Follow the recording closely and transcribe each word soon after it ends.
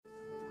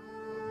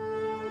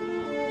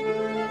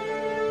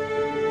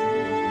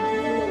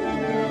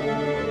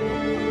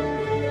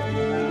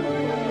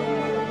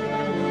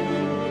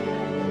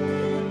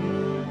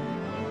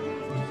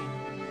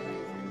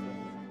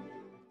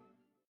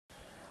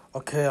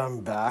Okay, I'm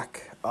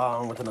back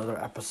with another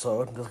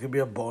episode. There's gonna be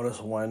a bonus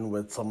one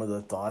with some of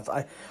the thoughts.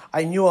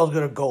 I knew I was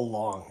gonna go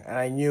long, and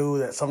I knew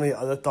that some of the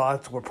other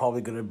thoughts were probably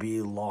gonna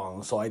be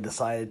long, so I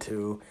decided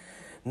to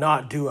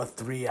not do a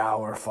 3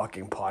 hour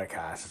fucking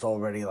podcast. It's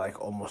already like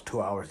almost 2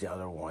 hours the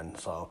other one.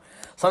 So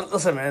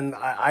listen, man.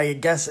 I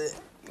guess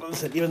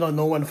listen, even though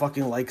no one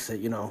fucking likes it,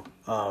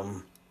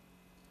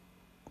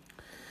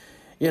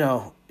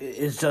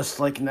 it's just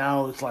like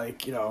now it's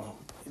like,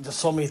 just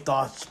so many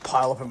thoughts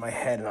pile up in my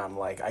head and I'm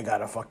like, I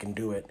gotta fucking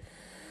do it.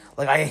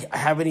 Like, I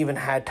haven't even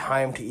had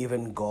time to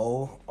even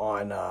go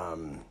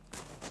on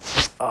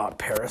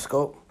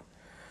Periscope.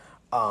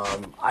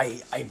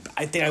 I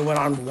think I went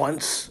on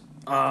once.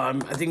 I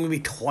think maybe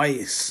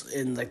twice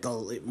in like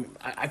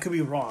I could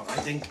be wrong. I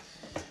think,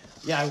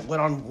 yeah, I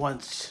went on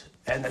once,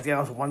 and I think I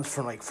was once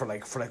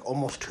for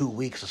almost 2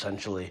 weeks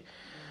essentially.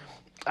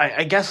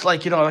 I guess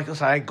like I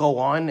said, I go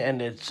on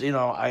and it's I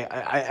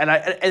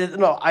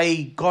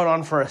got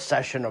on for a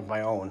session of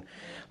my own,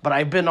 but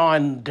I've been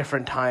on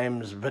different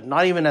times, but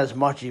not even as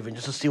much, even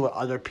just to see what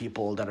other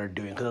people that are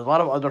doing, because there's a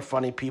lot of other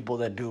funny people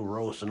that do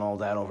roast and all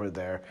that over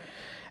there,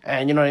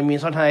 and you know what I mean.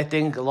 Sometimes I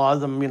think a lot of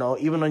them,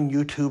 even on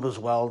YouTube as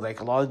well, like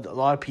a lot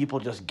of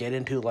people just get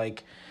into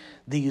like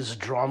these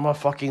drama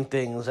fucking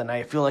things, and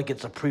I feel like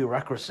it's a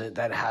prerequisite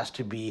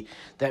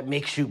that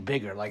makes you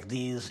bigger. Like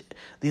these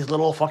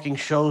little fucking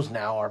shows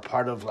now are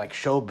part of like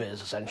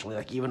showbiz essentially,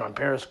 like even on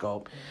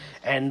Periscope,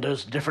 and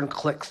there's different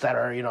cliques that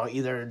are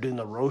either doing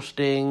the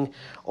roasting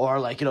or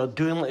like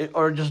doing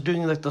or just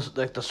doing like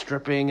the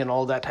stripping and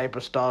all that type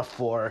of stuff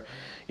for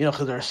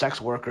because they're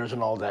sex workers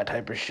and all that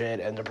type of shit,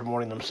 and they're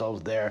promoting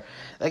themselves there.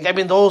 Like, I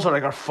mean, those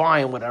are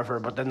fine, whatever,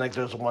 but then, like,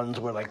 there's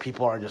ones where, like,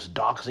 people are just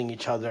doxing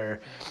each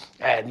other,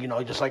 and,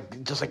 just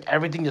like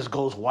everything just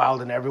goes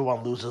wild and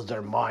everyone loses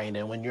their mind.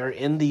 And when you're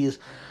in these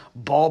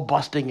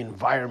ball-busting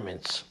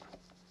environments,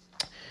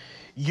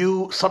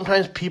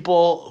 sometimes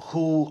people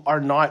who are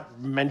not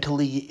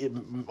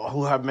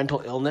who have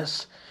mental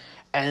illness,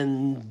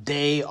 and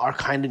they are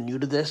kind of new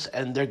to this,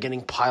 and they're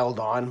getting piled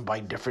on by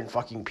different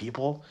fucking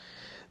people,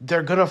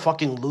 they're gonna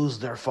fucking lose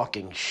their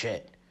fucking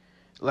shit.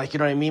 Like, you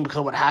know what I mean?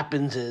 Because what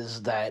happens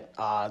is that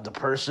the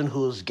person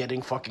who's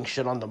getting fucking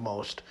shit on the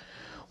most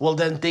will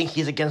then think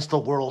he's against the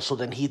world, so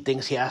then he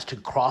thinks he has to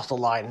cross the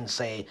line and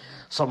say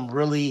some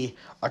really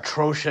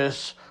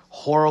atrocious,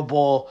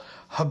 horrible,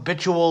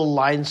 habitual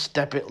line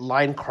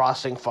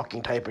crossing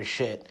fucking type of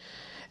shit.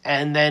 So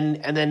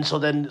then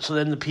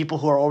the people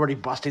who are already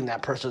busting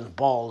that person's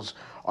balls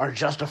are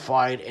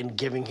justified in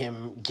giving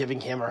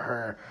him or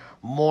her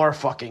more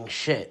fucking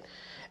shit.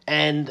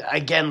 And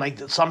again,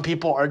 like, some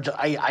people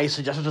I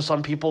suggested to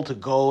some people to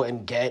go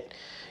and get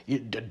a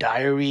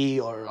diary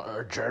or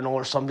a journal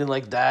or something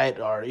like that,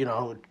 or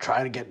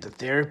try to get the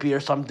therapy or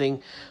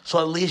something, so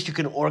at least you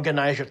can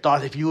organize your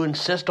thoughts if you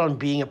insist on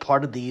being a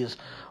part of these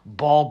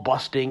ball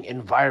busting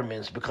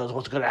environments. Because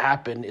what's going to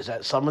happen is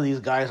that some of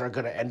these guys are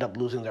going to end up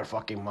losing their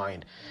fucking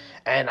mind,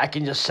 and I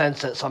can just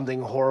sense that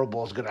something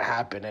horrible is going to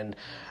happen. And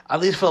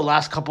at least for the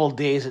last couple of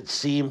days, it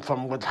seemed,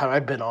 from what time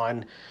I've been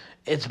on,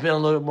 it's been a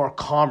little bit more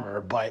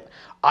calmer. But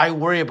I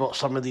worry about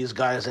some of these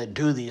guys that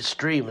do these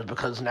streams,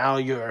 because now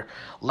you're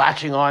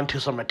latching on to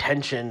some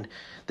attention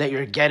that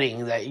you're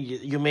getting that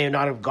you may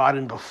not have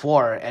gotten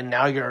before, and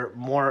now you're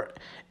more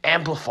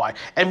amplified.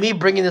 And me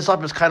bringing this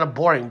up is kind of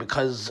boring,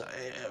 because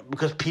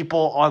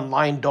people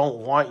online don't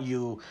want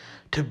you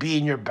to be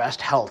in your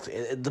best health.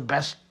 The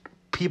best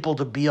people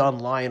to be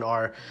online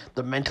are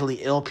the mentally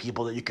ill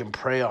people that you can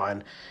prey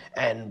on,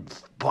 and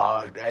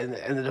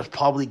there's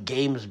probably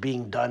games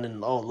being done,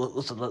 and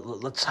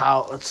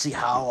let's see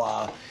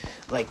how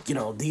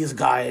these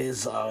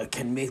guys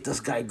can make this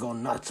guy go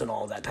nuts and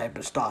all that type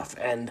of stuff.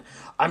 And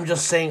I'm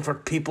just saying, for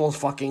people's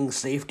fucking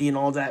safety and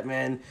all that,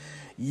 man,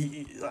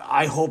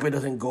 I hope it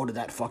doesn't go to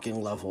that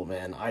fucking level,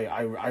 man.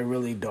 I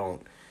really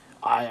don't.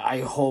 I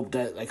hope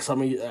that, like,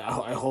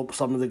 I hope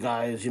some of the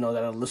guys that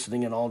are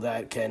listening and all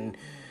that can,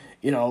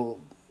 I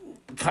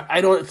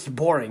know it's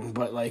boring,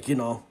 but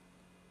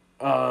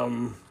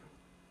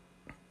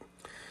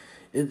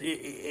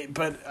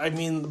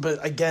but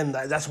again,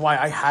 that's why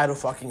I had to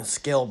fucking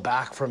scale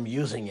back from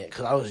using it,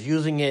 because I was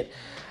using it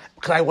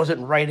because I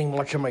wasn't writing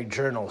much in my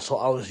journal, so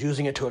I was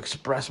using it to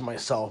express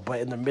myself.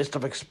 But in the midst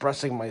of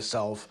expressing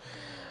myself,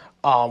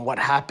 what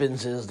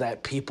happens is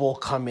that people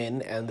come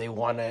in and they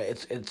want to,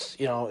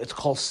 it's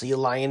called sea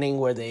lioning,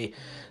 where they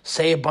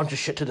say a bunch of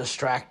shit to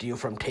distract you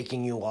from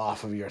taking you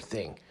off of your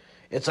thing.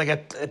 It's like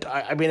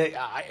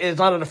it's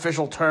not an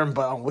official term,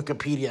 but on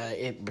Wikipedia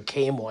it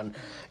became one.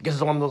 I guess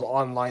it's one of those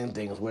online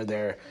things where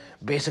they're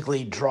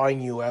basically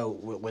drawing you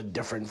out with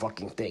different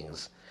fucking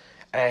things.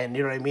 And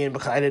you know what I mean?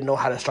 Because I didn't know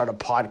how to start a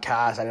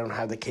podcast, I didn't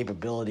have the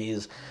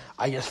capabilities.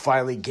 I just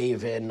finally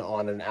gave in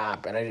on an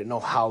app, and I didn't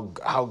know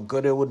how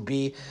good it would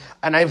be.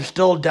 And I'm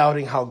still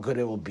doubting how good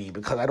it will be,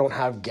 because I don't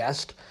have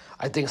guests.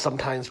 I think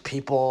sometimes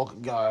people,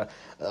 in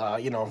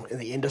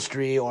the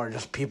industry, or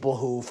just people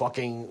who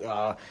fucking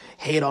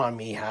hate on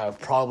me, have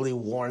probably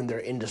warned their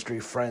industry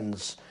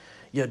friends,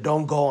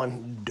 don't go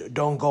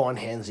on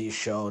Hansi's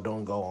show,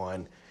 don't go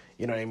on,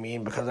 You know what I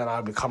mean? Because then I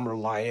become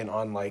reliant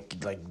on like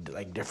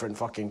different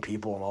fucking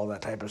people and all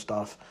that type of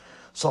stuff.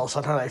 So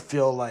sometimes I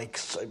feel like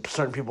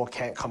certain people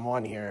can't come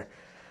on here,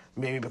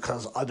 maybe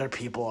because other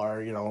people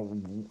are,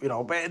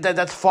 but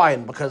that's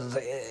fine because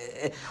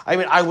I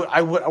mean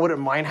I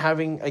wouldn't mind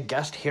having a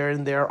guest here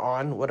and there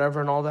on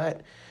whatever and all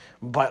that,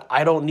 but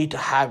I don't need to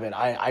have it.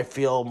 I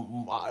feel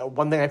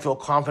one thing I feel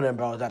confident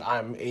about is that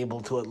I'm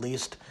able to at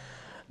least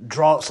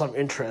draw out some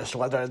interest,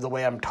 whether the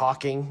way I'm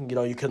talking,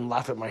 you can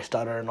laugh at my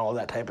stutter and all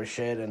that type of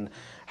shit, and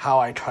how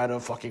I try to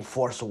fucking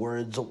force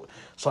words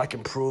so I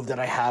can prove that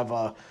I have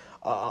a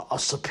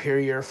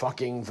superior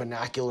fucking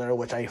vernacular,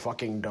 which I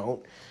fucking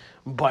don't.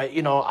 But,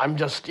 I'm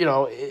just,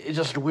 it's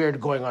just weird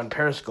going on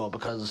Periscope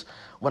because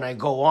when I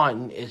go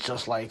on, it's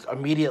just like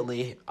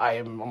immediately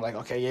I'm like,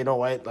 okay, you know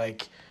what?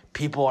 Like,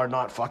 people are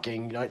not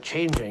fucking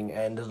changing,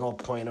 and there's no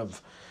point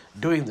of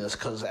doing this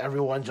because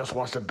everyone just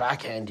wants to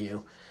backhand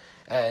you.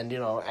 And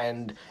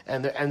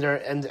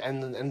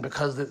and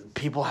because the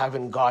people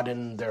haven't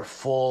gotten their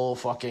full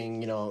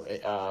fucking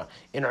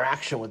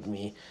interaction with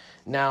me,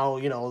 now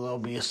there'll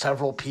be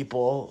several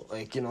people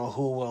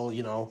who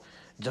will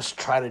just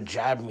try to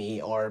jab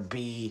me or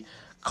be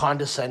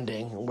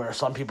condescending, where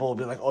some people will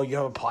be like, oh, you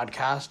have a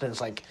podcast, and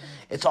it's like,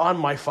 it's on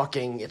my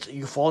fucking,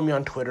 you follow me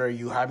on Twitter,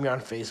 you have me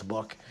on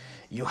Facebook,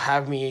 you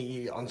have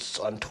me on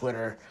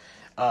Twitter,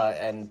 you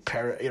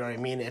know what I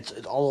mean? It's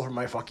all over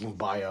my fucking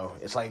bio.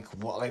 It's like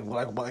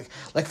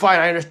fine,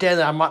 I understand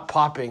that I'm not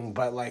popping,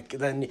 but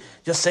then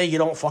just say you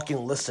don't fucking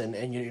listen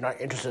and you're not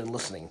interested in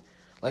listening.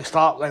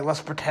 Stop. Let's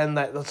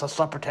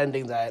stop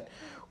pretending that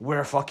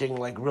we're fucking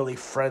really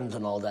friends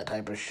and all that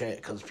type of shit.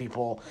 Because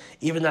people,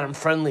 even that I'm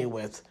friendly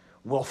with,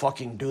 will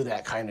fucking do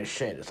that kind of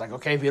shit. It's like,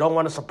 okay, if you don't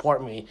want to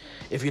support me,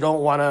 if you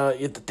don't want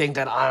to think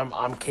that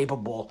I'm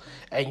capable,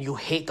 and you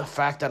hate the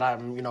fact that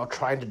I'm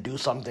trying to do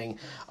something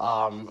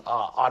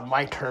on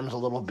my terms a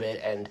little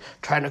bit and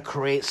trying to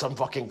create some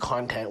fucking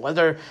content,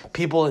 whether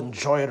people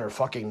enjoy it or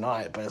fucking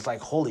not, but it's like,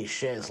 holy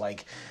shit, it's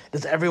like,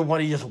 does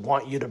everybody just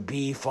want you to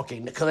be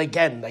fucking, because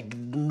again,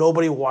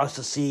 nobody wants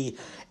to see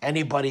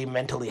anybody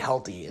mentally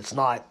healthy. It's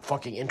not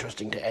fucking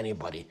interesting to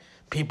anybody.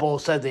 People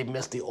said they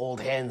miss the old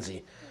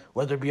Hansy,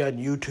 whether it be on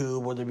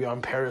YouTube, whether it be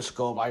on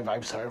Periscope.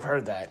 I've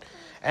heard that,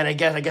 and I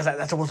guess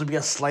that's supposed to be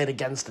a slight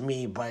against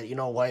me. But you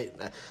know what?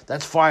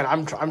 That's fine.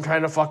 I'm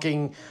trying to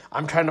fucking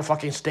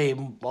stay a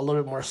little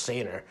bit more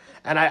saner,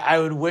 and I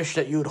would wish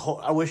that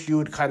I wish you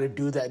would kind of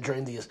do that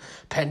during these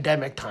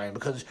pandemic time,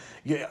 because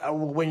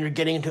when you're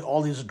getting into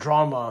all these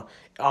drama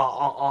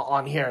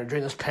on here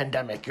during this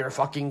pandemic, you're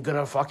fucking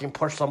gonna fucking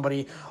push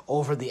somebody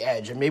over the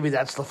edge, and maybe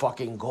that's the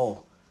fucking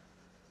goal.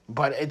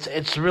 But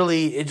it's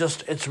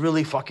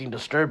really fucking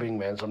disturbing,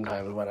 man,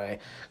 sometimes when I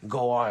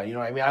go on. You know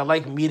what I mean? I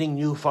like meeting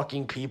new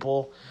fucking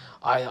people.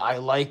 I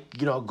like,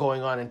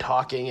 going on and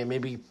talking and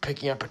maybe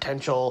picking up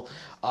potential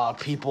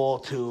people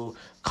to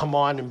come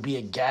on and be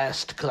a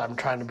guest, because I'm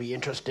trying to be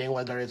interesting,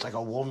 whether it's like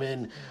a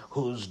woman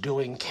who's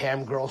doing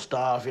cam girl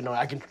stuff,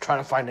 I can try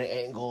to find an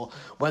angle,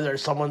 whether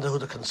it's someone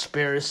who's a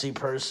conspiracy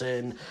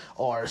person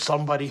or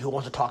somebody who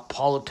wants to talk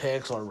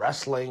politics or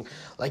wrestling.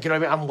 What I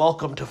mean? I'm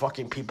welcome to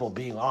fucking people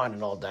being on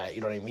and all that, you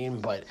know what I mean?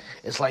 But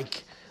it's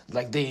like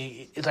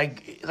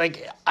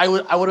I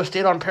would have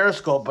stayed on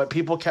Periscope, but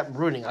people kept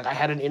ruining. I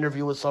had an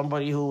interview with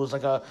somebody who was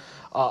like a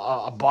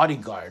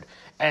bodyguard,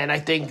 and I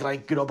think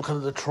because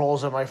of the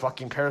trolls on my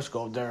fucking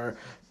Periscope, they're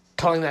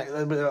telling that,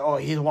 oh,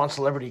 he wants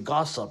celebrity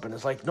gossip, and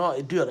it's like,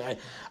 no, dude,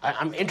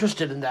 I'm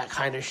interested in that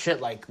kind of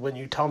shit. Like when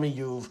you tell me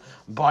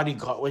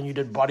when you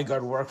did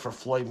bodyguard work for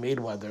Floyd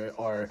Mayweather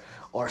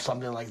or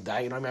something like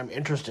that, what I mean? I'm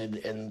interested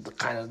in the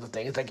kind of the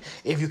thing. It's like,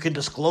 if you can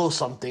disclose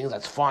something,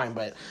 that's fine,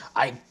 but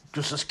I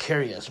just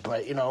curious.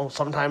 But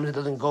sometimes it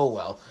doesn't go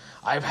well.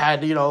 I've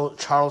had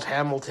Charles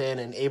Hamilton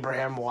and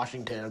Abraham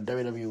Washington of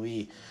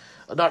WWE,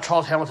 not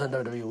Charles Hamilton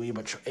of WWE,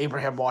 but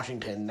Abraham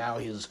Washington. Now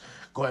he's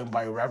going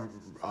by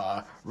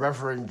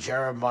Reverend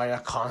Jeremiah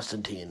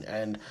Constantine,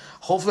 and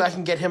hopefully I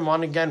can get him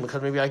on again,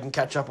 because maybe I can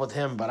catch up with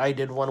him. But I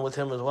did one with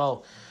him as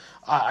well.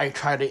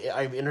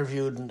 I've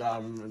interviewed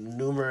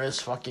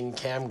numerous fucking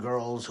cam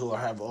girls who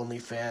have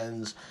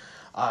OnlyFans.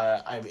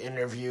 I've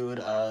interviewed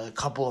a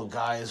couple of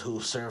guys who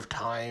serve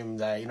time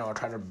that are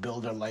trying to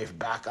build their life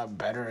back up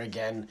better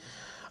again.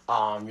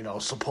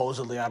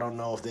 Supposedly, I don't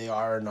know if they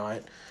are or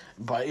not,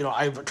 but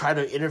I've tried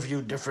to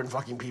interview different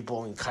fucking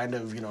people and kind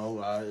of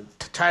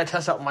try to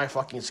test out my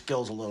fucking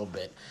skills a little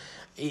bit,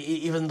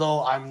 even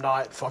though I'm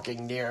not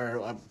fucking near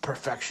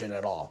perfection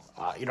at all.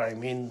 You know what I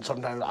mean?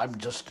 Sometimes I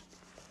just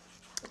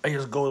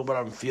go with what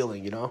I'm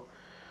feeling.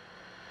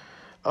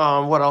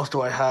 What else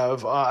do I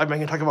have? I'm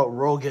going to talk about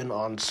Rogan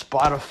on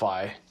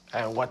Spotify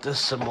and what this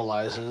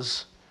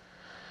symbolizes.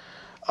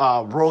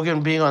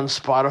 Rogan being on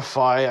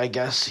Spotify, I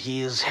guess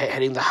he's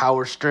heading the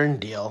Howard Stern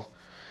deal.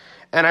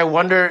 And I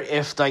wonder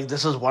if,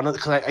 this is one of...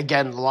 Because,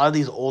 again, a lot of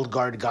these old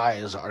guard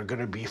guys are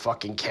going to be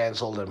fucking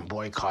canceled and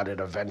boycotted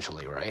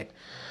eventually, right?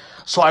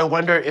 So I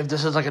wonder if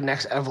this is, a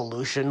next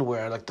evolution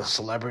where, the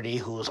celebrity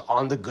who's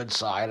on the good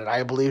side, and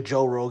I believe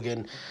Joe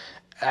Rogan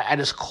at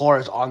his core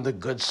is on the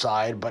good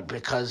side, but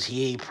because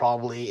he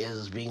probably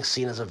is being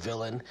seen as a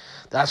villain,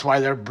 that's why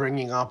they're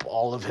bringing up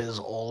all of his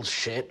old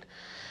shit.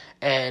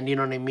 And you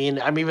know what I mean?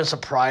 I'm even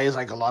surprised,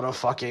 like, a lot of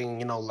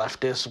fucking,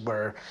 leftists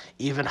were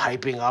even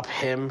hyping up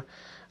him,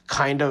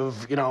 kind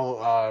of,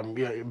 and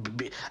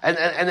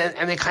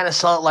they kind of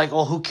sell it like,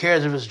 oh, who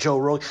cares if it's Joe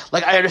Rogan?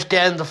 Like, I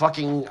understand the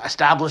fucking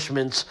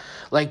establishments,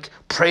 like,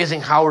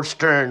 praising Howard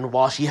Stern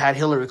while she had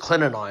Hillary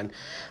Clinton on,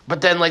 but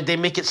then, like, they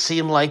make it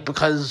seem like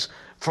because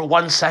for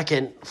 1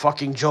 second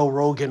fucking Joe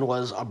Rogan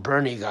was a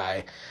Bernie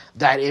guy,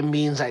 that it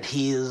means that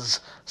he's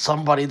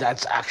somebody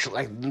that's actually,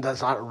 like,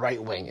 that's not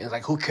right wing. It's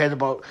like, who cares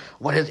about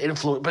what his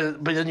influence?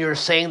 But then you're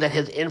saying that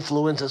his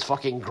influence is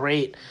fucking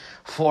great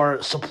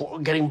for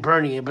support getting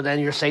Bernie, but then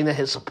you're saying that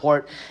his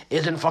support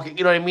isn't fucking.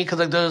 You know what I mean? Because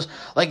there's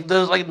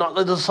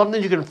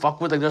something you can fuck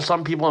with. Like, there's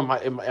some people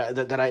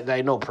that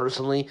I know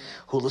personally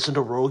who listen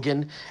to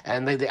Rogan,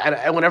 and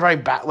and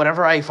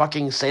whenever I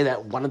fucking say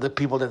that one of the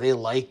people that they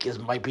like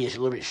might be a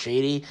little bit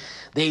shady,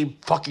 they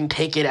fucking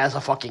take it as a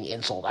fucking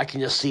insult. I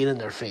can just see it in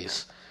their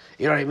face.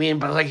 You know what I mean?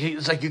 But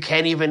it's like you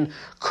can't even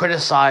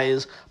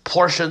criticize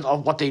portions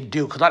of what they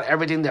do, because not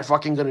everything they're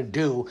fucking gonna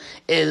do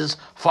is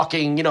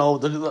fucking,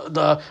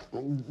 the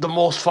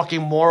most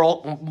fucking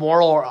moral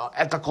or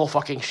ethical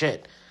fucking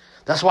shit.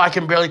 That's why I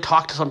can barely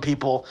talk to some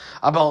people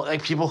about,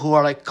 like, people who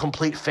are, like,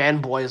 complete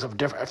fanboys of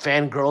different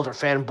fangirls or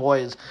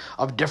fanboys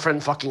of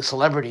different fucking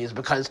celebrities,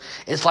 because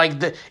it's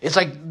like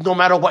no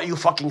matter what you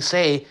fucking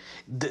say,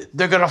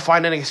 they're gonna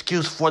find an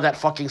excuse for that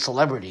fucking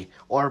celebrity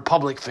or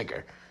public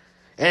figure.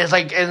 And it's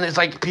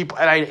like people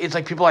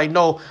I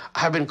know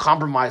have been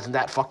compromised in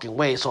that fucking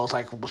way. So it's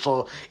like,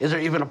 so is there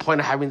even a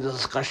point of having this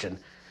discussion?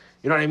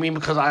 You know what I mean?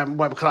 Because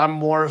I'm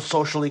more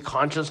socially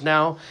conscious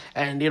now,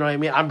 and you know what I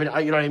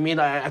mean.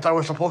 I thought it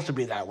was supposed to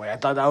be that way. I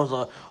thought that was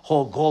the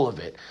whole goal of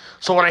it.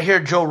 So when I hear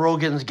Joe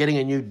Rogan's getting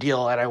a new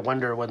deal, and I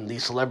wonder when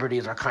these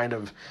celebrities are kind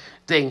of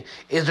thing,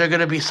 is there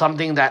going to be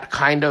something that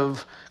kind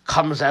of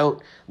comes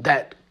out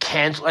that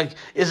can't, like,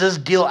 is this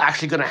deal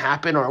actually going to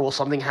happen, or will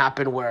something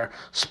happen where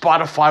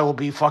Spotify will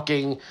be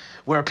fucking,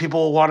 where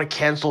people will want to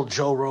cancel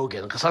Joe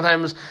Rogan? Because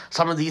sometimes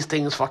some of these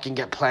things fucking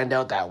get planned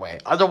out that way.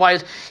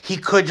 Otherwise, he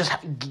could just,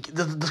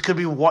 this could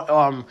be what,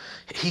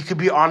 he could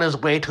be on his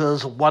way to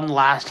his one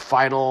last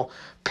final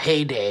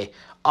payday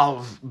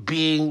of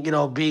being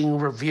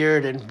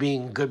revered and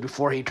being good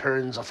before he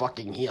turns a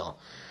fucking heel.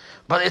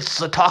 But it's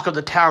the talk of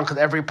the town, because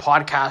every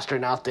podcaster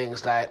now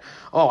thinks that,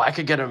 oh, I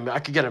could get that. You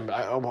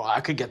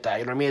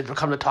know what I mean? It's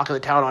become the talk of the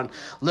town on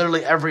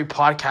literally every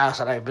podcast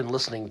that I've been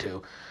listening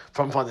to,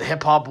 from the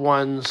hip hop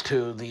ones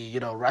to the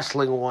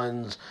wrestling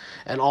ones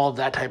and all of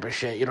that type of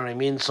shit. You know what I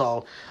mean?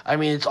 So I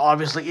mean, it's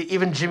obviously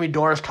even Jimmy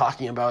Dore is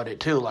talking about it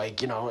too.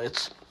 Like,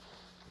 it's.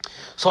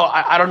 So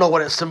I don't know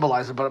what it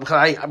symbolizes, but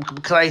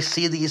because I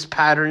see these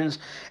patterns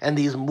and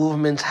these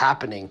movements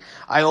happening,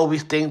 I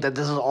always think that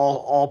this is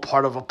all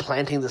part of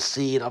planting the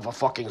seed of a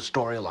fucking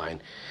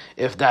storyline,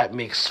 if that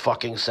makes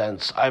fucking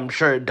sense. I'm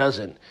sure it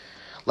doesn't.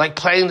 Like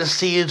planting the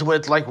seeds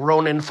with, like,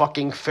 Ronan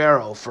fucking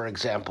Farrow, for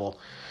example.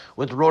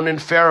 With Ronan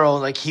Farrow,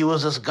 like, he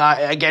was this guy,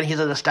 again, he's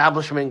an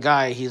establishment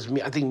guy, I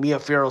think Mia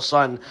Farrow's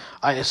son,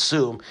 I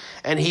assume,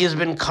 and he's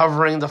been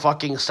covering the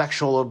fucking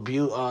sexual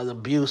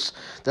abuse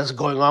that's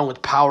going on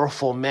with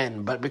powerful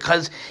men, but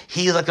because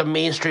he's, like, a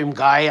mainstream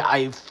guy,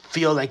 I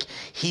feel like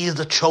he's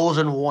the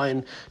chosen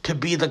one to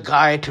be the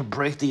guy to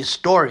break these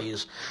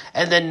stories,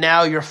 and then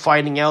now you're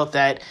finding out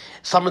that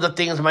some of the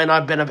things might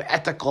not have been of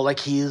ethical, like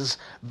he's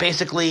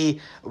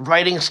basically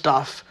writing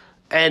stuff,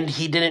 and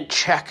he didn't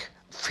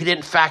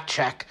fact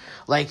check,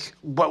 like,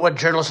 what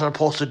journalists are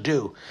supposed to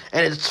do.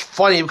 And it's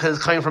funny because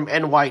it's coming from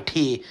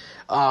NYT,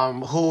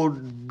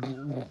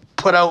 who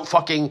put out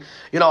fucking,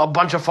 a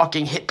bunch of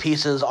fucking hit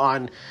pieces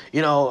on,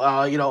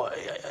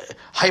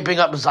 hyping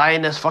up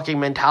Zionist fucking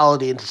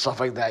mentality and stuff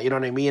like that, you know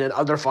what I mean? And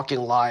other fucking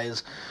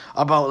lies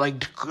about, like,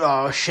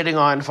 shitting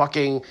on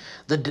fucking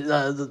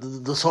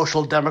the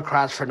Social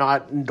Democrats for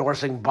not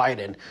endorsing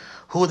Biden,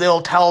 who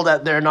they'll tell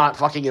that they're not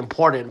fucking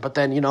important, but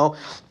then,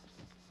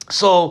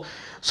 So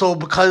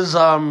because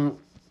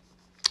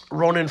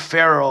Ronan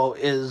Farrow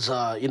is,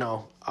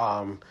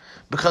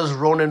 because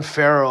Ronan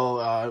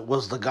Farrow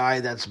was the guy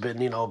that's been,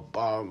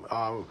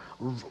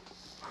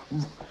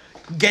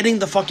 getting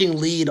the fucking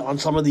lead on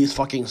some of these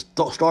fucking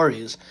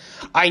stories,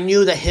 I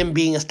knew that him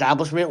being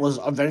establishment was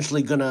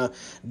eventually gonna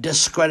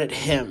discredit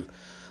him.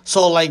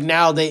 So, like,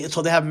 now they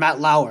have Matt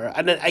Lauer,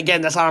 and then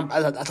again that's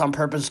on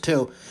purpose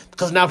too,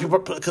 because now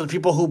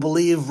people who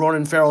believe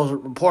Ronan Farrow's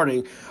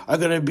reporting are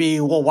gonna be,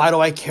 well, why do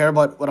I care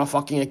about what a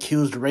fucking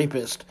accused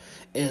rapist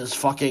is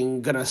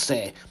fucking gonna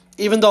say,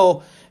 even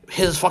though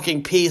his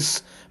fucking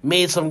piece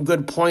made some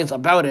good points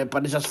about it,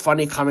 but it's just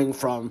funny coming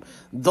from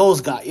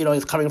those guys,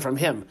 it's coming from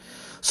him.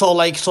 So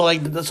now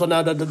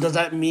does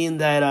that mean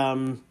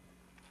that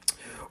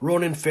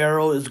Ronan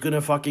Farrow is gonna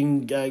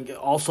fucking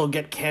also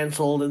get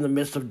canceled in the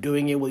midst of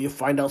doing it? Will you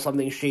find out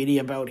something shady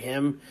about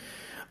him?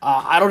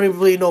 I don't even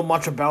really know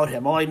much about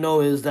him. All I know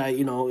is that,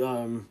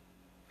 hold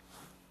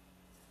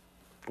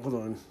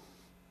on.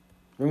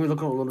 Let me look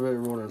up a little bit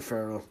of Ronan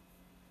Farrow.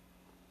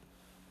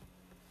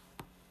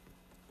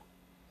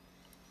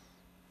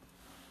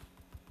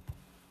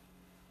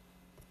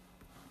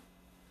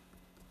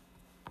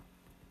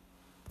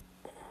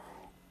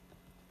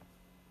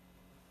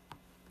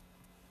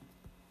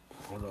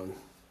 Hold on.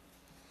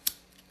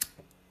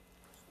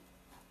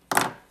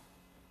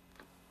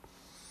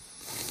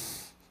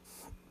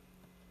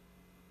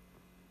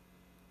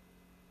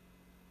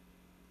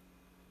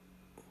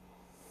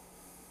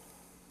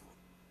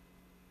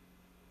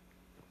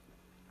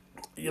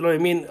 You know what I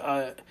mean?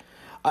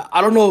 I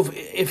don't know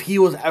if he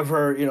was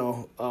ever,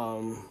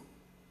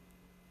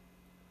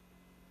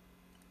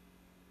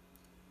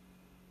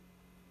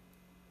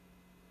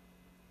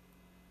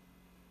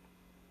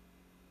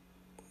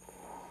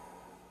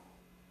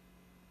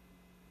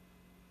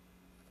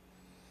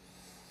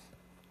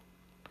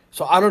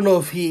 So I don't know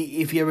if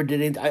he ever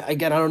did it.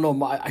 Again, I don't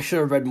know. I should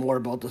have read more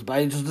about this,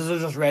 but this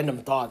is just random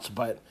thoughts.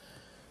 But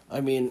I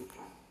mean,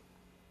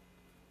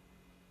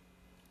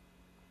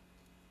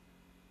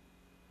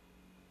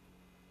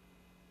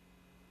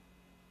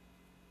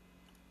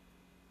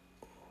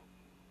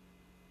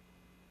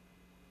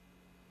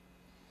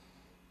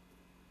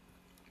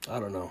 I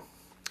don't know.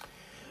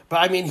 But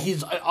I mean,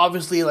 he's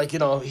obviously like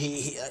I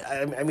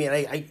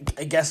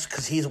guess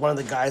because he's one of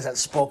the guys that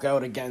spoke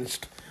out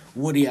against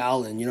Woody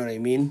Allen. You know what I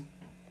mean?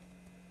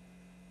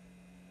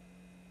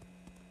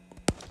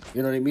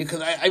 You know what I mean?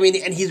 Because I mean,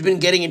 and he's been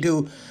getting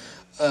into,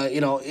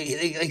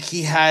 like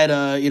he had,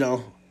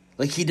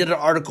 like he did an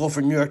article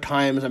for New York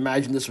Times.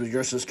 Imagine this was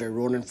your sister.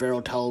 Ronan Farrow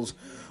tells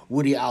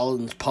Woody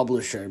Allen's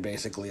publisher,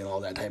 basically, and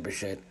all that type of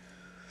shit.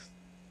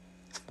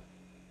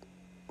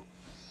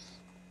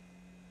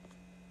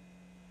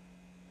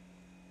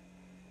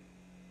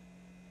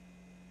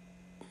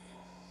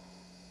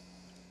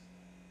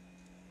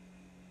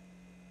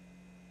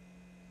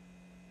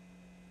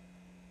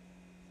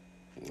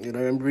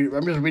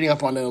 I'm just reading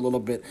up on it a little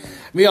bit.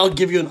 Maybe I'll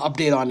give you an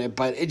update on it,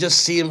 but it just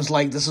seems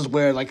like this is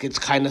where like it's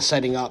kind of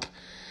setting up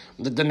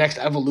the next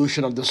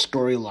evolution of the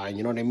storyline.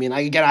 You know what I mean?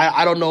 I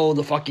don't know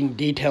the fucking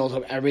details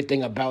of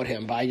everything about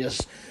him, but I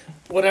just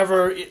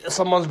whenever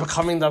someone's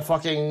becoming the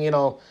fucking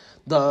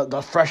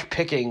the fresh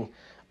picking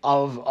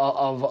of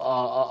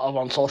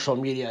on social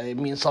media, it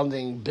means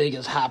something big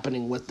is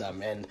happening with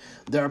them, and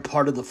they're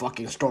part of the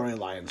fucking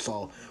storyline.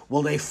 So,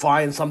 will they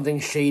find something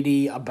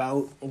shady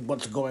about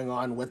what's going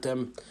on with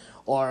them,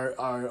 or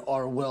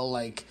will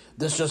like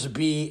this just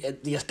be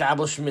the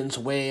establishment's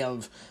way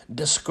of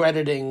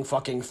discrediting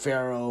fucking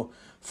Farrow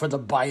for the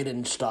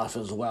Biden stuff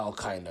as well,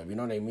 kind of, you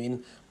know what I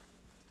mean?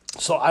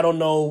 So I don't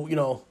know,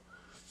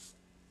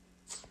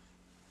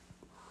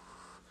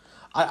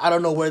 I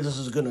don't know where this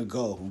is gonna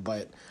go,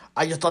 but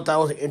I just thought that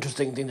was an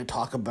interesting thing to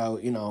talk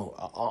about,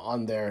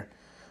 on there.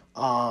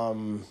 How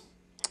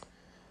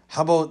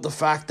about the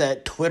fact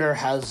that Twitter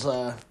has,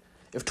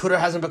 if Twitter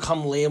hasn't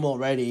become lame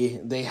already,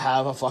 they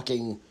have a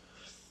fucking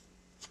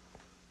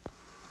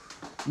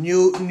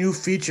new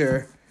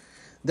feature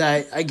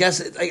that I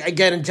guess,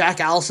 again, Jack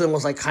Allison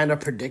was like kind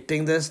of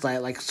predicting this,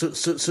 that like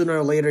sooner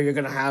or later you're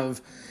gonna have,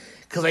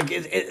 because like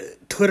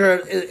Twitter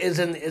is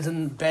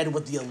in bed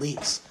with the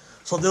elites,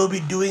 so they'll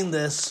be doing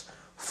this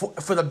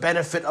for the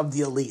benefit of the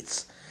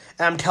elites.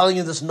 And I'm telling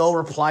you, this no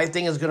reply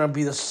thing is gonna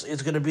be the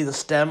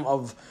stem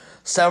of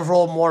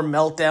several more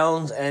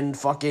meltdowns and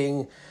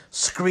fucking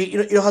screen.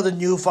 You know how the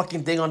new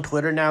fucking thing on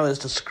Twitter now is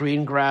to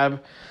screen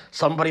grab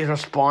somebody's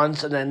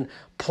response and then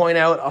point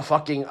out a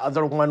fucking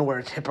other one where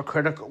it's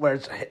hypocritical, where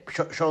it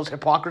shows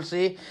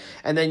hypocrisy,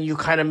 and then you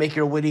kind of make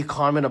your witty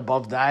comment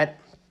above that.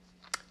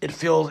 It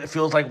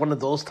feels like one of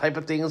those type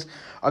of things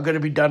are going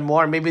to be done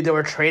more. Maybe they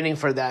were training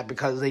for that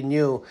because they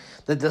knew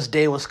that this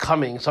day was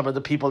coming. Some of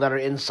the people that are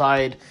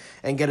inside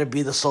and going to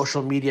be the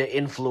social media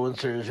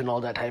influencers and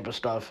all that type of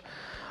stuff.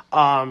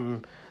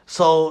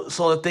 So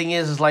the thing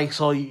is like,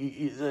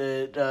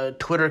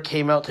 Twitter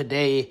came out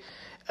today,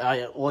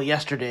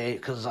 yesterday,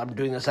 because I'm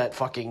doing this at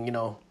fucking,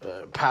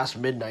 past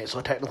midnight,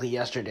 so technically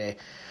yesterday,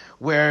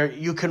 where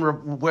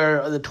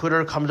where the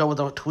Twitter comes out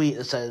with a tweet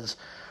that says,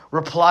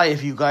 reply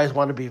if you guys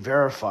want to be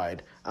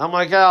verified. I'm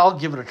like, yeah, I'll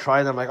give it a try.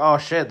 And I'm like, oh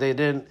shit, they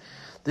didn't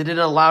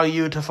allow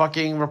you to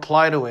fucking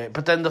reply to it.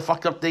 But then the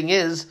fucked up thing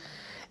is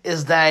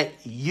that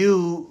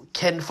you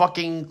can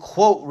fucking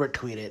quote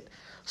retweet it.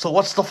 So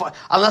what's the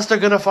unless they're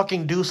gonna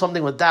fucking do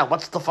something with that,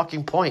 what's the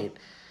fucking point?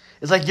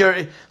 It's like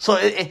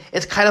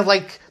it's kind of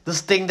like this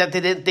thing that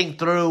they didn't think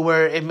through,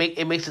 where it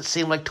makes it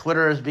seem like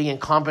Twitter is being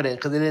incompetent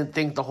because they didn't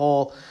think the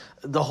whole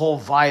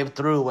vibe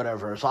through,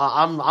 whatever. So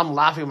I'm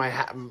laughing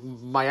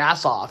my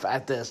ass off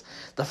at this.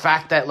 The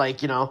fact that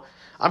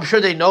I'm sure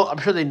they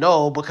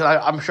know because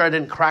I'm sure I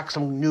didn't crack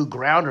some new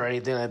ground or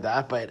anything like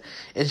that. But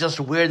it's just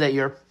weird that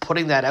you're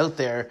putting that out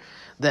there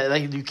that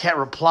like you can't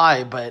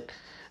reply, but.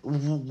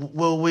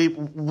 Will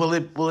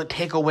it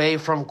take away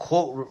from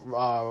quote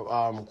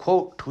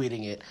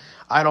tweeting it?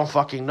 I don't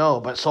fucking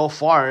know, but so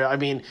far, I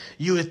mean,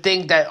 you would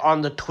think that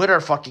on the Twitter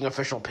fucking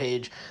official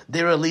page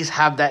they would at least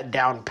have that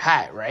down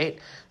pat, right?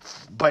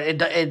 But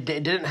it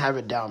didn't have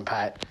it down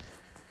pat.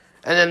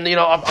 And then,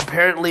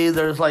 apparently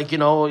there's like,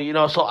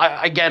 so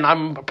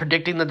I'm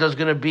predicting that there's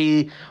gonna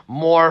be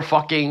more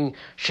fucking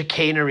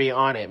chicanery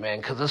on it, man,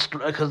 because this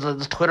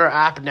Twitter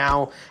app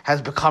now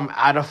has become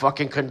out of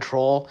fucking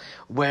control,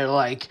 where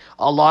like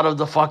a lot of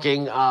the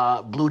fucking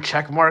blue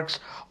check marks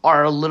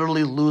are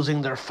literally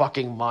losing their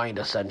fucking mind,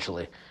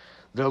 essentially.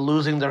 They're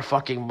losing their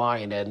fucking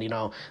mind, and and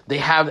a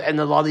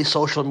lot of these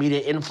social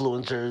media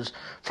influencers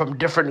from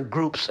different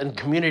groups and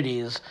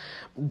communities,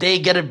 they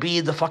get to be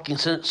the fucking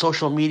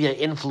social media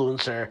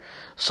influencer.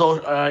 So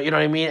you know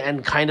what I mean,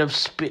 and kind of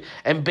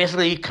and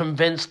basically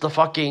convince the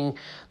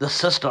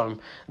system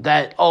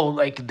that, oh,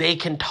 like they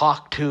can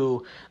talk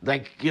to,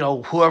 like,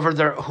 whoever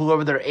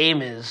their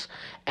aim is,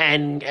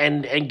 and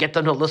get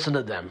them to listen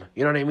to them.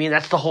 You know what I mean?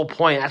 That's the whole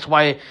point. That's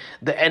why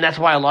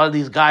a lot of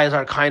these guys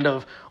are kind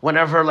of,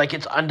 whenever like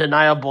it's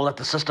undeniable that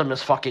the system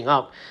is fucking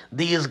up,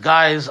 these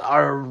guys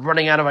are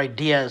running out of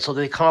ideas, so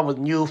they come up with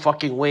new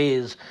fucking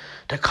ways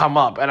to come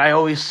up. And I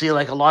always see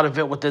like a lot of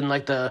it within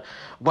like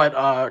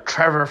what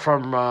Trevor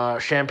from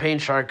Champagne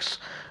Sharks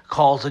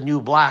calls the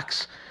New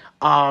Blacks.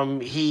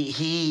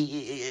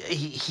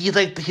 He's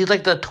like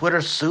the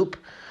Twitter soup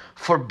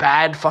for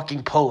bad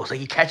fucking posts. Like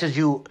he catches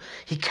it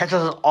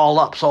all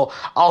up. So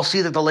I'll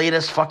see like the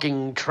latest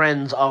fucking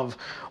trends of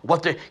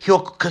what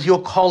he'll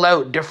call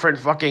out different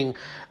fucking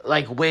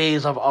like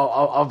ways of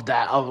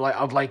that,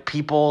 of like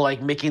people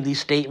like making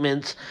these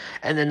statements,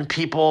 and then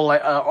people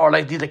like or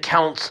like these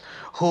accounts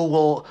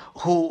who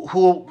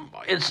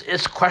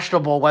it's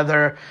questionable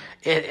whether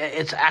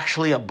it's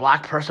actually a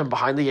black person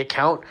behind the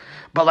account.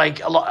 But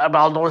like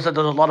I'll notice that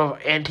there's a lot of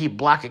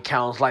anti-black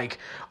accounts, like,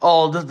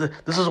 oh,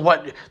 this is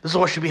what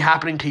should be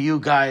happening to you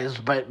guys,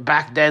 but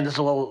back then this is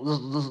what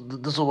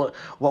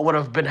would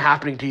have been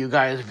happening to you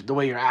guys the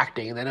way you're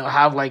acting. And then it'll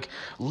have like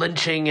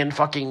lynching and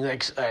fucking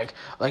like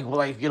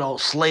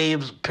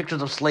slaves,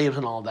 pictures of slaves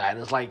and all that.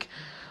 And it's like,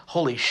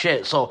 holy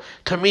shit. So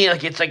to me,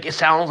 like it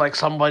sounds like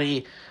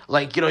somebody,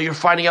 like, you're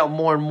finding out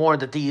more and more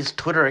that these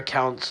Twitter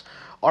accounts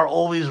are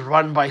always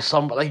run by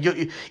somebody.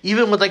 Like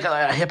even with like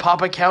a hip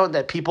hop account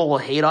that people will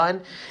hate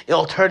on,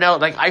 it'll turn out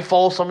like I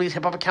follow some of these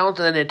hip hop accounts,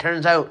 and then it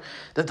turns out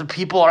that the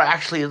people are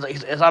actually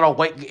it's not a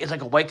white, it's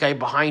like a white guy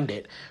behind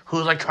it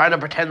who's like trying to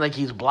pretend like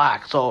he's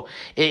black. So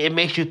it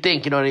makes you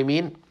think. You know what I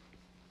mean?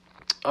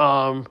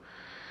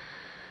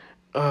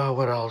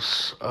 What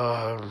else?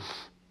 Yeah,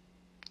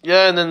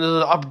 and then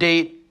there's an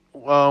update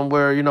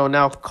where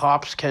now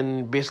cops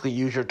can basically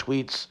use your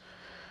tweets.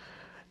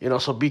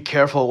 So be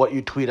careful what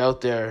you tweet out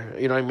there.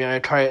 You know what I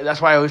mean?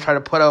 That's why I always try to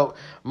put out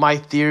my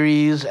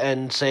theories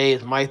and say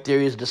my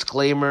theories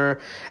disclaimer,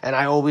 and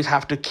I always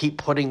have to keep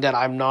putting that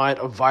I'm not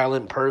a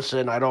violent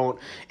person. I don't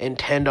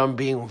intend on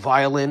being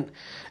violent.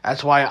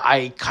 That's why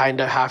I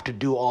kind of have to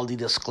do all the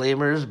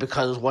disclaimers,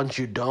 because once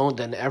you don't,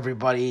 then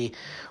everybody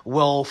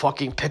will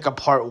fucking pick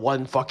apart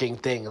one fucking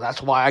thing. That's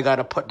why I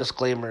gotta put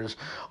disclaimers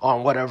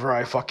on whatever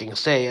I fucking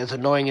say, as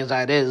annoying as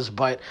that is,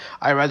 but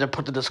I rather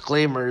put the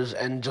disclaimers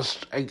and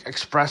just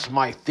express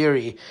my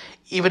theory,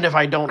 even if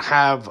I don't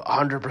have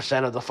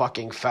 100% of the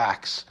fucking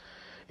facts.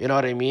 You know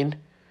what I mean?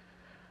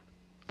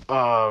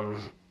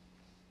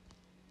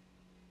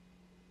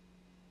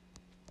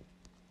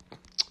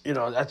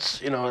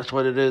 That's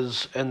what it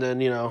is. And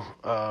then,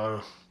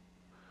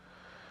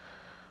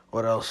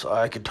 what else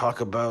I could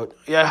talk about?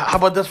 Yeah, how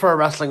about this for a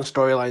wrestling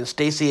storyline?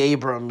 Stacey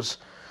Abrams,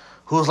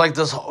 who's like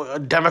this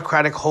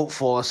Democratic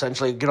hopeful,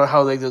 essentially. You know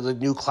how like there's a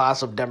new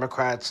class of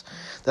Democrats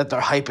that they're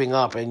hyping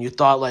up, and you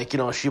thought like,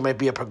 she might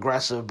be a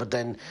progressive, but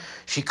then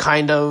she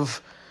kind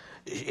of,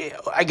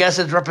 I guess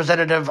it's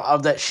representative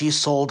of that she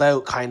sold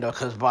out, kind of,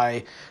 because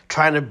by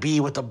trying to be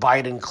with the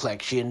Biden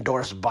clique, she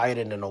endorsed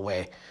Biden in a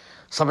way.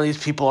 Some of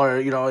these people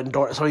are,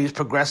 some of these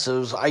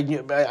progressives, I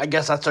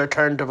guess that's their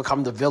turn to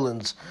become the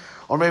villains,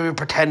 or maybe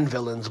pretend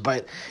villains.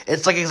 But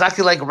it's like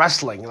exactly like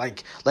wrestling.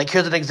 Like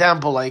here's an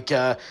example. Like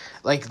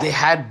they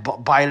had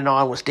Biden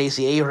on with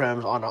Stacey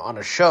Abrams on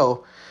a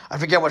show. I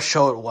forget what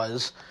show it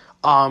was.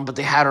 But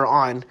they had her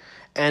on,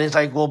 and it's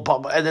like, well,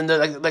 and then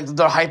they're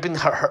they're hyping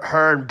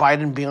her and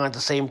Biden being on at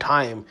the same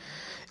time.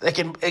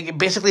 It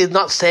basically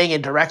not saying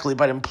it directly,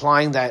 but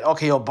implying that,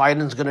 okay,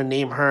 Biden's gonna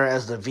name her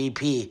as the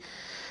VP.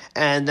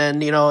 And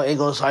then, it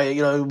goes,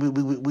 you got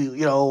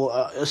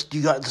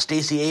the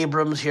Stacey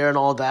Abrams here and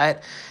all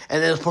that.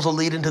 And then it's supposed to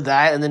lead into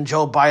that. And then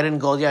Joe Biden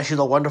goes, yeah, she's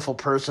a wonderful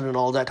person and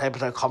all that type of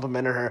stuff,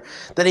 complimented her.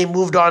 Then he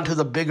moved on to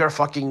the bigger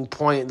fucking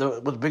point,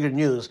 with bigger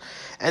news.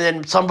 And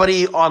then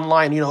somebody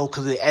online,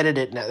 because they edit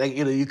it now,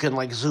 you can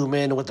like zoom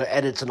in with their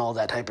edits and all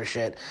that type of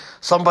shit.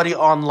 Somebody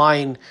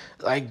online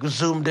like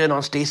zoomed in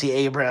on Stacey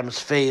Abrams'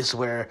 face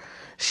where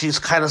she's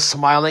kind of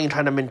smiling and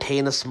trying to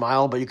maintain a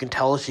smile, but you can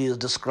tell she is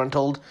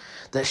disgruntled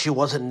that she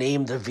wasn't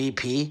named the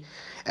VP.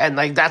 And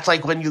like that's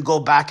like when you go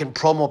back in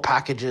promo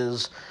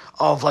packages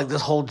of like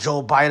this whole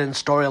Joe Biden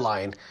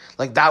storyline.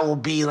 Like that will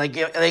be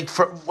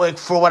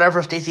for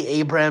whatever Stacey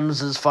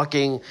Abrams'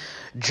 fucking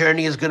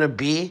journey is gonna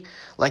be,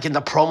 like in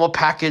the promo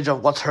package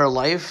of What's Her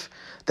Life,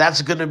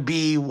 that's gonna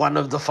be one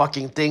of the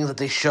fucking things that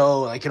they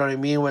show, like, you know what I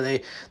mean, where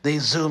they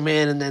zoom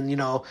in and then,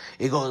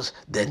 it goes,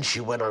 then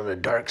she went on the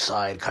dark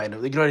side, kind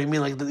of, you know what I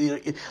mean,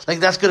 like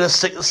that's gonna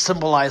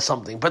symbolize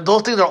something. But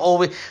those things are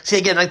always, see,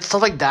 again, like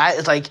stuff like that,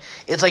 it's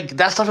like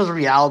that stuff is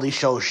reality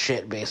show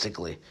shit,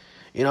 basically.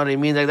 You know what I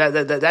mean? Like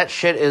that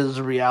shit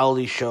is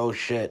reality show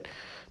shit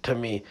to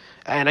me.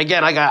 And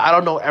again, I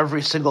don't know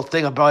every single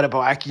thing about it, but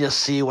I can just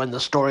see when the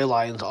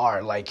storylines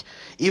are, like,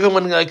 even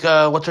when, like,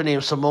 what's her name,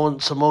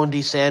 Simone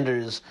D.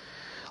 Sanders,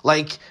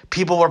 like,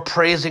 people were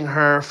praising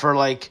her for,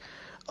 like,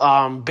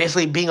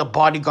 basically being a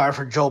bodyguard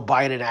for Joe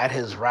Biden at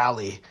his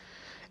rally.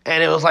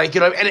 And it was like,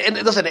 and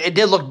listen, it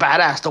did look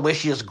badass the way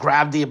she just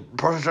grabbed the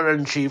person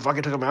and she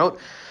fucking took him out.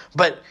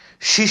 But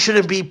she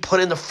shouldn't be put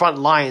in the front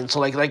line. So,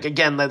 like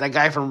again, like that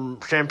guy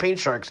from Champagne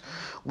Sharks,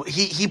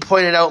 he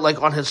pointed out,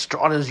 like, on his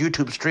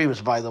YouTube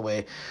streams, by the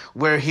way,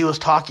 where he was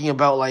talking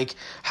about, like,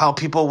 how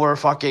people were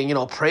fucking,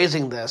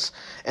 praising this.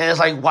 And it's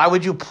like, why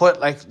would you put,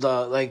 like,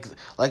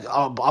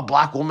 a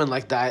black woman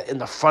like that in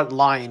the front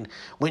line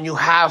when you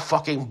have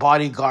fucking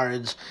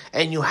bodyguards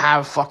and you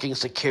have fucking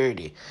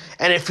security?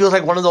 And it feels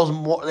like one of those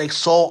more, like,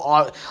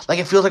 like,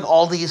 it feels like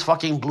all these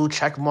fucking blue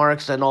check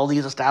marks and all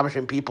these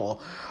establishment people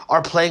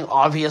are playing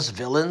obvious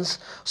villains.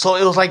 So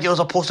it was like it was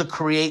supposed to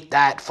create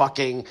that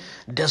fucking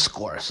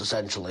discourse,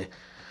 essentially.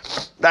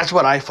 That's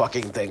what I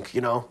fucking think,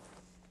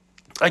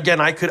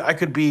 Again, I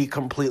could be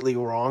completely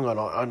wrong on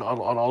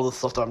all the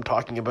stuff that I'm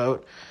talking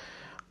about.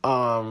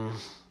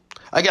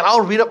 Again,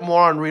 I'll read up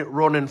more on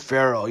Ronan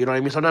Farrow. You know what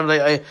I mean? Sometimes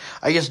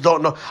I just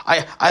don't know.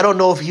 I don't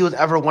know if he was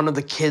ever one of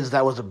the kids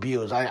that was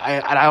abused.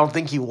 I don't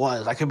think he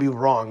was. I could be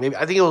wrong. Maybe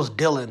I think it was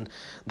Dylan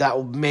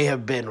that may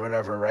have been, or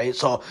whatever, right?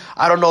 So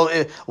I don't know.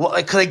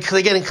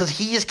 Because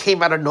he just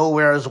came out of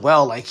nowhere as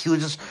well. Like, he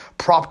was just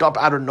propped up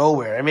out of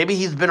nowhere, and maybe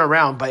he's been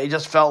around, but it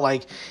just felt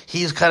like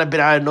he's kind of been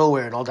out of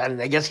nowhere and all that. And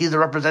I guess he's a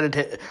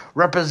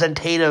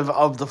representative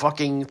of the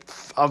fucking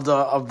of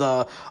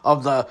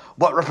the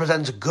what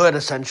represents good,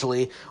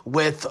 essentially,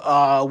 with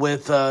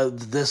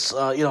this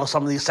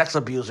some of these sex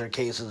abuser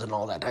cases and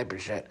all that type of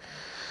shit.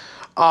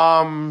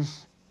 What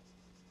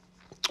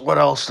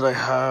else did I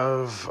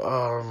have?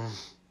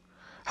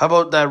 How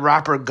about that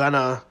rapper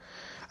Gunna?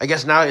 I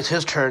guess now it's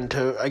his turn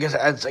to. I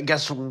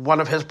guess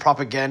one of his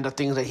propaganda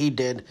things that he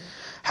did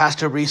has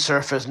to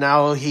resurface.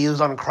 Now he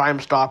was on Crime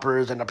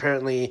Stoppers, and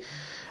apparently,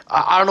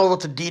 I don't know what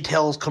the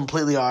details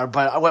completely are,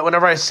 but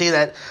whenever I see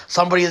that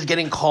somebody is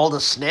getting called a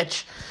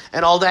snitch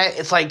and all that,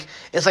 it's like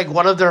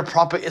one of their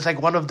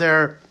one of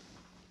their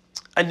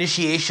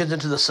initiations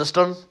into the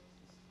system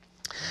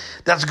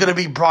that's going to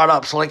be brought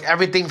up. So, like,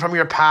 everything from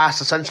your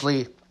past,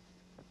 essentially,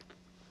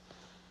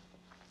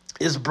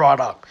 is brought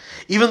up.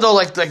 Even though,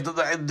 like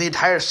the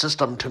entire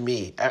system, to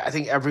me, I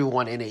think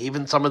everyone in it,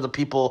 even some of the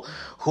people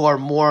who are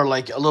more,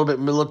 like, a little bit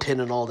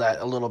militant and all that,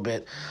 a little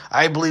bit,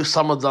 I believe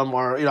some of them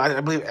are,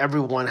 I believe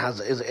everyone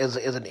is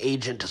an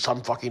agent to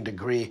some fucking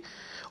degree,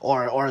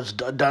 or has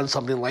done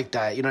something like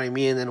that, you know what I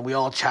mean? And we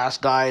all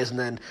chastise, and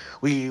then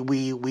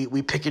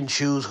we pick and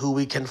choose who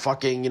we can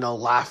fucking,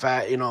 laugh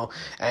at,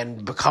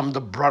 and become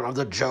the brunt of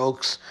the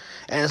jokes.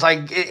 And it's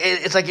like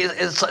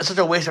it's such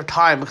a waste of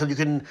time, because you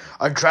can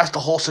address the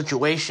whole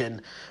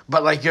situation,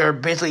 but, like, you're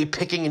basically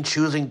picking and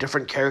choosing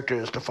different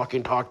characters to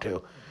fucking talk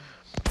to.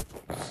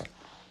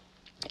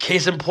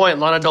 Case in point,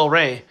 Lana Del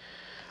Rey.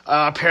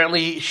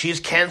 Apparently, she's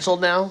canceled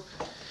now.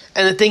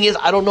 And the thing is,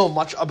 I don't know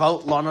much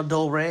about Lana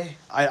Del Rey.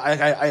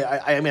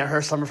 I mean, I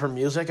heard some of her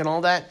music and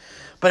all that,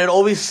 but it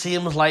always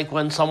seems like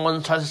when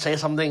someone tries to say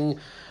something,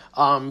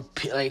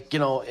 like,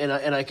 in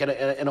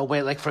a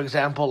way, like, for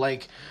example,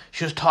 like,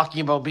 she was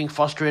talking about being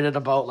frustrated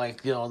about,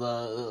 like,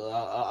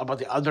 about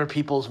the other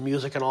people's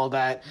music and all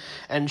that,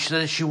 and she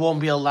says she won't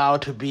be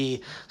allowed to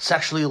be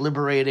sexually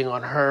liberating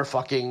on her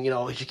fucking,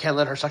 she can't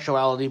let her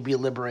sexuality be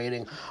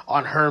liberating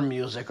on her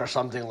music or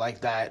something like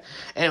that.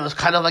 And it was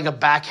kind of like a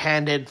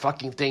backhanded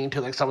fucking thing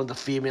to, like, some of the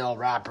female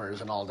rappers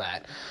and all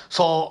that.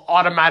 So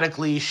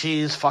automatically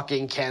she's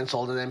fucking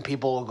canceled, and then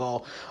people will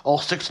go, oh,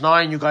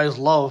 6ix9ine you guys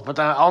love, but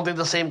I don't think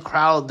the same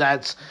crowd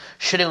that's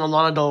shitting on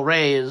Lana Del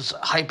Rey is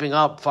hyping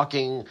up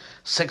fucking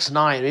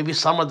 6ix9ine. Maybe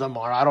some of them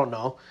are, I don't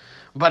know.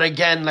 But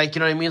again, like, you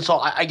know what I mean? So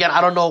I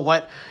don't know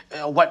what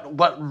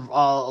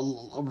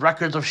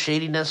records of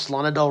shadiness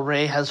Lana Del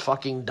Rey has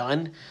fucking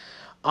done.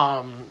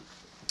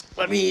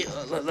 Let me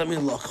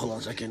look. Hold on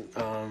a second.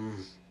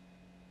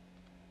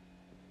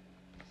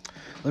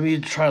 Let me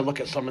try to look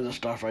at some of this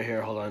stuff right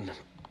here. Hold on.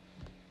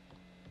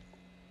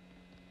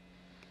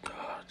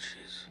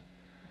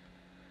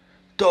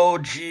 Oh,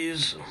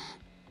 jeez.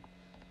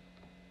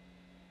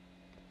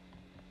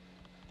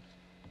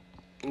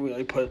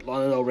 I put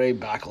Lana Del Rey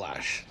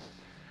backlash.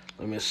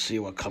 Let me see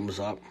what comes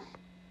up.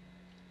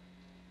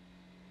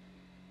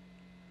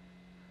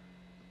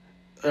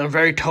 I'm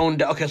very toned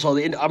down. Okay, so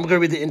I'm going to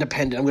read the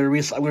Independent. I'm going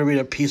to read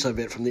a piece of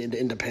it from the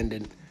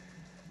Independent.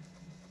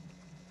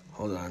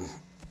 Hold on.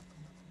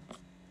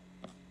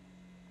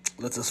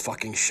 Let this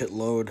fucking shit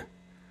load.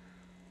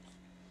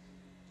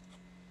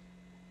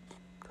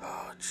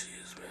 Oh,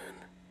 jeez, man.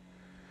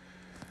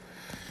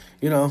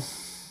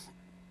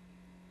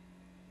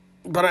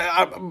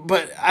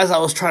 but as I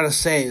was trying to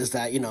say is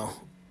that these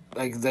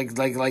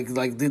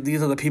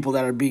are the people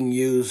that are being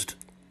used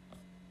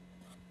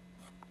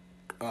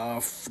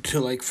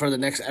to for the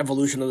next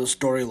evolution of the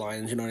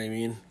storylines. You know what I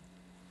mean?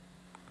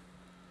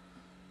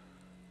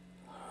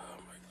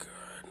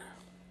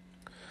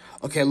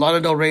 Okay, Lana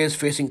Del Rey is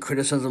facing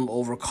criticism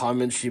over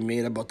comments she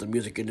made about the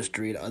music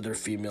industry and other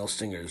female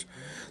singers.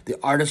 The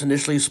artist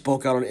initially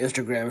spoke out on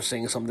Instagram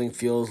saying something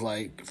feels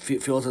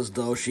as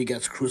though she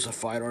gets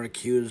crucified or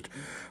accused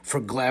for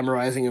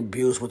glamorizing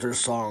abuse with her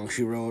song.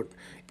 She wrote,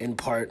 in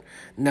part,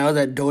 now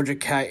that Doja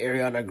Cat,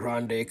 Ariana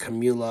Grande,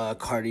 Camila,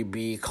 Cardi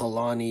B,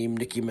 Kalani,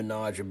 Nicki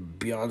Minaj, and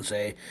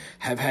Beyonce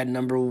have had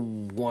number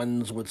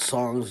ones with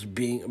songs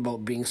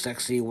about being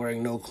sexy,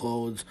 wearing no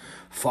clothes,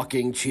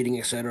 fucking, cheating,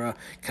 etc.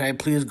 Can I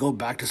please go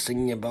back to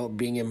singing about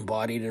being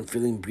embodied and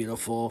feeling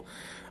beautiful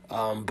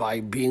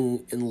by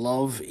being in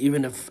love,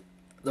 even if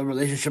the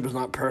relationship is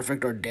not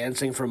perfect, or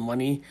dancing for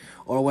money,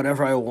 or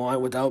whatever I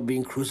want without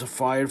being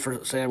crucified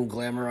for saying I'm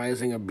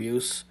glamorizing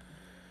abuse?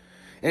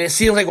 And it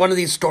seems like one of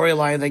these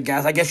storylines, I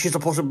guess. I guess she's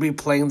supposed to be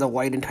playing the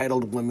white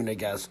entitled woman, I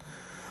guess.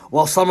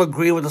 While some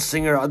agree with the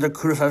singer, others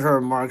criticize her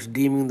remarks,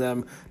 deeming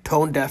them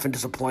tone-deaf and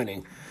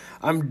disappointing.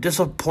 I'm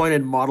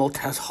disappointed, model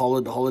Tess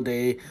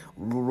Holiday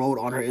wrote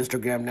on her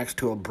Instagram next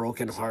to a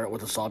broken heart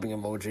with a sobbing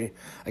emoji.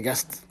 I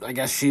guess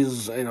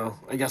she's, I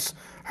guess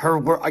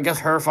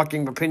her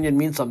fucking opinion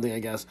means something, I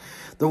guess.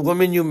 The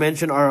women you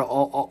mentioned are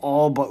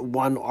all but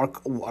one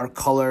are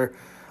color.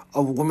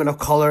 Women of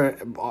color,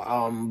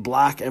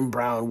 black and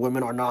brown.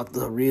 Women are not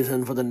the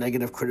reason for the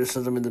negative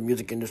criticism in the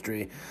music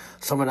industry.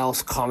 Someone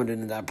else commented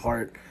in that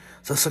part.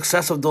 The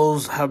success of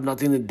those have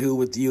nothing to do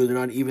with you. They're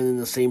not even in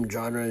the same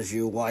genre as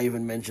you. Why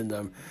even mention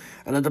them?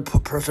 Another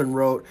person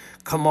wrote,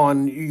 come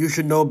on, you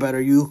should know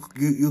better. You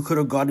could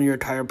have gotten your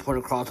entire point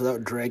across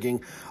without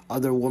dragging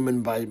other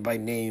women by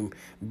name.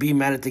 Be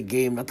mad at the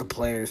game, not the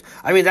players.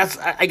 I mean,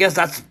 I guess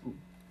that's,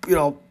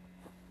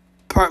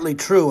 partly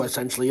true,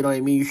 essentially. You know what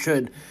I mean? You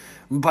should.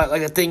 But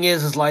the thing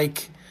is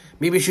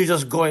maybe she's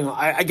just going.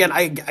 I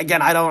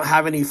don't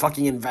have any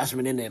fucking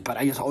investment in it, but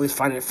I just always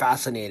find it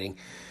fascinating.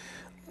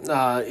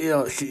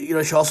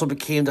 She also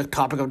became the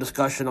topic of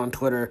discussion on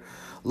Twitter.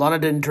 Lana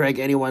didn't drag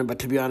anyone, but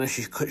to be honest,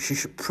 she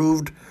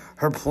proved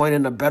her point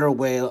in a better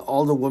way.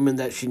 All the women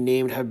that she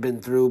named have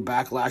been through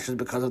backlashes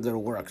because of their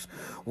works.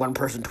 One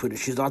person tweeted,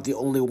 "She's not the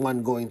only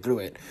one going through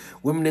it."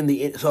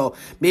 So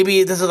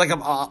maybe this is a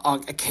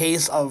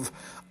case of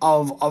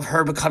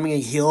her becoming a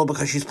heel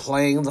because she's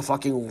playing the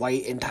fucking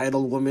white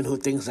entitled woman who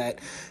thinks that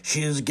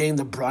she's getting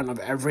the brunt of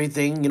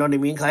everything. You know what I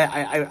mean? 'Cause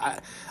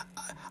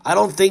I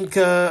don't think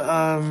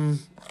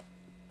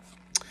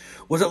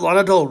was it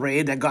Lana Del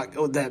Rey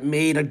that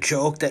made a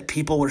joke that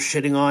people were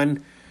shitting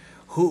on?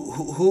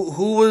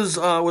 Who was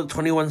with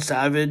 21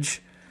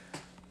 Savage?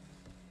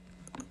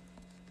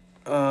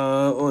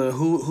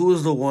 Who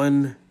was the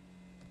one?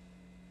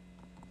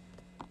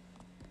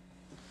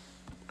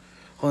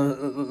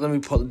 Let me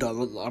pull it down.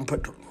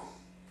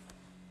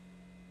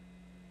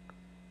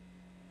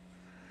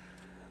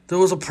 There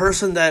was a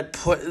person that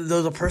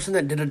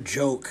did a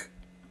joke.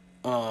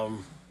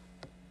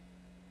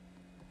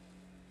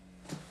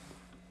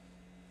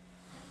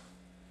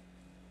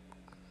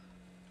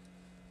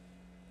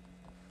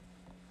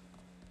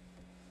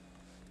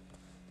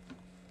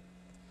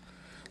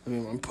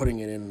 I'm putting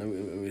it in. Let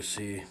me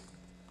see.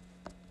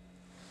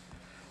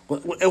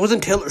 It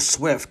wasn't Taylor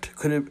Swift.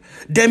 Could it?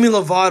 Demi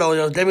Lovato.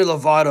 It was Demi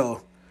Lovato.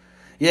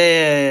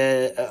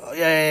 Yeah.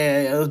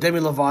 It was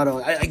Demi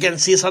Lovato.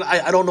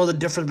 I don't know the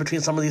difference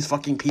between some of these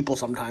fucking people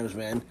sometimes,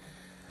 man.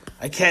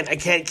 I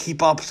can't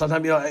keep up.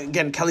 Sometimes,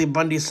 again, Kelly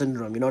Bundy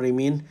syndrome. You know what I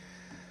mean?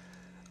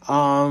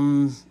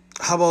 How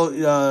about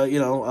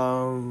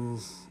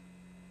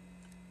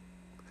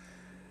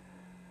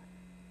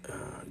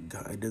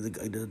I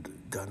did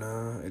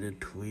Gunna. I did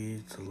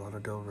tweets.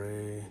 Lana Del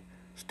Rey,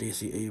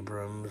 Stacey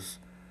Abrams.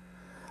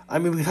 I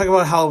mean, we talk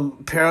about how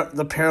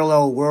the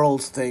Parallel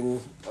Worlds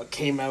thing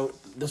came out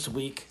this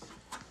week,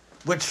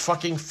 which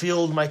fucking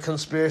fueled my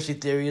conspiracy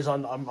theories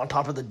on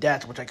top of the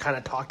death, which I kind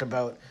of talked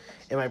about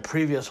in my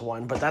previous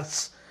one. But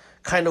that's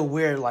kind of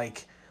weird.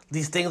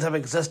 These things have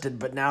existed,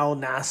 but now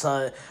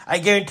NASA... I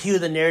guarantee you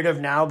the narrative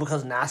now,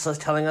 because NASA's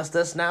telling us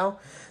this now,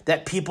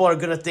 that people are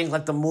going to think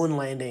the moon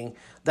landing,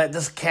 that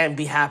this can't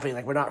be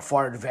happening. We're not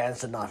far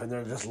advanced enough, and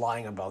they're just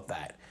lying about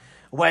that.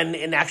 When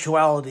in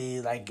actuality,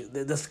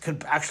 this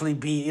could actually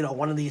be,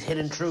 one of these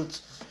hidden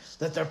truths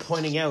that they're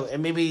pointing out.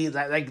 And maybe, and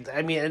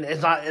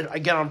it's not,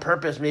 again, on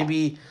purpose.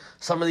 Maybe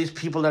some of these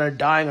people that are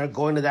dying are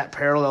going to that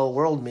parallel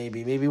world,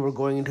 maybe. Maybe we're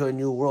going into a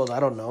new world. I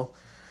don't know.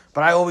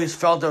 But I always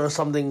felt there was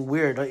something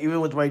weird. Even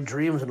with my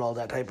dreams and all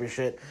that type of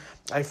shit,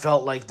 I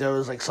felt like there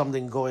was,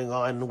 something going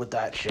on with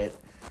that shit.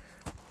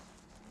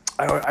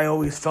 I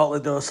always felt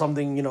like there was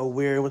something,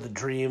 weird with the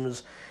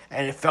dreams,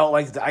 and it felt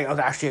like I was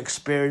actually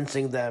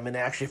experiencing them, and it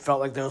actually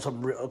felt like there was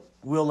some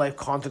real-life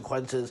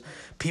consequences,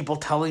 people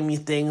telling me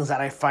things that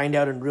I find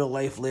out in real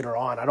life later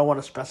on. I don't want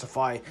to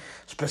specify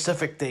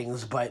specific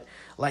things, but,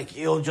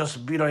 it'll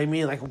just, you know what I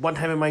mean? One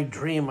time in my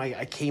dream,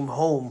 I came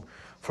home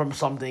from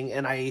something,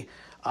 and I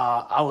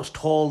was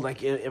told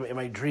like in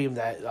my dream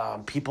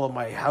that people in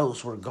my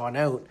house were gone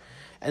out,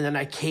 and then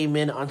I came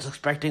in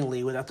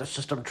unsuspectingly without the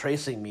system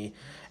tracing me,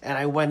 and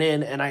I went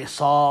in and I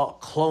saw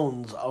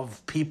clones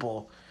of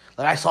people.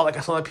 I saw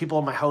the people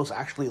in my house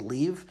actually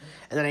leave,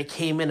 and then I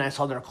came in and I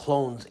saw their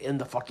clones in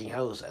the fucking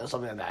house and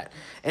something like that.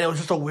 And it was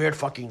just a weird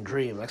fucking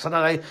dream. Like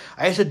sometimes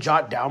I used to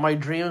jot down my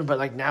dreams, but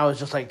like now it's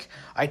just like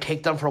I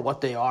take them for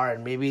what they are,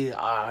 and maybe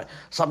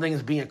something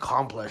is being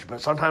accomplished.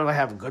 But sometimes I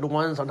have good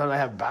ones, sometimes I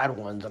have bad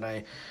ones, and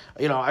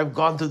I've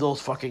gone through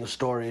those fucking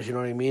stories. You know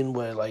what I mean?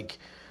 Where like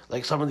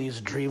some of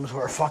these dreams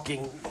were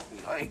fucking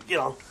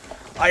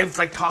I've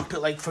like talked to,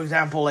 like, for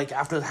example, like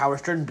after the Howard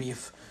Stern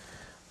beef.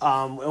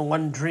 In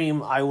one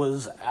dream, I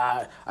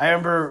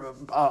remember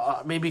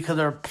maybe because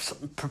they're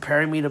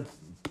preparing me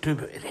to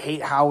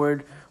hate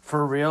Howard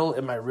for real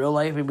in my real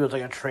life. Maybe it was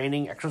like a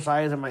training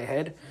exercise in my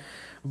head.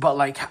 But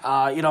like,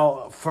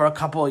 for a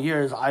couple of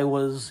years, I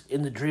was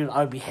in the dream. I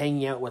would be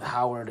hanging out with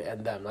Howard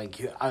and them.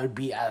 Like, I would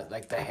be at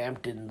like the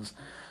Hamptons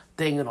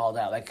thing and all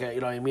that. Like,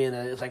 you know what I mean?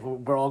 And it's like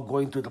we're all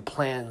going through the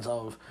plans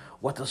of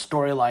what the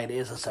storyline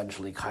is,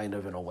 essentially, kind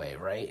of in a way,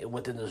 right?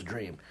 Within this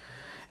dream.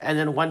 And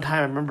then one time,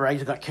 I remember I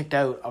just got kicked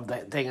out of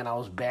that thing, and I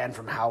was banned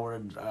from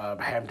Howard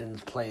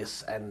Hampton's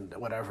place and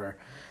whatever.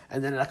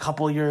 And then a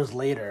couple years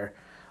later,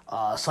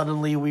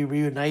 suddenly we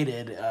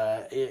reunited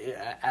at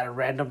a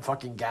random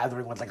fucking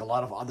gathering with like a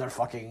lot of other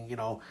fucking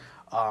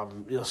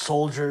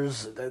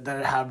soldiers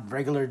that have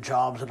regular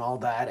jobs and all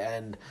that,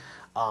 and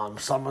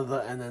some of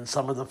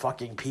the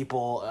fucking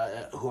people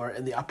who are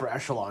in the upper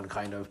echelon,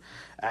 kind of.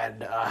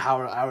 And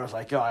Howard, I was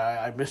like, yo,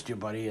 I missed you,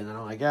 buddy. And then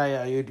I'm like,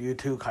 yeah, you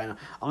too, kind of.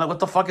 I'm like, what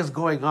the fuck is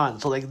going on?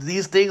 So like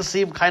these things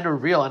seem kind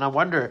of real, and I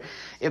wonder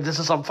if this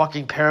is some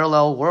fucking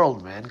parallel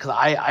world, man. Because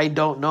I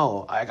don't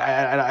know.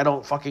 I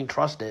don't fucking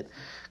trust it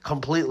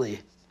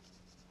completely.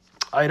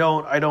 I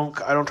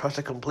don't trust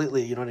it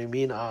completely. You know what I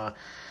mean?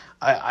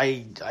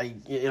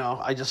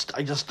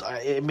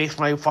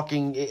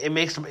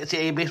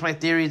 It makes my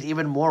theories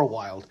even more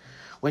wild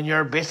when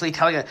you're basically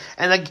telling it,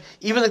 and like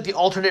even like the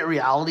alternate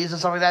realities and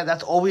stuff like that.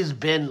 That's always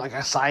been like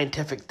a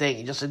scientific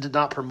thing. It did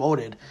not promote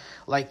it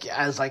like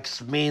as like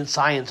main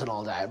science and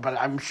all that. But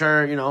I'm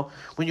sure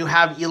when you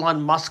have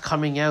Elon Musk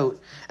coming out,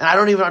 and I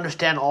don't even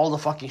understand all the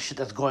fucking shit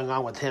that's going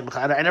on with him.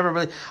 I used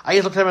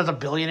to look at him as a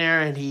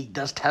billionaire, and he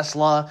does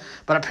Tesla,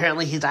 but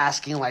apparently he's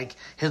asking like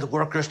his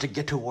workers to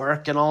get to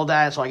work and all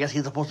that. So I guess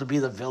he's supposed to be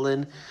the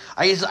villain.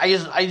 When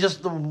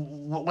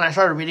I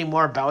started reading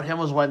more about him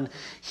was when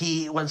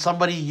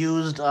somebody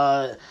used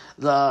one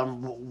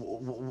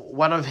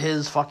of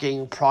his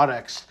fucking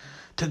products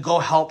to go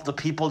help the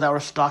people that were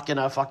stuck in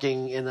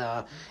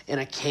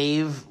a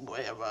cave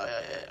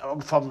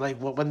from like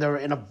when they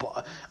were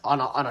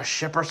on a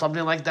ship or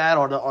something like that,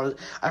 or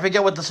I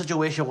forget what the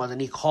situation was, and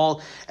he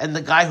called, and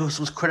the guy who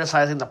was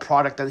criticizing the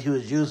product that he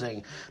was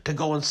using to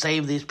go and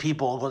save these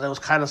people because it was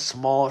kind of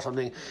small or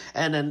something,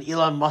 and then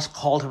Elon Musk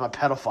called him a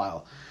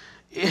pedophile.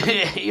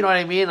 You know what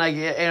I mean? Like,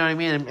 you know what I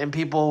mean? And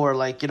people were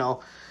like, and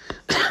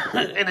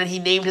then he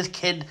named his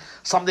kid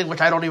something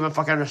which I don't even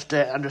fucking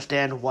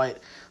understand what.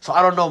 So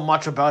I don't know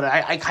much about it.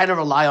 I kind of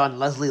rely on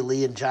Leslie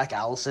Lee and Jack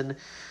Allison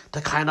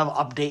to kind of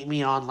update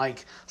me on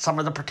like some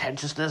of the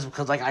pretentiousness,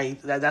 because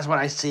like that's when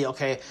I see,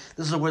 okay,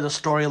 this is where the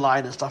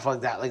storyline and stuff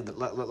like that,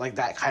 like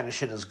that kind of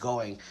shit is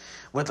going.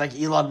 With like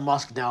Elon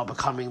Musk now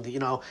becoming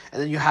and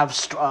then you have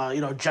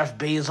Jeff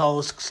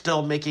Bezos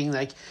still making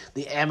like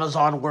the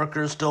Amazon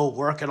workers still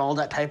work and all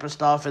that type of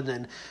stuff, and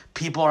then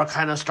people are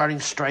kind of starting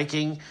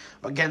striking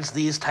against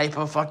these type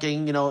of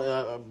fucking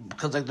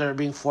because like they're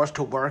being forced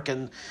to work,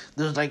 and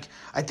there's like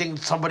I think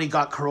somebody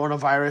got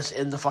coronavirus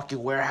in the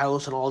fucking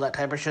warehouse and all that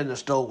type of shit, and they're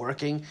still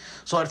working.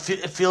 So it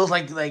feels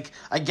like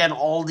again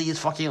all these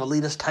fucking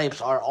elitist types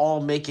are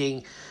all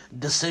making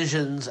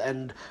decisions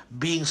and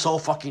being so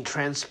fucking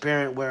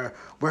transparent where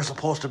we're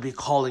supposed to be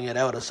calling it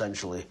out,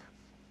 essentially.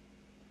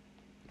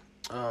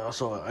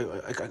 So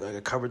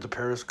I covered the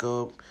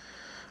Periscope.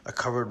 I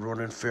covered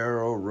Ronan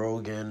Farrow,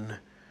 Rogan,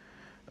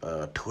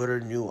 Twitter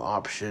new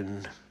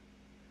option.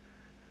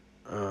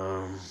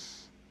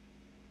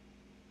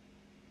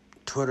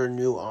 Twitter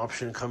new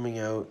option coming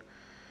out.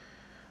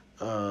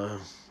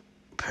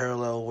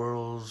 Parallel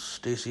Worlds,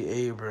 Stacey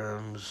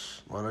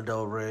Abrams, Lana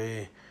Del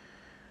Rey.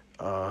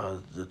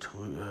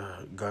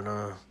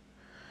 Gunna.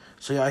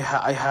 So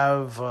yeah, I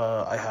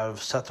have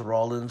Seth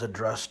Rollins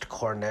addressed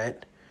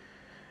Cornette,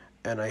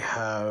 and I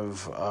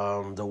have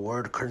the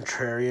word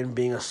contrarian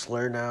being a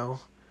slur now,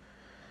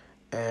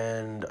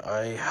 and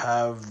I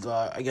have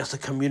the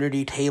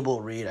community table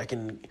read.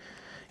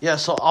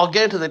 So I'll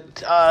get into the.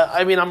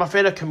 I'm a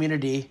fan of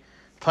Community.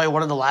 Probably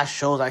one of the last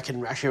shows I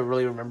can actually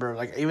really remember.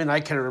 Like even I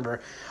can remember.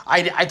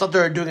 I thought they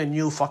were doing a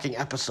new fucking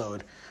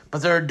episode.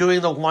 But they're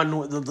doing the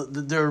one.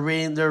 They're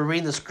reading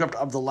the script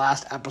of the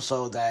last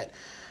episode that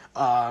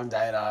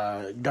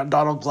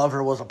Donald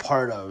Glover was a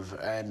part of,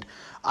 and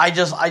I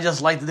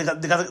just like they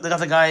got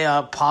the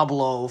guy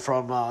Pablo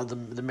from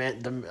the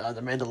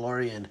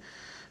Mandalorian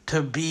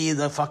to be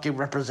the fucking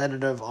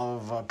representative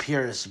of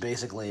Pierce,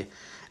 basically,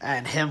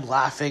 and him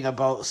laughing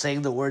about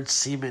saying the word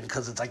semen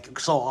because it's like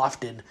so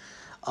often.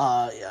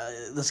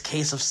 This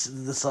case of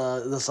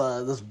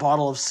this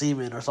bottle of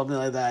semen or something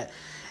like that.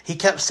 He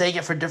kept saying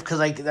it for different because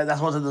like that's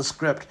what's in the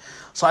script.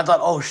 So I thought,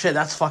 oh shit,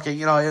 that's fucking,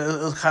 it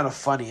was kind of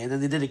funny. And then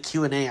they did a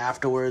Q&A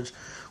afterwards,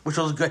 which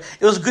was good.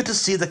 It was good to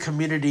see the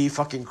Community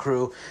fucking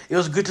crew. It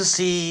was good to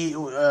see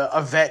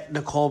Yvette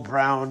Nicole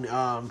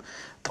Brown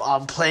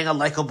playing a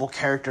likable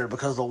character,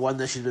 because the one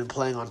that she's been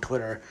playing on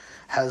Twitter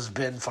has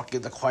been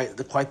fucking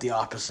quite the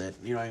opposite.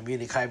 You know what I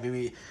mean? It kind of made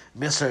me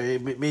miss her.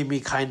 It made me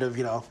kind of,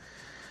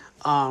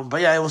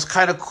 but yeah, it was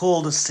kind of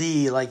cool to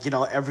see, like,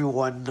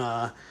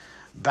 everyone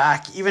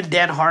back. Even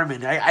Dan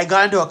Harmon. I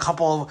got into a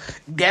couple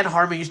of... Dan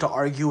Harmon used to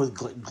argue with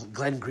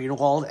Glenn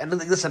Greenwald. And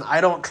listen,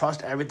 I don't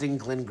trust everything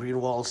Glenn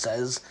Greenwald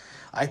says.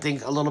 I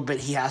think a little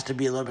bit he has to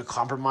be a little bit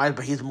compromised,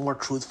 but he's more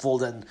truthful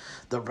than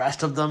the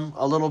rest of them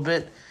a little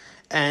bit.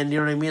 And, you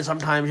know what I mean?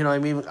 Sometimes,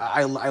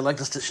 I like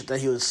the shit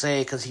that he would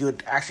say, because he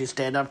would actually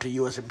stand up to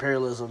U.S.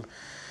 imperialism.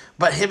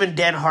 But him and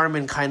Dan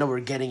Harmon kind of were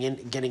getting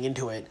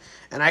into it.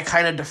 And I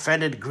kind of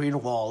defended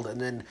Greenwald,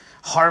 and then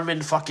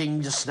Harmon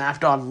fucking just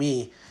snapped on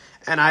me.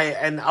 And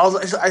I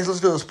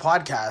listened to this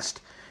podcast,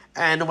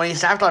 and when he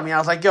snapped on me, I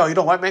was like, yo, you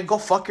know what, man? Go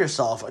fuck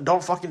yourself.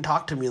 Don't fucking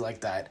talk to me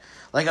like that.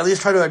 Like, at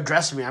least try to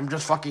address me. I'm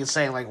just fucking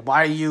saying, like,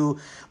 why are you,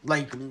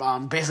 like,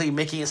 basically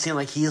making it seem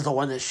like he's the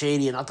one that's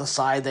shady and not the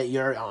side that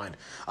you're on?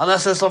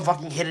 Unless there's some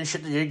fucking hidden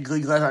shit that you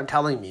guys aren't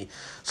telling me.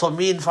 So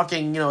me and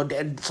fucking,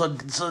 so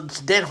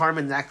Dan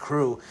Harmon and that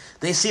crew,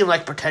 they seem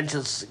like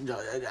pretentious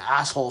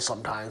assholes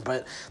sometimes,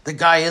 but the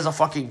guy is a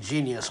fucking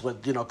genius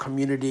with,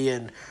 Community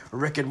and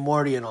Rick and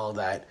Morty and all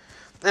that.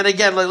 And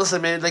again, like,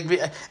 listen, man, like,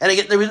 and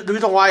again, the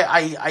reason why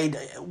I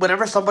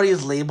whenever somebody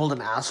is labeled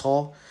an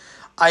asshole,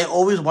 I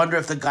always wonder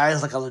if the guy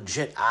is like a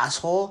legit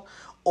asshole,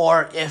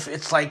 or if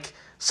it's like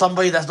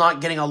somebody that's not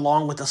getting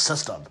along with the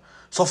system.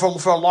 So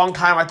for a long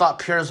time, I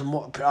thought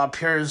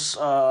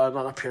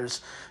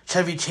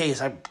Chevy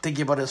Chase. I'm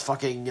thinking about his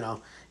fucking,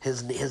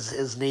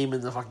 his name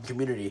in the fucking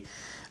community.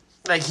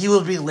 Like, he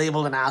was being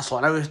labeled an asshole,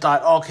 and I always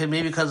thought, okay,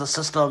 maybe because the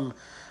system,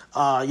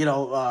 is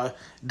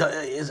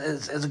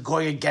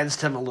going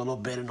against him a little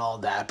bit and all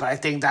that. But I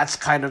think that's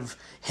kind of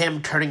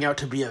him turning out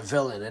to be a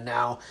villain, and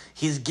now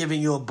he's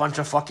giving you a bunch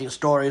of fucking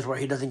stories where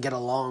he doesn't get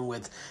along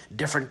with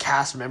different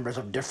cast members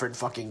of different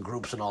fucking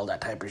groups and all that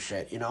type of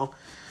shit,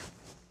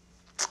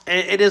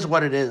 It is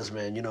what it is,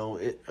 man, It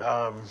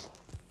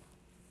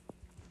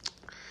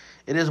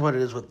is what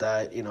it is with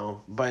that,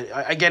 But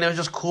again, it was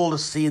just cool to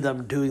see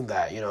them doing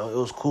that, It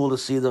was cool to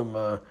see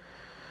them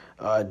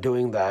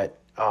doing that.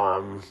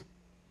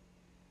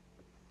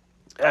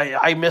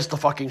 I missed the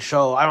fucking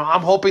show.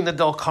 I'm hoping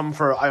that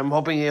I'm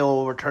hoping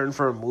it'll return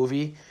for a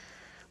movie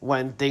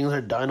when things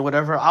are done,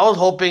 whatever. I was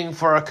hoping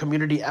for a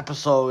Community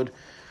episode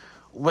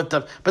with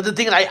them, but the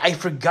thing, I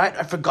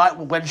forgot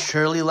when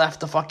Shirley left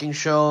the fucking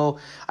show.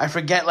 I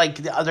forget, like,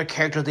 the other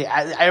characters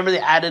I remember they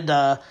added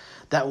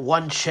that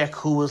one chick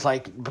who was,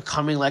 like,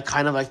 becoming, like,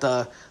 kind of like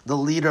the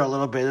leader a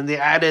little bit, and they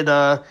added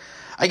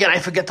again, I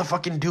forget the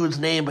fucking dude's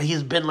name, but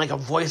he's been, like, a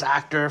voice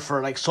actor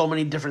for, like, so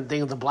many different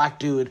things. The black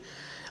dude.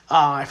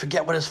 I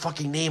forget what his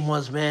fucking name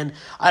was, man.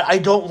 I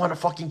don't want to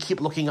fucking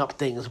keep looking up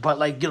things, but,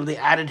 like, they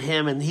added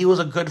him, and he was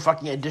a good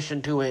fucking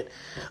addition to it.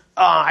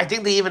 I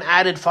think they even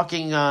added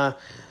fucking the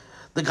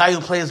guy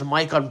who plays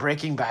Mike on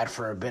Breaking Bad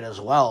for a bit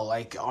as well,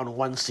 like, on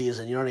one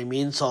season, you know what I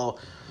mean? So,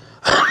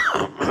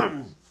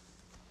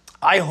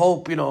 I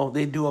hope,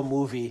 they do a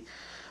movie.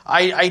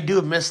 I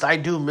do miss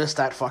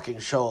that fucking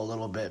show a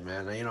little bit,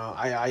 man.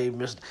 I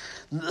missed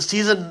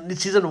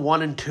season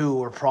 1 and 2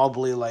 were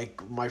probably,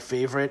 like, my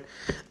favorite.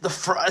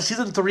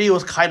 Season 3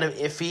 was kind of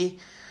iffy,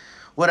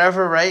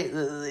 whatever, right?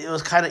 It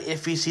was kind of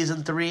iffy,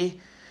 season 3.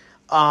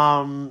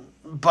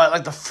 But,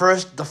 like, the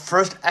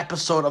first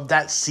episode of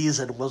that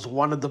season was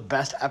one of the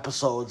best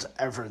episodes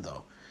ever,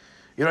 though.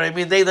 You know what I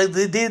mean?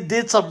 They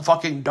did some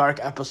fucking dark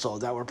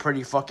episodes that were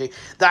pretty fucking,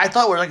 that I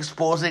thought were, like,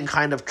 exposing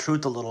kind of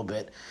truth a little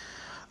bit.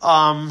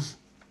 And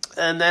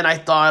then I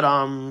thought,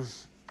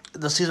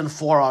 the season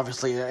 4,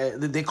 obviously,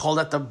 they called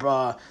it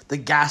the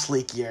gas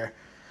leak year.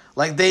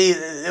 Like,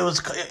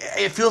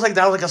 it feels like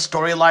that was, like, a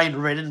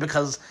storyline written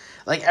because,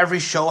 like, every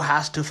show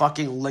has to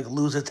fucking, like,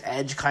 lose its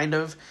edge, kind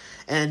of.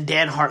 And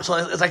so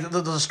it's like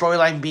there's a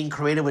storyline being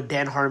created with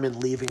Dan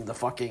Harmon leaving the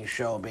fucking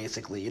show,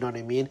 basically, you know what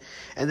I mean?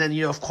 And then,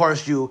 of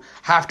course, you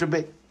have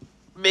to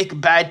make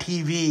bad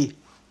TV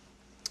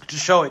to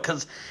show it,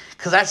 because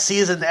that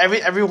season,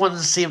 everyone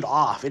seemed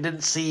off. It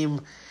didn't seem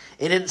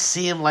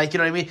like, you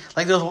know what I mean?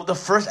 Like, there was the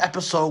first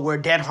episode where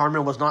Dan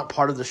Harmon was not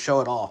part of the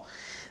show at all.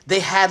 They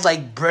had,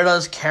 like,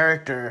 Britta's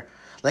character,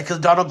 like, because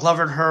Donald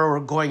Glover and her were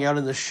going out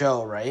in the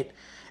show, right?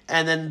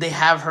 and then they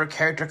have her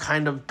character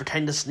kind of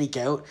pretend to sneak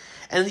out,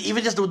 and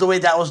even just the way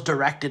that was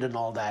directed and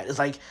all that, it's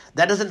like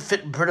that doesn't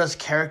fit Britta's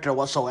character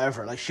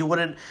whatsoever. Like she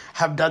wouldn't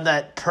have done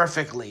that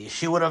perfectly.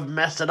 She would have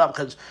messed it up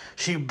because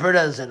she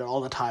Britta's in it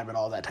all the time and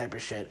all that type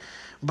of shit.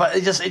 But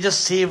it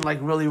just seemed like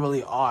really,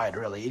 really odd.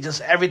 Really, it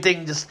just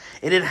everything just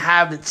it didn't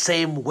have its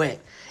same wit.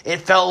 It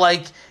felt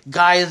like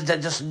guys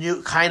that just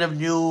knew.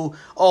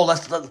 Oh,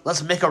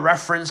 let's make a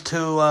reference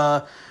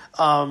to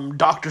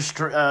Doctor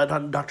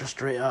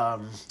Strange.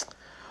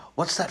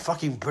 What's that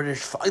fucking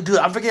British... Dude,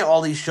 I'm forgetting all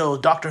these shows.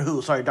 Doctor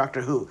Who. So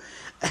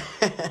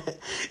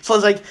it's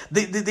like,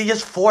 they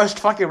just forced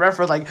fucking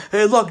reference, like,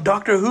 hey, look,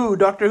 Doctor Who.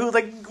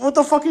 Like, what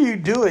the fuck are you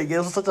doing? It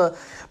was such a...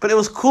 But it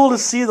was cool to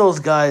see those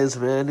guys,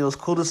 man. It was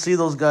cool to see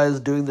those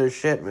guys doing their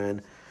shit,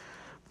 man.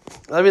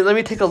 Let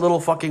me take a little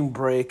fucking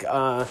break,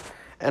 and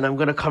I'm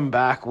gonna come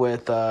back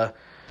with,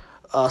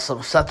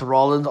 some Seth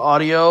Rollins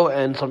audio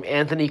and some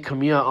Anthony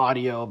Cumia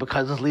audio,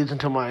 because this leads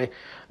into my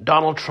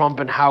Donald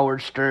Trump and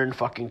Howard Stern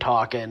fucking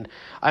talk, and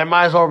I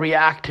might as well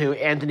react to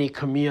Anthony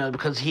Cumia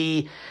because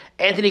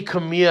Anthony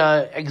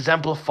Cumia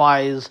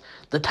exemplifies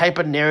the type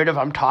of narrative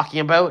I'm talking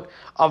about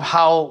of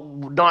how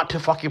not to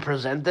fucking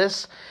present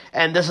this.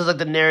 And this is like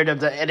the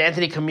narrative and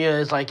Anthony Cumia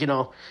is like,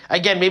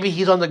 again, maybe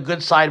he's on the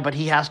good side, but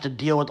he has to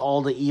deal with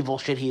all the evil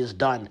shit he has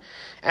done.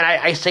 And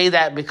I say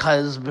that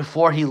because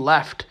before he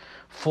left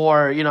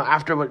for,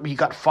 after he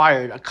got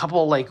fired, a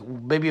couple, like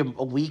maybe a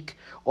week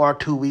or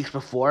 2 weeks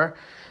before,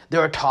 they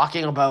were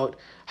talking about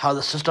how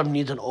the system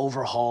needs an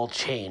overhaul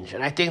change.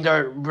 And I think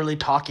they're really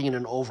talking in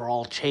an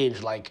overall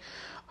change, like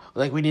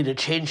we need to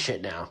change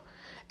shit now.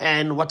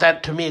 And what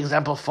that, to me,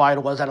 exemplified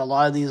was that a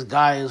lot of these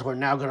guys were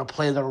now going to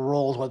play their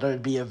roles, whether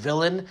it be a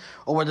villain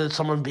or whether it's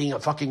someone being a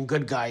fucking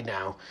good guy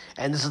now.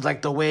 And this is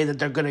like the way that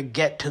they're going to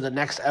get to the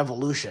next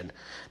evolution.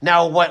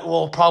 Now, what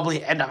will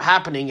probably end up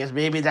happening is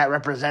maybe that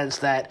represents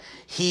that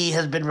he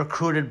has been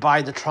recruited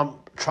by the Trump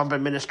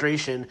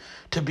administration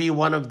to be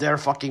one of their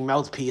fucking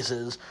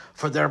mouthpieces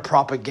for their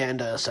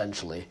propaganda,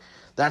 essentially.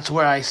 That's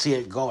where I see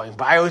it going.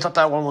 But I always thought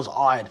that one was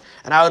odd.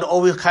 And I would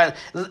always it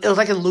was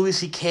like in Louis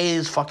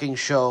C.K.'s fucking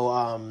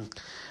show,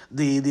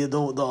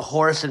 the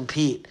Horace and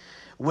Pete,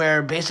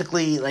 where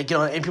basically, like,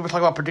 and people talk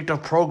about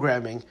predictive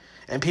programming,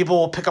 and people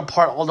will pick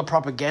apart all the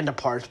propaganda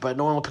parts, but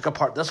no one will pick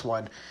apart this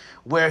one,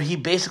 where he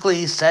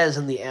basically says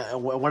in I think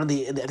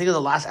it was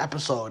the last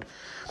episode,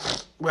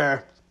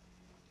 where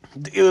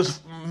it was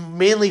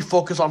mainly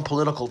focused on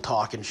political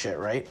talk and shit,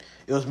 right?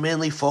 It was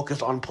mainly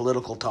focused on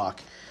political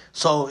talk.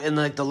 So in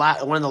like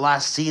one of the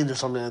last scenes or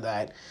something like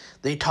that,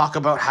 they talk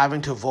about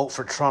having to vote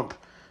for Trump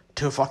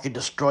to fucking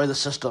destroy the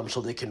system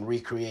so they can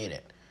recreate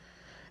it.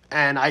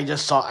 And I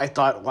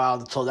thought,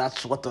 wow, so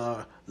that's what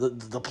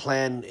the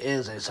plan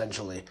is,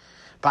 essentially.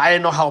 But I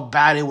didn't know how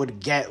bad it would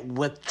get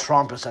with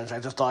Trump, essentially.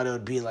 I just thought it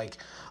would be like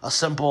a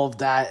simple of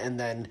that and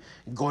then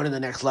going to the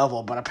next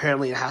level. But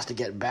apparently it has to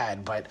get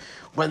bad. But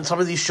when some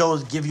of these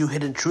shows give you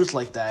hidden truths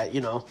like that,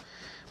 you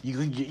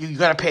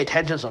gotta pay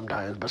attention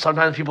sometimes. But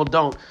sometimes people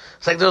don't.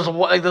 It's like there's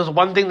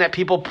one thing that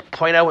people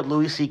point out with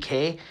Louis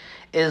C.K.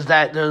 is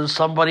that there's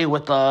somebody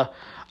with a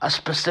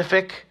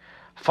specific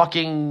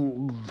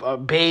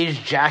fucking beige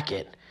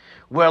jacket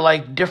where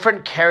like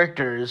different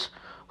characters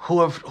who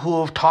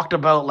have talked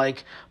about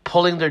like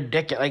pulling their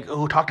dick, like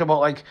who talked about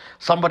like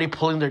somebody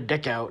pulling their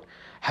dick out,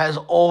 has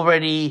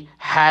already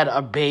had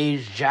a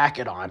beige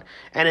jacket on,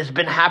 and it's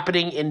been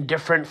happening in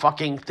different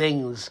fucking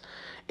things.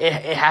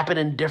 It happened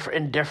in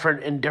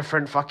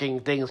different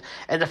fucking things,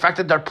 and the fact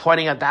that they're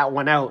pointing at that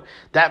one out,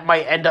 that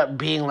might end up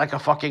being like a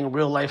fucking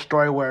real life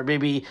story where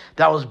maybe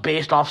that was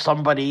based off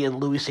somebody in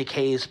Louis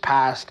C.K.'s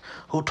past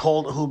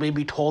who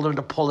maybe told him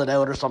to pull it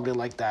out or something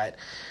like that.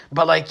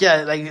 But like,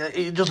 yeah, like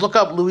you just look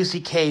up Louis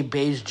C.K.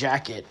 beige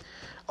jacket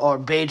or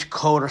beige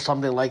coat or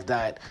something like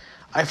that.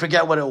 I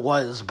forget what it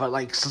was, but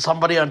like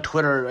somebody on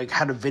Twitter like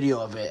had a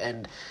video of it,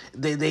 and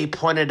they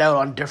pointed out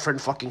on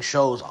different fucking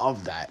shows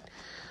of that.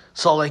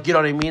 So, like, you know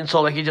what I mean?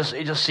 So, like, it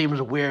just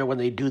seems weird when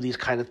they do these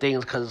kind of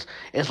things, because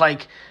it's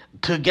like,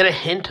 to get a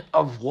hint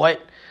of what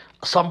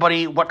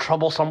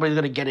trouble somebody's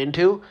going to get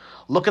into,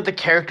 look at the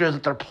characters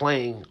that they're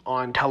playing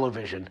on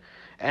television,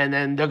 and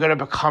then they're going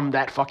to become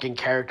that fucking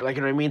character, like,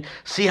 you know what I mean?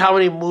 See how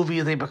many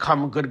movies they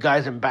become good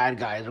guys and bad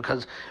guys,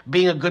 because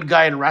being a good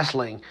guy in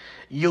wrestling,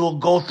 you'll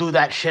go through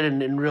that shit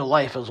in real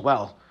life as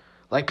well.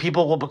 Like,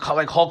 people will become,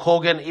 like, Hulk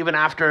Hogan, even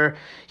after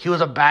he was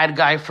a bad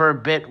guy for a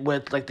bit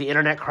with, like, the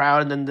internet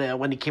crowd, and then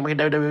when he came to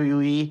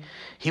WWE,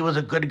 he was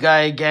a good guy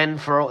again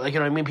for, like, you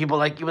know what I mean? People,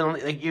 like, even,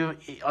 like, you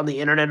on the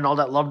internet and all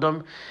that loved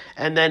him.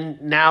 And then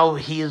now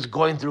he is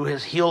going through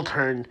his heel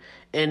turn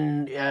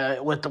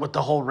with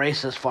the whole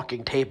racist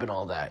fucking tape and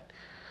all that.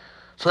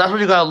 So that's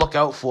what you gotta look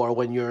out for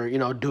when you're,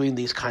 doing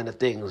these kind of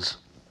things.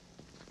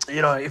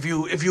 If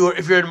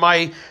you're in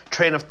my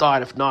train of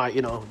thought, if not,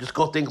 just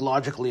go think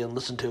logically and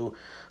listen to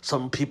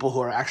some people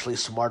who are actually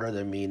smarter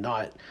than me,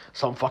 not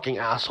some fucking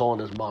asshole in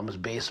his mom's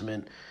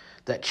basement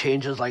that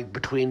changes like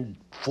between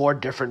 4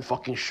 different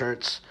fucking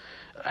shirts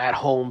at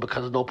home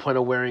because there's no point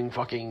of wearing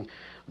fucking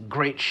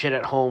great shit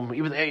at home.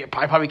 Even I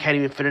probably can't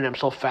even fit in. I'm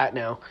so fat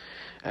now,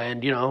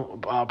 and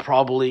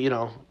probably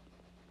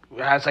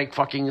has like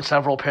fucking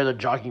several pairs of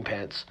jogging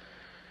pants.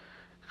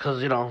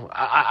 Because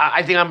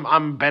I think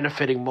I'm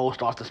benefiting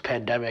most off this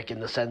pandemic in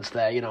the sense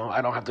that I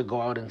don't have to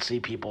go out and see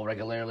people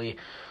regularly,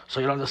 so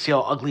you don't have to see how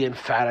ugly and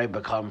fat I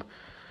become.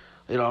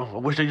 I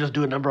wish they just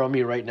do a number on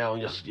me right now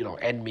and just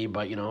end me.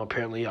 But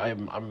apparently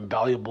I'm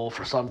valuable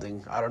for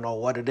something. I don't know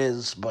what it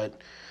is,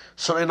 but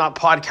certainly not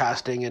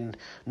podcasting and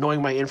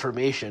knowing my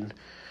information.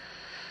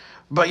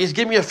 But just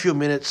give me a few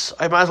minutes.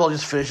 I might as well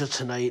just finish it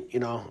tonight.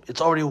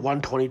 It's already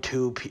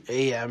 1:22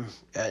 a.m.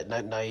 at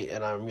night,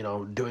 and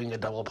I'm doing a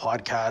double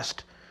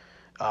podcast.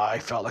 I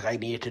felt like I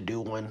needed to do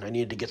one. I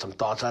needed to get some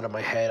thoughts out of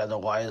my head.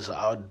 Otherwise,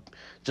 I would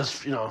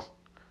just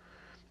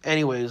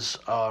Anyways,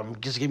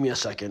 just give me a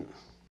second.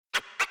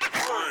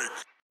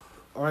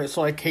 All right,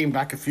 so I came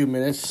back a few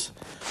minutes.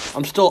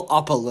 I'm still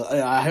up a little.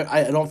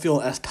 I don't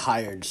feel as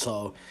tired,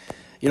 so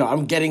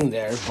I'm getting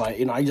there. But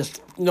I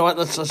just what.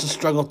 Let's just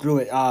struggle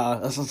through it.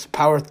 Let's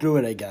power through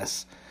it, I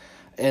guess,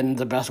 in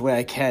the best way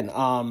I can.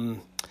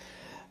 The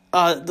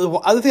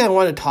other thing I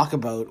wanted to talk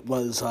about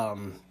was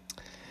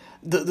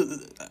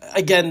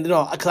again,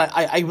 because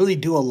I really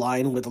do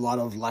align with a lot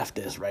of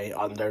leftists, right,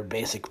 on their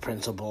basic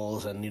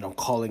principles and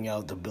calling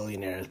out the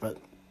billionaires, but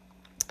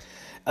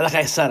like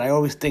I said, I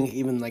always think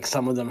even like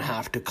some of them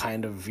have to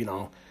kind of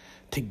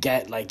to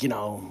get like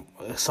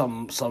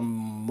some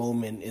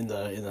moment in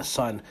the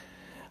sun,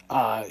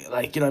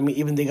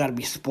 even they got to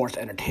be sports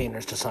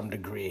entertainers to some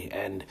degree,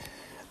 and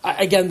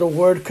again the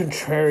word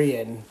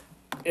contrarian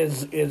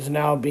is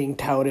now being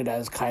touted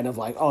as kind of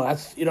like, oh,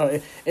 that's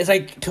it's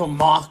like to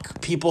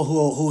mock people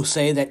who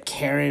say that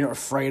Karen or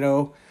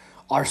Fredo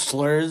are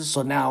slurs.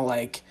 So now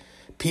like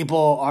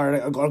people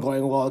are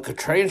going, well,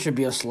 contrarian should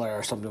be a slur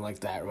or something like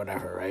that or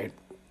whatever, right?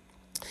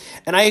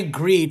 And I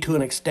agree to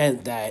an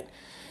extent that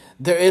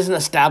there is an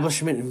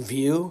establishment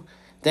view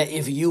that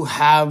if you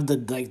have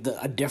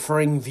a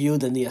differing view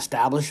than the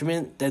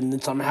establishment,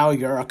 then somehow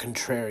you're a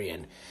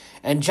contrarian.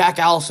 And Jack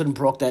Allison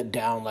broke that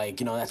down,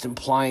 that's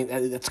implying,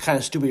 that's kind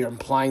of stupid, you're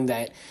implying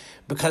that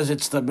because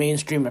it's the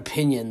mainstream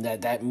opinion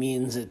that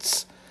means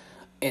it's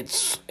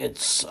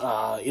it's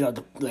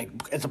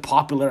a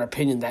popular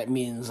opinion, that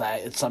means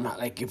that it's somehow,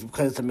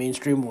 because it's a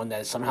mainstream one,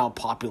 that it's somehow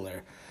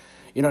popular.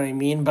 You know what I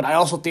mean? But I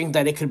also think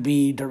that it could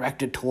be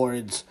directed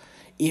towards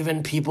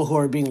even people who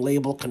are being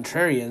labeled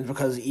contrarians,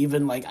 because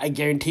even, I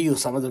guarantee you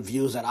some of the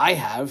views that I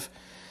have,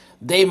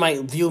 they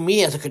might view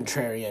me as a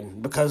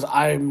contrarian, because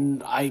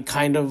I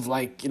kind of,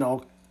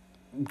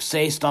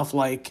 say stuff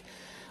like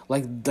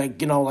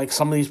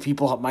some of these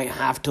people might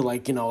have to,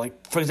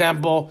 for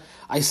example,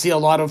 I see a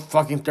lot of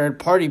fucking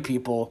third-party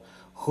people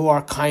who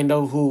are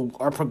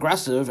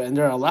progressive, and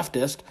they're a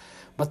leftist,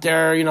 but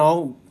they're,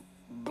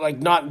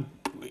 not,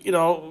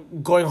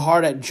 going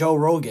hard at Joe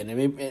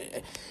Rogan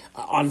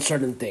on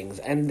certain things.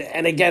 And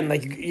again,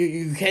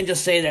 you can't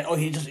just say that, oh,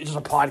 it's just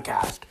a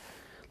podcast.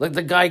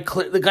 The guy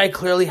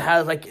clearly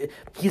has,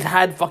 he's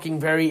had fucking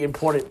very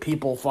important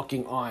people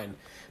fucking on,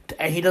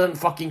 and he doesn't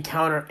fucking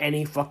counter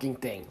any fucking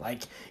thing.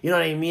 You know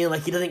what I mean?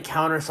 He doesn't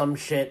counter some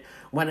shit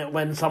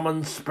when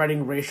someone's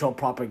spreading racial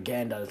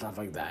propaganda and stuff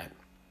like that.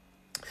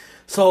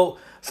 So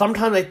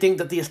sometimes I think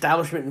that the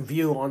establishment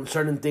view on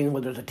certain things,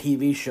 whether it's a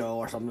TV show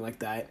or something like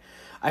that,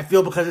 I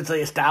feel because it's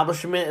the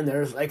establishment, and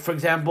there's, for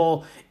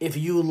example, if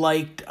you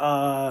liked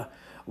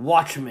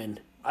Watchmen,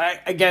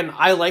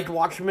 I liked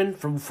Watchmen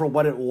for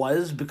what it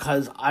was,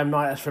 because I'm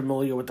not as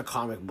familiar with the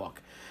comic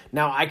book.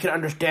 Now, I can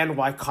understand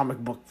why comic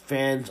book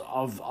fans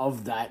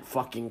of that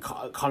fucking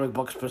comic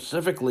book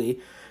specifically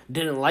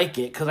didn't like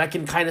it, because I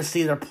can kind of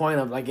see their point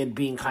of, it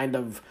being kind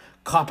of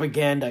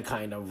propaganda,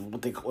 kind of,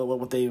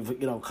 what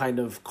they've, kind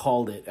of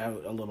called it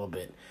out a little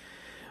bit.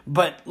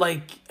 But,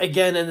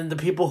 again, and then the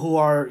people who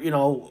are,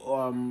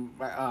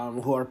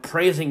 who are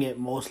praising it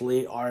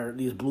mostly are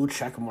these blue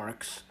check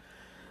marks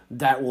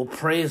that will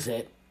praise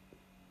it.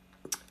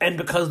 And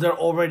because they're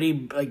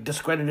already,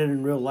 discredited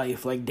in real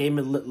life,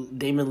 Damon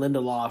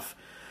Lindelof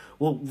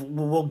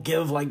will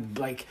give,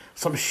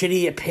 some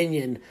shitty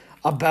opinion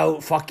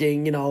about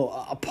fucking,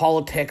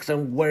 politics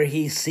and where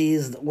he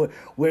sees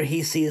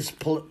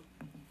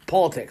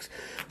politics.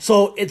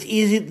 So it's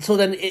easy, so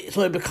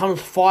it becomes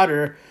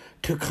fodder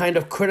to kind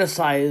of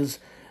criticize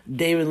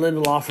David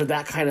Lindelof for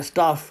that kind of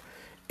stuff,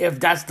 if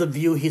that's the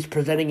view he's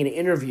presenting in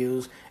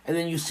interviews, and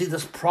then you see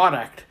this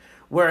product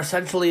where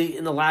essentially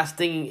in the last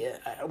thing,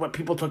 what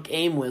people took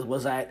aim with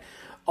was that,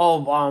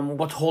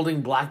 what's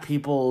holding black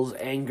people's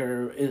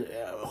anger,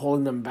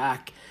 holding them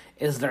back,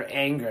 is their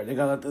anger. They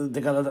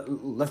gotta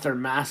let their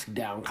mask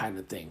down, kind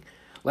of thing.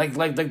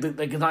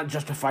 It's not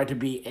justified to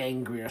be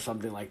angry or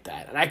something like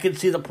that. And I can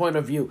see the point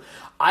of view.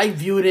 I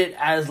viewed it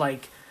as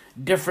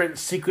different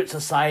secret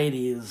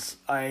societies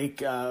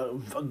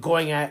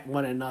going at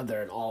one another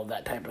and all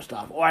that type of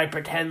stuff. Or I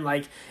pretend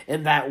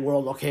in that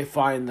world, okay,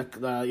 fine,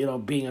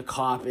 the being a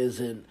cop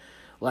isn't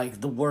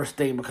the worst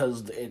thing,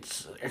 because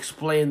it's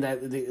explained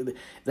that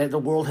the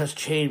world has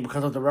changed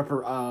because of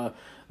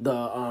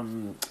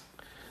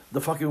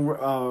the fucking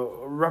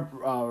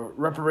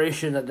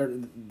reparation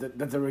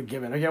that they were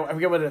given. I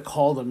forget what it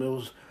called them. It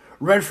was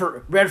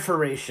Redford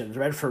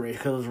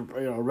because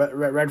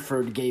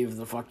Redford gave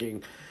the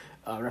fucking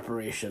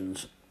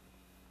reparations.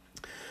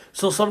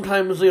 So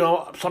sometimes,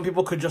 some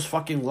people could just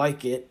fucking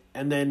like it,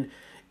 and then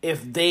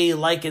if they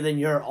like it, then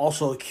you're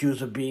also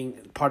accused of being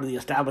part of the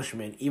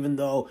establishment, even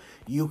though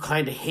you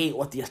kind of hate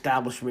what the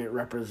establishment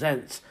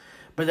represents.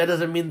 But that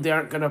doesn't mean they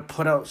aren't going to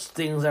put out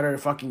things that are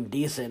fucking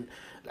decent.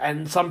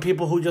 And some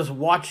people who just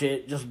watch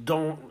it just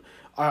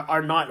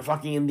are not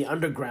fucking in the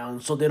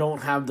underground, so they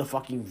don't have the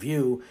fucking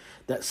view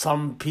that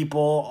some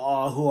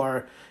people who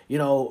are,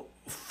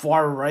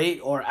 far right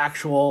or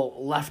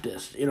actual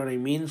leftists, you know what I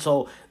mean?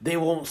 So they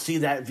won't see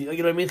that view, you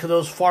know what I mean? Because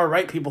those far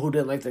right people who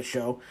didn't like the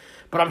show.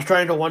 But I'm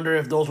starting to wonder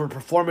if those were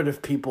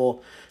performative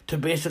people to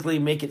basically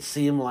make it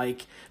seem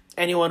like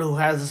anyone who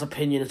has this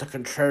opinion is a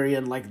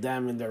contrarian like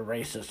them and they're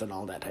racist and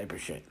all that type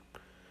of shit.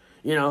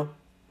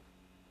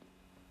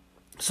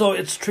 So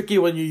it's tricky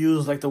when you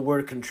use like the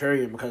word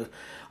contrarian, because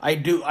I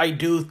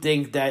do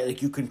think that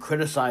like you can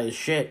criticize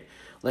shit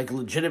like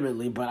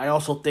legitimately, but I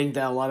also think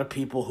that a lot of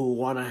people who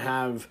want to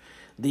have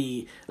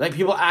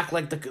people act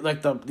like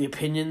the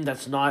opinion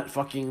that's not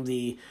fucking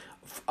the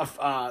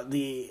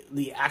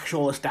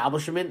actual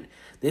establishment.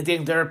 They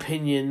think their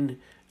opinion,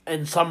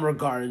 in some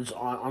regards,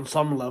 on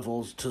some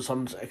levels, to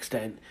some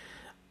extent,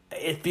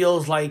 it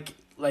feels like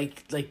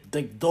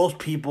those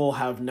people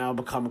have now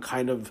become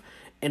kind of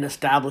an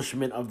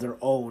establishment of their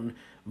own,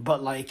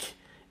 but like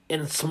in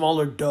a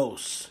smaller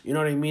dose. You know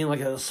what I mean? Like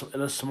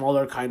in a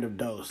smaller kind of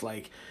dose.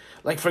 Like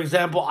for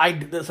example, I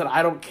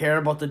don't care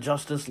about the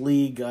Justice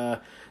League,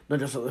 not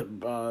just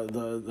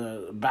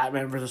the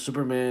Batman versus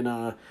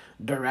Superman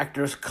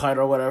director's cut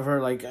or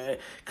whatever. Like,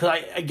 cause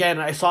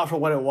I saw it for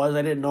what it was.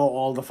 I didn't know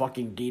all the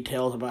fucking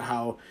details about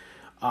how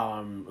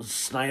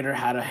Snyder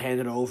had to hand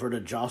it over to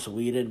Joss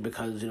Whedon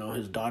because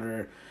his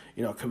daughter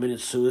committed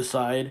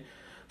suicide.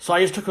 So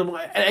I just took them.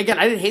 Again,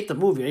 I didn't hate the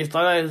movie. I just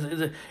thought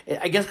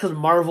I guess because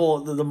Marvel,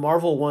 the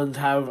Marvel ones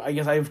have. I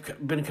guess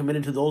I've been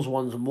committed to those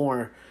ones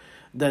more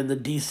than the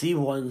DC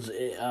ones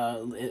in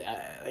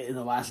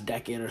the last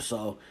decade or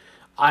so.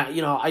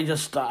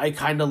 I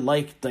kind of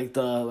liked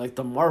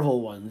the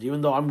Marvel ones,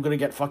 even though I'm gonna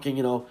get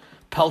fucking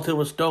pelted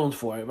with stones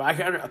for it. But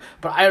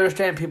I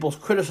understand people's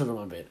criticism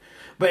of it.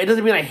 But it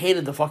doesn't mean I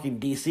hated the fucking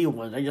DC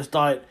ones. I just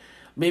thought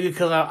maybe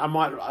because I'm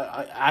not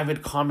an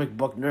avid comic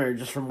book nerd,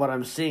 just from what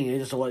I'm seeing, it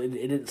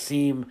didn't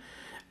seem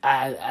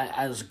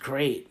as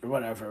great or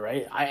whatever,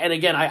 right?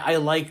 I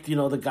liked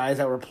the guys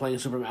that were playing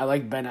Superman. I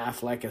liked Ben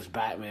Affleck as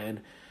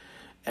Batman,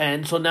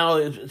 and so now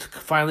it's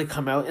finally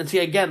come out. And see,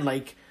 again,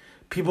 like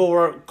people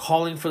were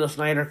calling for the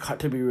Snyder Cut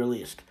to be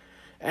released,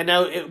 and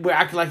now we're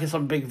acting like it's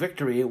some big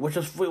victory, which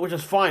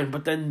is fine.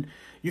 But then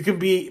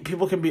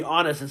people can be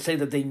honest and say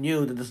that they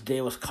knew that this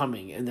day was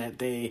coming and that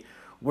they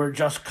were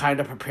just kind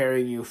of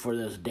preparing you for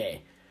this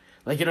day.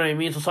 Like, you know what I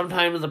mean? So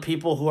sometimes the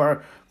people who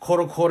are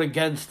quote-unquote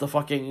against the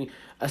fucking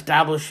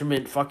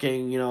establishment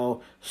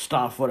fucking,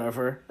 stuff,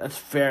 whatever, that's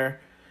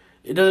fair.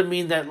 It doesn't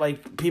mean that,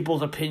 like,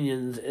 people's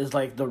opinions is,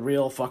 like, the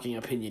real fucking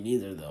opinion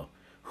either, though,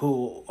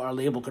 who are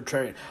labeled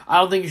contrarian. I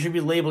don't think you should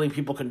be labeling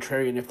people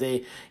contrarian if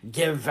they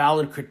give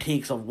valid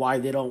critiques of why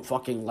they don't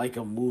fucking like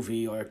a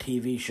movie or a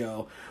TV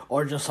show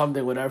or just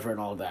something, whatever, and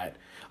all that.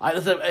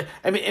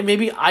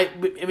 Maybe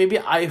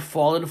I've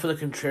fallen for the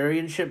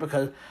contrarian shit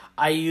because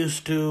I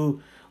used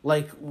to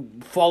like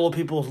follow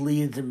people's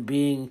leads and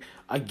being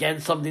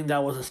against something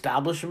that was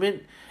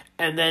establishment,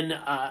 and then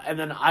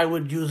I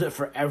would use it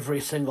for every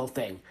single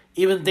thing,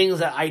 even things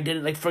that I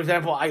didn't like. For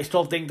example, I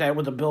still think that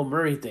with the Bill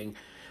Murray thing,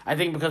 I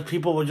think because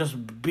people would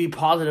just be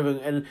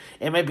positive and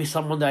it might be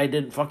someone that I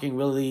didn't fucking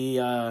really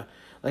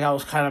like, I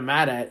was kind of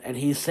mad at, and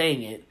he's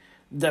saying it,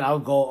 then I'll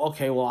go,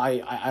 okay, well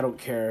I don't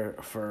care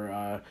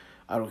for.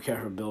 I don't care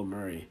for Bill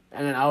Murray.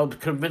 And then I'll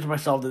convince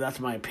myself that that's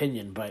my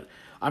opinion, but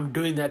I'm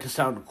doing that to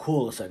sound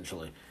cool,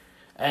 essentially.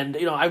 And,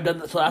 I've done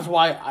that, so that's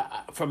why,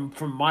 from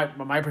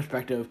my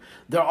perspective,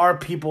 there are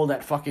people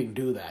that fucking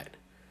do that.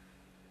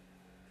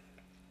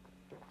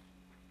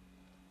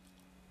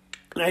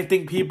 And I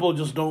think people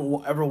just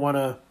don't ever want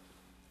to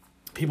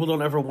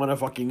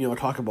fucking,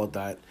 talk about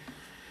that.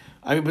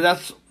 I mean, but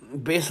that's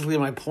basically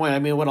my point. I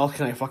mean, what else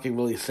can I fucking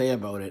really say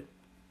about it?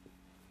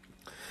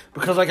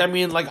 Because,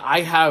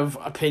 I have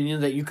opinions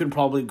that you could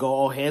probably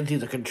go, oh,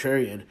 Hansy's a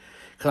contrarian,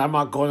 because I'm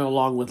not going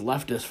along with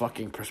leftist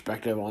fucking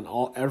perspective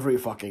on every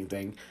fucking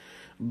thing.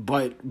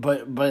 But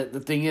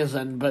the thing is,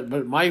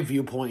 but my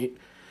viewpoint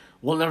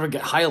will never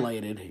get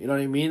highlighted, you know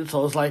what I mean?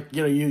 So it's like,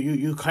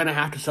 you kind of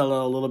have to sell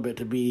it a little bit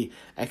to be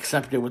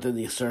accepted within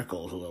these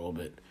circles a little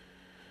bit.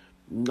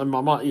 I'm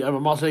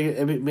not saying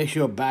it makes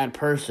you a bad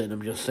person,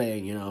 I'm just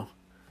saying,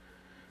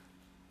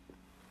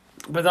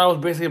 But that was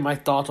basically my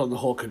thoughts on the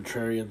whole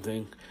contrarian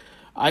thing.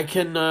 I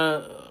can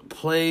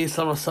play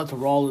some of Seth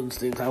Rollins'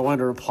 things. I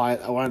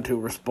wanted to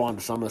respond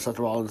to some of Seth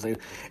Rollins' things.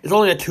 It's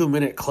only a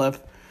 2-minute clip.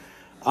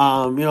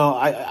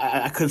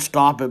 I could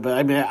stop it, but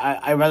I mean,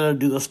 I'd rather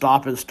do the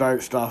stop and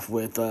start stuff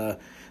with the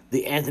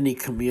the Anthony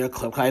Cumia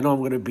clip. I know I'm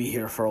going to be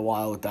here for a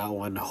while with that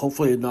one.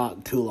 Hopefully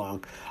not too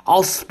long.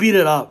 I'll speed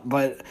it up,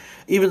 but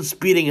even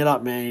speeding it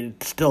up, man,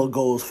 it still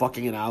goes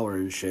fucking an hour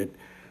and shit.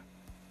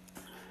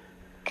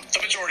 The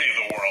majority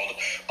of the world,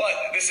 but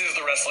this is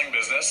the wrestling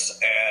business,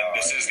 and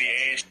this is the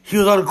age. He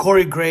was on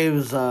Corey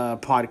Graves'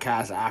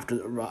 podcast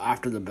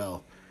after the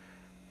bell.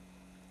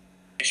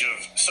 Age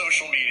of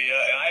social media,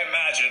 and I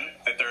imagine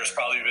that there's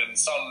probably been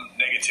some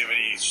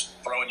negativity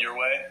thrown your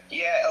way.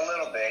 Yeah, a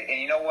little bit,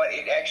 and you know what?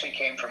 It actually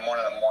came from one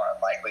of the more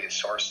unlikely of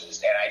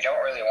sources, and I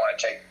don't really want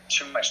to take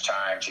too much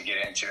time to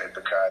get into it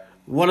because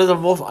one of the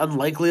most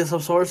unlikeliest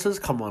of sources.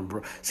 Come on,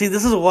 bro. See,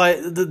 this is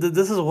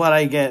what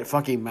I get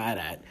fucking mad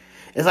at.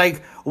 It's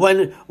like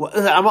when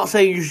I'm not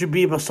saying you should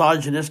be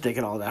misogynistic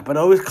and all that, but it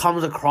always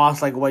comes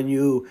across like when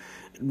you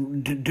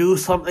do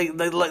something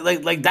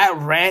like that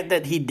rant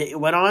that he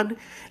went on.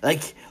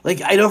 Like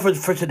I know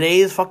for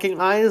today's fucking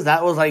eyes,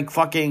 that was like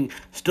fucking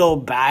still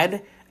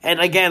bad. And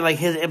again, like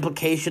his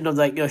implication of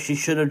like, you know, she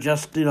should have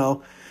just you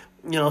know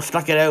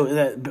stuck it out,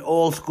 that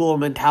old school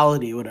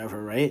mentality,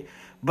 whatever, right?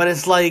 But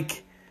it's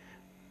like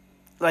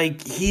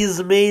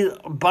he's made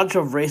a bunch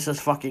of racist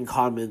fucking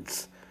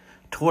comments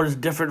towards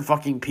different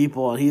fucking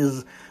people, and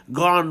he's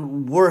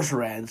gone worse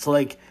rants. So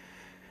like,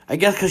 I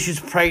guess because she's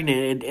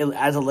pregnant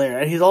as a layer,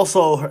 and he's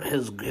also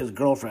his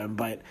girlfriend.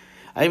 But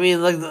I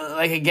mean,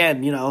 like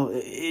again, you know,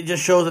 it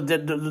just shows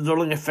that they're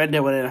only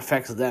offended when it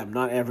affects them,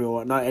 not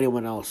everyone, not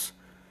anyone else.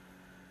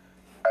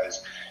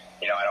 Because,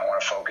 you know, I don't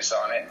want to focus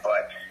on it,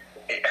 but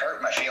it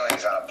hurt my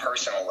feelings on a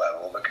personal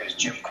level because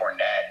Jim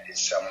Cornette is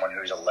someone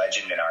who's a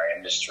legend in our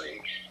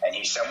industry, and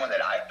he's someone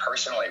that I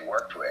personally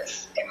worked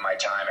with in my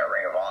time at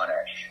Ring of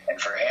Honor.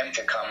 And for him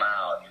to come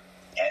out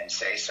and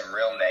say some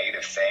real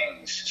negative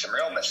things, some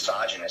real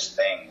misogynist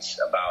things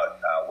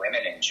about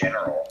women in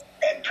general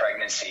and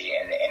pregnancy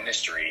in the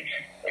industry,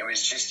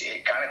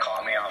 it kind of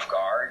caught me off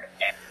guard.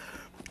 And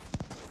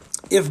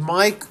if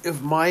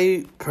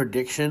my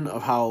prediction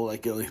of how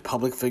like, you know, these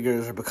public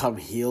figures have become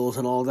heels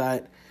and all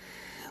that,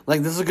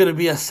 like this is gonna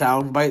be a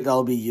soundbite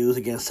that'll be used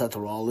against Seth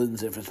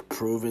Rollins if it's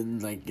proven.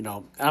 Like, you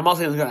know, I'm not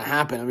saying it's gonna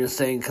happen. I'm just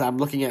saying because I'm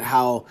looking at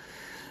how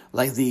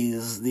like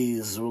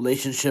these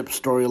relationship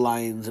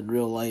storylines in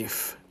real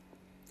life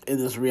in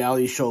this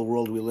reality show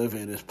world we live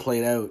in is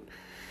played out.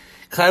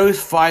 Because I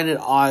always find it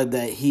odd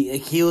that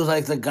he was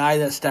like the guy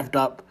that stepped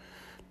up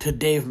to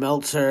Dave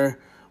Meltzer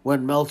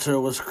when Meltzer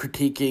was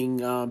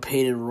critiquing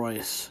Peyton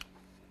Royce.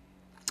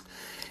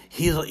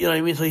 He's, you know what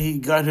I mean? So he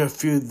got into a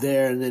feud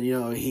there, and then, you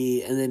know,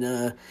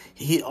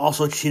 he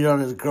also cheated on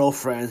his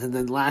girlfriend, and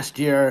then last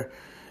year,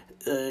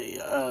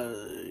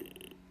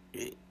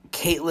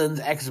 Caitlyn's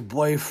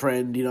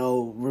ex-boyfriend, you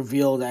know,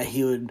 revealed that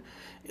he would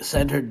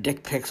send her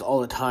dick pics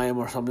all the time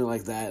or something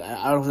like that.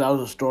 I don't know if that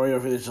was a story or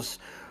if it was just,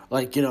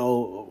 like, you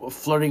know,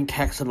 flirting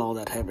texts and all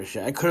that type of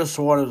shit. I could have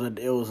sworn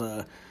it was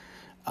a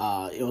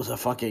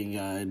fucking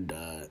a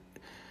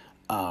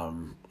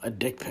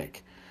dick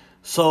pic.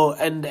 So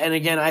and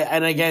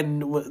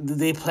again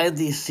they plant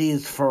these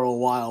seeds for a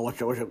while. What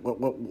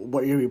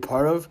you're be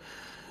part of.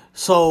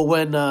 So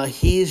when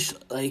he's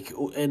like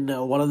in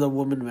one of the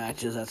women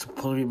matches that's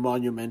supposed to be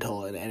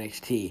monumental in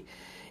NXT,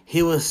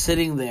 he was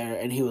sitting there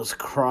and he was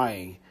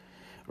crying,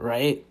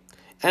 right?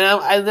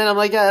 And then I'm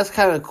like, yeah, that's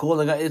kind of cool.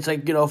 Like it's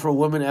like, you know, for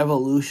women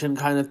evolution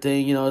kind of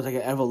thing. You know, it's like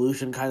an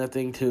evolution kind of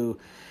thing to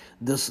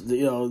this.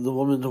 You know, the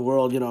woman's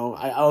world. You know,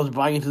 I was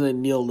buying into the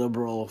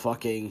neoliberal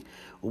fucking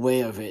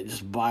way of it,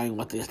 just buying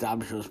what the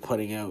establishment was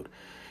putting out.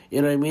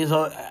 You know what I mean?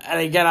 So,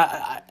 and again,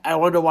 I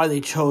wonder why they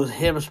chose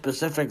him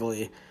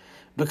specifically,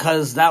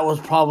 because that was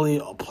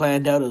probably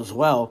planned out as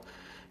well.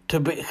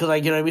 Because,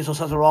 like, you know what I mean? So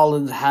Seth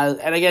Rollins has,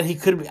 and again, he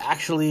could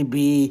actually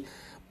be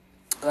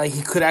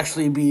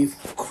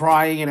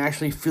crying and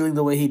actually feeling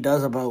the way he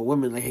does about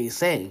women, like he's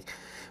saying.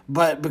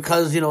 But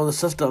because, you know, the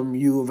system,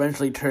 you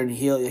eventually turn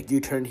heel, like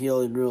you turn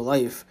heel in real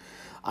life.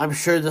 I'm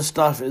sure this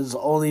stuff is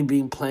only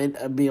being a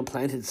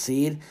planted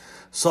seed,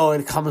 so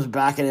it comes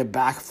back and it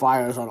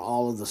backfires on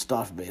all of the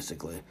stuff,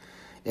 basically,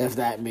 if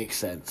that makes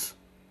sense.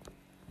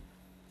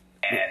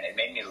 And it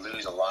made me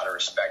lose a lot of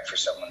respect for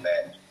someone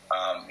that,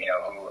 you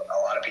know, who a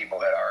lot of people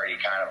had already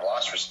kind of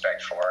lost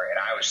respect for, and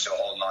I was still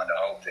holding on to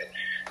hope that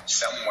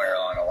somewhere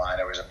along the line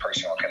there was a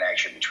personal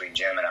connection between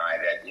Jim and I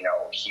that, you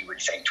know, he would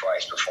think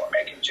twice before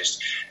making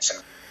just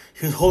some...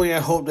 He was holding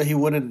out hope that he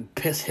wouldn't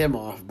piss him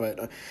off,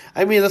 but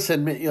I mean,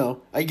 listen, you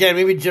know, again,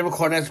 maybe Jim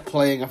Cornette's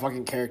playing a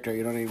fucking character,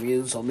 you know what I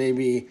mean? So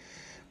maybe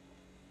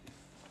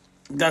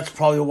that's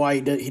probably why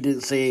he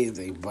didn't say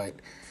anything. But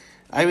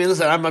I mean,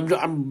 listen,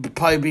 I'm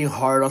probably being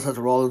hard on Seth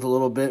Rollins a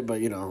little bit, but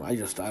you know, I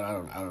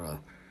don't know.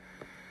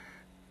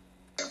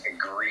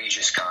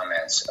 Egregious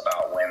comments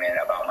about women,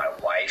 about my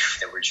wife,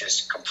 that were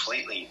just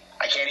completely...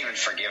 I can't even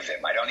forgive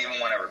them. I don't even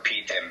want to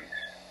repeat them.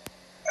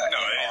 No,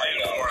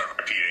 it's more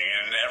repeating,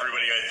 and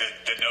everybody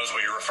that knows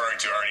what you're referring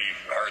to already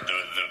heard the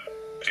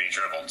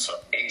dribbled. So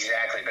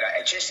exactly, but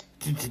I just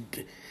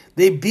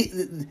they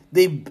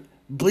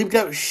bleeped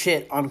out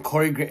shit on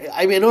Corey Graves.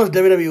 I mean, I know it's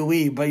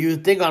WWE, but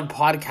you'd think on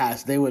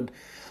podcasts they would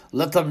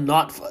let them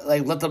not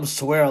let them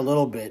swear a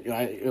little bit,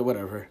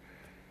 whatever.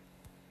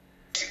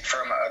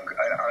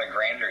 On a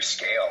grander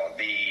scale,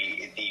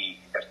 the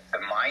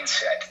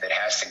mindset that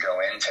has to go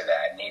into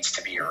that needs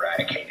to be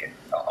eradicated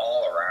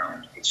all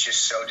around. It's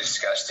just so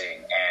disgusting.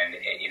 And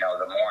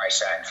the more I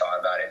sat and thought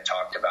about it and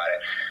talked about it,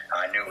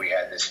 I knew we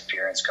had this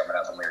appearance coming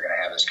up and we were going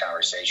to have this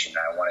conversation. And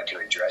I wanted to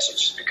address it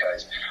just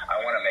because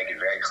I want to make it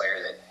very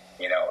clear that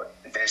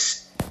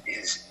this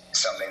is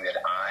something that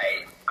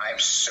I'm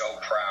so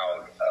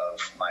proud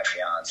of my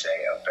fiance,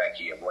 of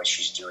Becky, of what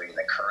she's doing, and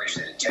the courage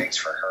that it takes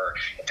for her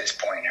at this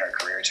point in her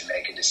career to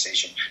make a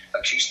decision.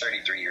 Look, she's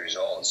 33 years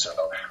old,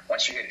 so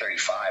once you hit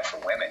 35 for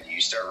women,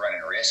 you start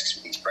running risks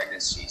with these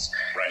pregnancies.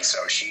 Right. And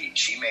so she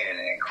made an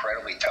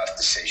incredibly tough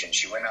decision.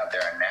 She went out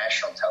there on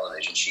national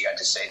television. She got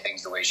to say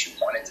things the way she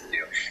wanted to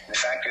do. And the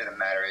fact of the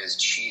matter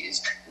is, she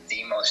is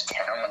the most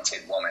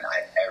talented woman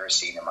I've ever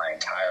seen in my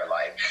entire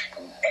life,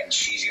 and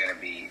she's going to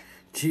be.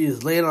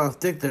 Jeez, laying on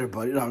thick there,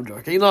 buddy. No, I'm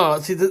joking.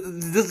 See,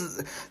 this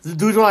is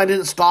the reason why I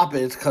didn't stop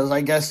it. It's because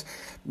I guess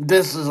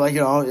this is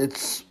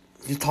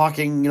he's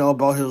talking,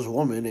 about his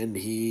woman, and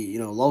he,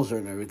 loves her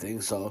and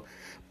everything. So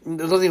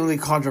there's nothing really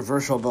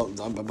controversial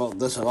about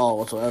this at all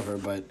whatsoever.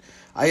 But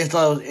I just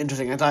thought it was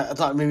interesting. I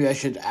thought maybe I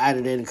should add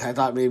it in. Cause I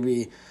thought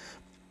maybe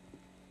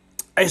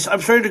I'm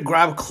starting to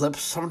grab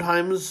clips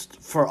sometimes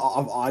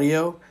of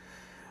audio,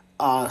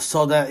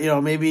 so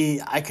that maybe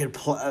I could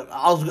play.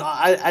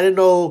 I didn't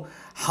know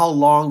how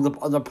long the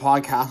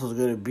podcast was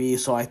going to be,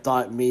 so I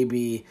thought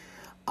maybe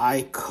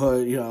I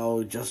could,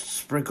 just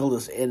sprinkle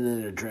this in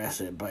and address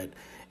it, but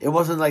it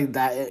wasn't like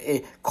that.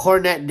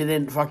 Cornette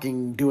didn't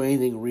fucking do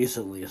anything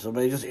recently, so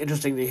but it's just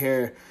interesting to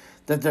hear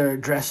that they're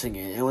addressing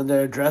it, and when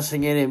they're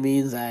addressing it, it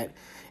means that,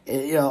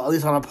 at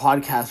least on a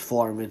podcast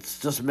form, it's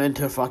just meant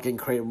to fucking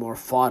create more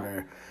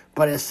fodder,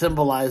 but it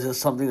symbolizes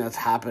something that's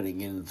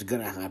happening, and it's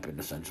going to happen,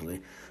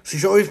 essentially. So you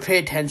should always pay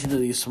attention to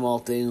these small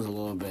things a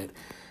little bit.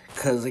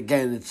 Because,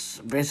 again, it's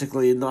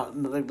basically not,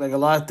 like a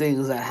lot of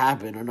things that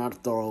happen are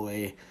not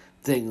throwaway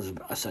things,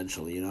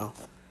 essentially,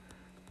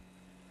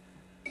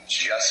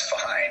 Just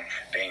fine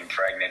being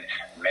pregnant,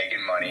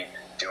 making money,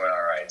 doing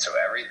all right. So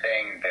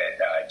everything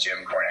that Jim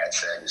Cornette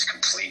said is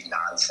complete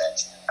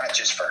nonsense, not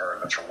just for her,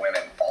 but for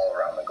women all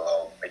around the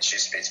globe.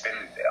 It's been,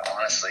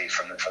 honestly,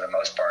 for the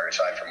most part,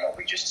 aside from what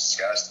we just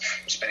discussed,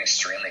 it's been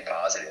extremely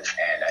positive,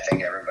 and I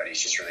think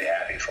everybody's just really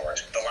happy for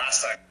it. The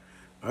last time.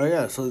 Oh,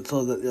 yeah, so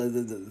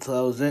that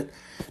was it.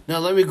 Now,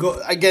 let me go.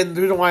 Again,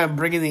 the reason why I'm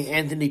bringing the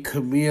Anthony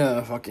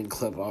Cumia fucking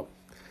clip up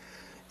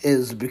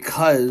is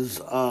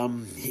because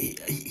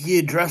he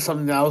addressed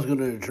something that I was going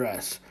to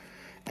address.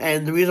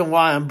 And the reason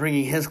why I'm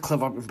bringing his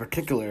clip up in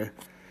particular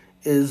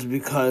is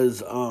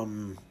because, I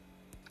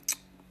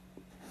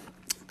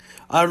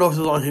don't know if it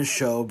was on his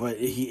show, but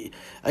he's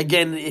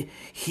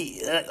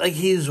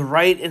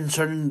right in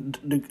certain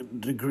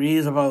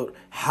degrees about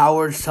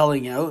Howard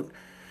selling out.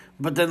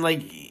 But then,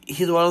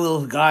 he's one of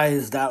those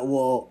guys that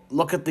will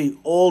look at the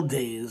old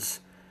days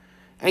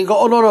and go,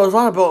 oh, no, it's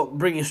not about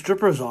bringing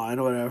strippers on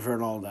or whatever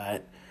and all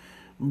that.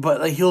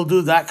 But, he'll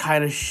do that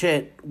kind of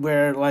shit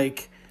where, he'll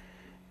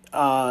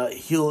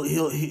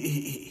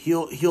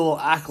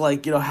act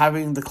like,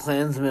 having the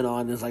Klansmen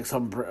on is,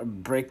 some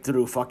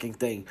breakthrough fucking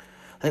thing.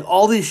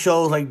 All these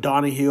shows, like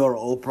Donahue or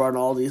Oprah and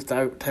all these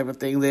type of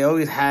things, they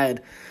always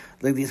had,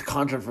 these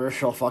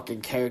controversial fucking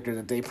characters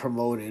that they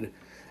promoted.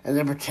 And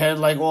then pretend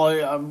you know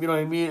what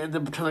I mean? And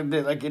then pretend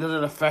it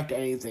doesn't affect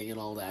anything and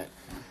all that.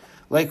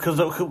 Because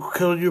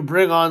you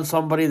bring on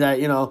somebody that,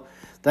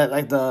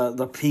 that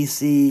the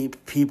PC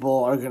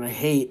people are going to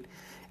hate,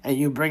 and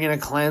you bring in a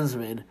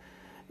Klansman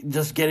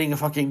just getting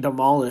fucking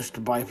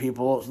demolished by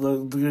people. So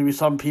there's going to be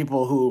some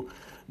people who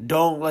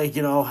don't, not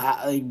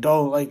that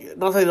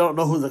they don't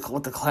know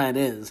what the Klan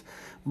is,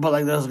 but,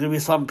 there's going to be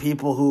some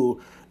people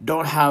who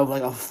don't have,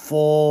 a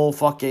full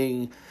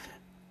fucking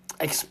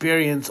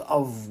experience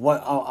of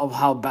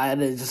how bad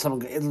it is.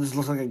 It just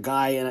looks like a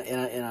guy in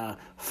a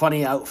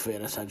funny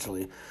outfit,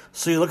 essentially.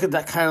 So you look at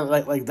that kind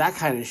of like that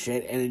kind of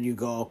shit, and then you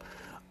go,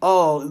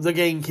 oh,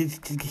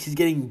 he's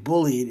getting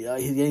bullied.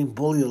 He's getting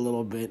bullied a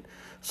little bit,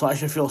 so I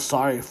should feel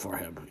sorry for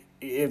him,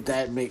 if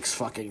that makes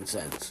fucking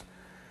sense.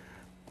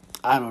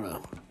 I don't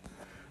know,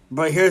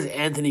 but here's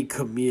Anthony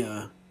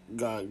Cumia,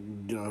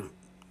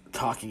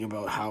 talking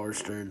about Howard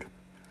Stern.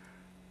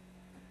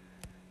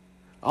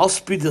 I'll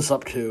speed this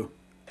up too.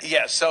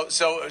 Yeah, so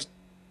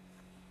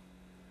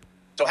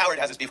Howard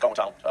has this beef going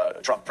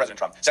with President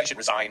Trump, said he should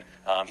resign,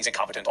 he's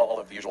incompetent,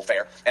 all of the usual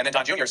fare. And then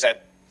Don Jr.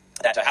 said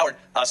that Howard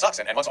sucks,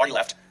 and once Artie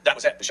left, that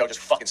was it. The show just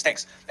fucking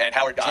stinks. And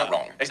Howard... He's not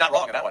wrong. He's not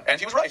wrong in that one. And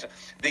he was right.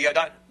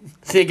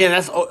 See, again,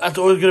 that's always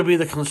going to be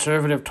the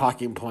conservative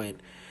talking point.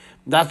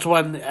 That's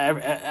when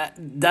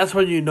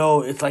you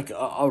know it's like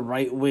a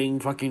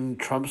right-wing fucking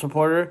Trump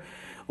supporter,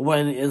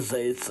 when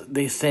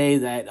they say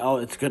that, oh,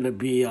 it's going to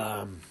be...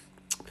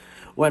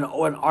 when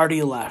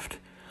Artie left.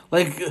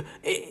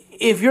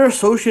 If you're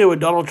associated with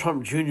Donald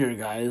Trump Jr.,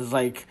 guys,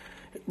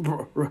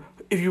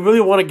 if you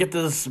really want to get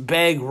this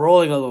bag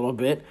rolling a little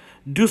bit,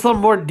 do some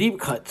more deep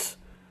cuts.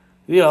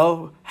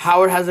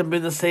 Howard hasn't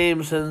been the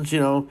same since,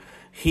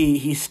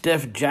 he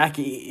stiffed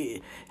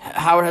Jackie.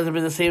 Howard hasn't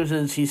been the same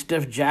since he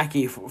stiffed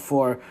Jackie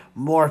for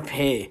more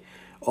pay.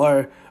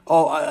 Or,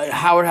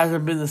 Howard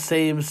hasn't been the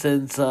same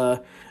since,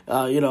 the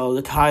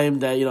time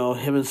that,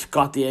 him and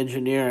Scott the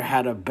engineer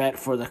had a bet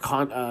for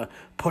the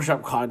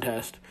push-up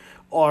contest.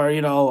 Or,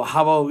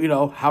 how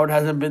about, Howard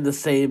hasn't been the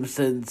same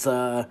since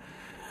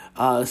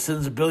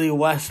Billy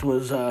West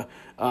was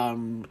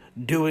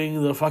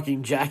doing the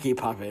fucking Jackie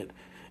puppet.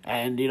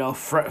 And,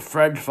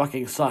 Fred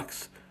fucking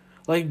sucks.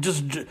 Like,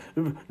 just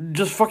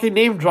fucking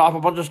name drop a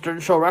bunch of Stern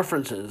Show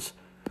references.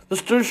 The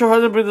Stern Show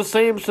hasn't been the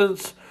same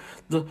since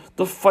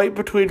the fight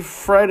between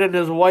Fred and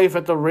his wife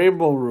at the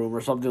Rainbow Room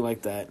or something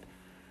like that.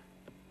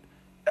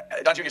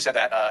 Don Jr. said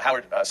that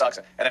Howard sucks,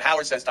 and then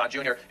Howard says Don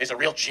Jr. is a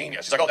real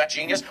genius. He's like, oh, that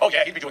genius? Oh,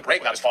 yeah, he'd be doing great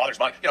without his father's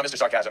money. Mr.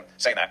 Sarcasm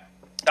saying that.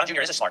 Don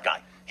Jr. is a smart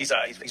guy. He's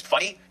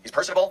funny, he's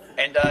personable,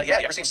 and you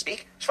ever seen him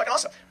speak? He's fucking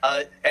awesome.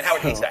 And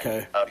Howard hates that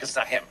because it's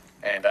not him,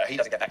 and he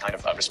doesn't get that kind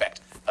of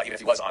respect, even if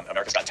he was on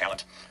America's Got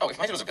Talent. Oh, if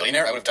my dad was a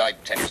billionaire, I would have died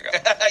 10 years ago.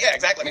 Yeah,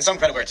 exactly. I mean, some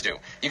credit where it's due.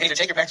 You can either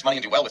take your parents' money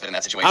and do well with it in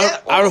that situation.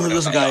 I don't know who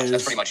this guy is.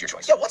 That's pretty much your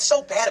choice. Yeah, what's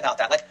so bad about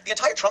that? Like, the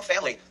entire Trump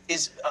family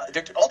is,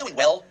 they're all doing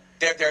well.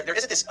 There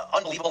isn't this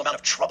unbelievable amount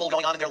of trouble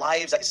going on in their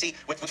lives that you see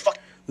with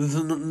fucking... This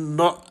is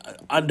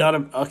not... I'm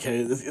not...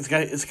 Okay, this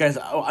guy's...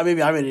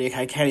 Maybe I'm an idiot.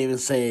 I can't even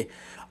say...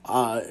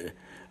 How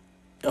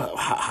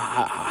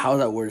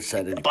that word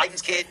said it.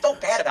 Biden's kid. So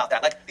bad about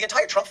that. Like, the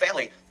entire Trump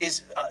family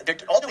is... they're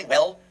all doing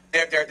well.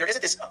 There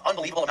isn't this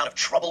unbelievable amount of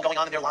trouble going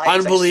on in their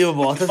lives.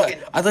 Unbelievable. I thought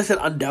I said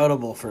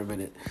undoubtable for a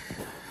minute.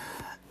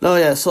 No,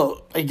 yeah,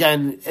 so,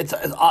 again, it's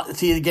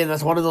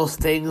that's one of those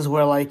things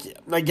where, like,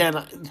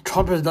 again,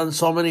 Trump has done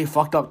so many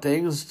fucked up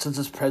things since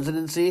his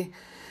presidency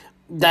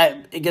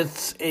that it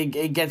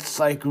gets,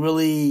 like,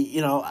 really,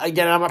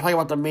 again, I'm not talking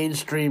about the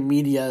mainstream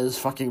media's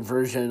fucking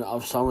version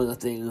of some of the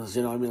things,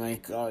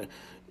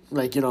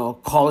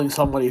 calling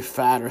somebody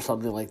fat or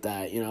something like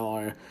that,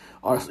 or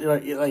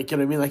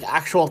like,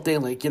 actual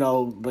thing,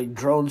 like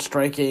drone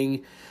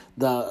striking,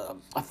 a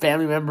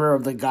family member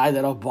of the guy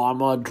that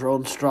Obama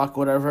drone struck,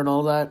 whatever, and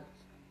all that.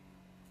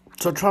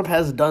 So Trump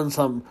has done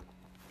some,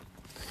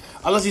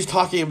 unless he's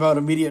talking about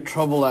immediate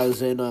trouble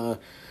as in,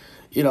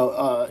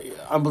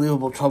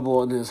 unbelievable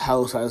trouble in his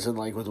house as in,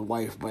 like, with a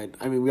wife, but,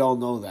 I mean, we all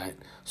know that.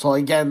 So,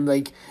 again,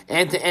 like,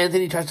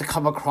 Anthony tries to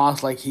come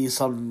across like he's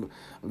some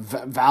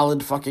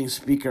valid fucking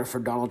speaker for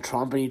Donald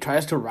Trump, and he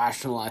tries to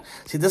rationalize.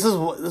 See, this is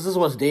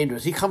what's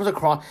dangerous. He comes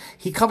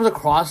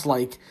across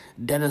like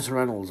Dennis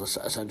Reynolds,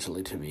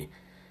 essentially, to me.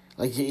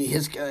 Like,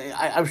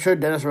 I'm sure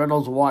Dennis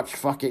Reynolds watched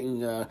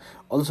fucking, or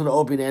listen to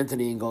Opie and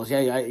Anthony and goes,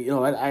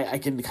 I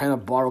can kind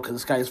of borrow because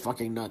this guy is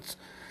fucking nuts.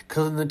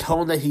 Because in the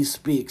tone that he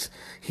speaks,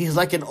 he's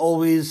like an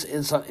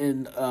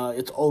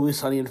It's Always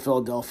Sunny in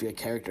Philadelphia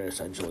character,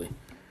 essentially.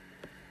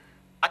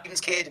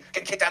 Biden's kid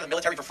getting kicked out of the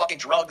military for fucking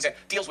drugs and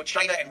deals with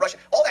China and Russia,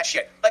 all that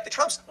shit. Like, the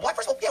Trumps, why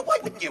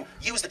wouldn't you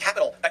use the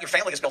capital that your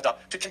family has built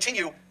up to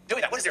continue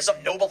doing that? What is there,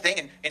 some noble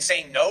thing in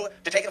saying no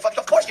to taking the fucking...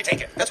 Of course you take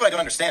it. That's what I don't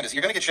understand is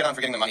you're going to get shit on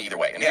for getting the money either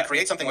way. And if you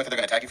create something with it, they're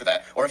going to attack you for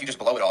that. Or if you just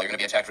blow it all, you're going to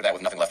be attacked for that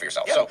with nothing left for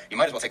yourself. Yeah. So you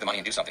might as well take the money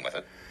and do something with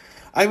it.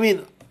 I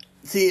mean,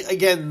 see,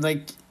 again,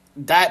 like,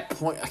 that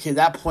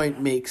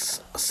point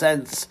makes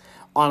sense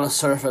on a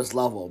surface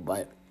level,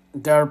 but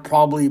there are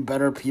probably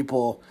better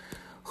people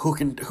who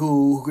can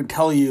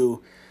tell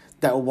you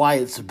that why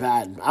it's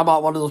bad. I'm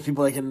not one of those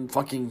people that can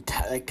fucking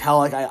tell.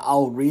 Like,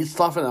 I'll read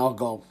stuff and I'll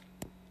go,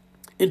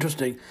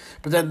 interesting,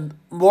 but then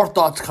more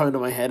thoughts come into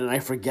my head and I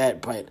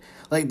forget. But,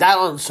 like, that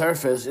on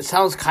surface, it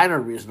sounds kind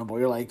of reasonable.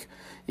 You're like,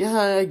 yeah,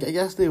 I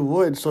guess they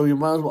would, so you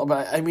might as well.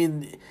 But I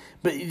mean,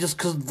 but just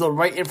because the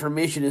right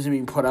information isn't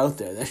being put out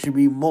there, there should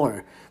be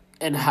more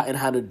and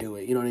how to do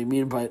it. You know what I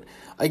mean? But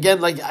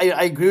again, like,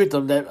 I agree with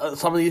them that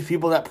some of these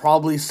people that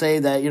probably say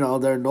that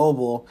they're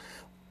noble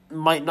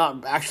might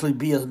not actually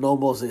be as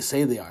noble as they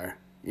say they are,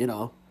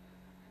 in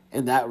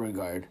that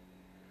regard.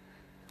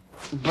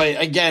 But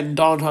again,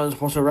 Donald Trump is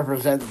supposed to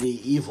represent the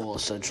evil,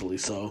 essentially,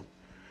 so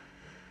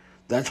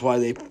that's why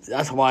they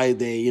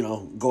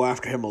go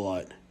after him a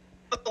lot.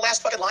 The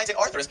last fucking lines in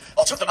Arthur is,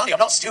 I took the money, I'm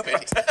not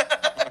stupid.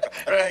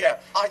 Yeah,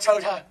 I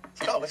told her.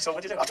 Oh, so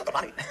what did you do? I took the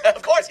money.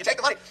 Of course, you take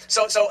the money.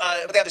 So,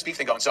 but they have this beef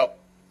thing going, so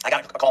I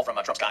got a call from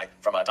Trump's guy,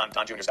 from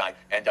Don Jr.'s guy,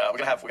 and we're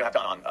gonna have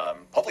Don on.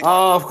 Hopefully.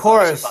 Oh, of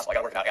course. I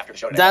gotta work it out after the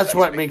show today. That's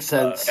what makes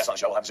sense. I guess on the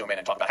show we'll have Zoom in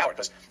and talk about Howard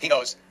because he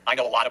knows I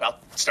know a lot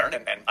about Stern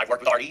and I've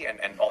worked with Artie and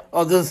all.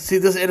 Oh, this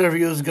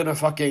interview is gonna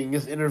fucking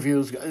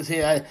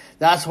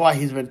that's why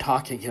he's been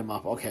talking him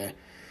up. Okay,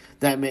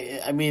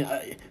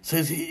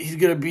 so he's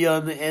gonna be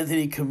on the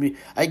Anthony Cumia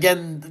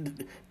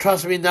again.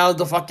 Trust me, now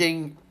the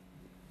fucking.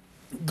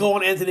 Go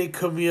on Anthony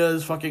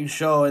Cumia's fucking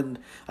show, and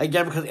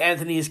again, because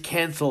Anthony is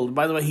canceled.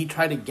 By the way, he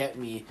tried to get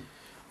me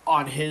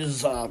on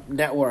his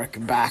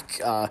network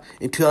back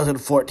in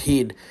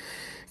 2014,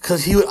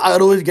 because I'd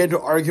always get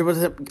into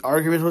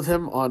arguments with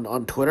him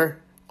on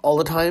Twitter all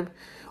the time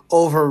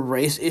over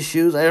race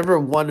issues. I remember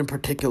one in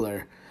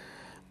particular.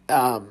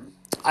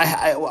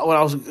 when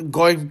I was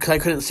going, because I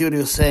couldn't see what he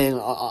was saying,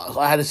 so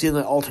I had to see in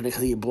the alternate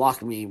because he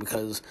blocked me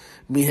because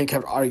me and him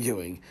kept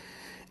arguing.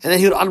 And then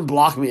he would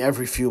unblock me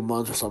every few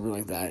months or something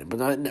like that.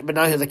 But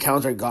now his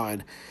accounts are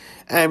gone.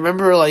 And I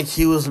remember, like,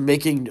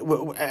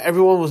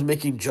 everyone was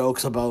making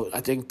jokes about,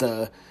 I think,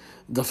 the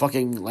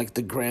fucking, like,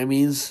 the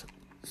Grammys.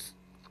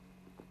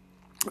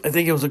 I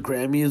think it was the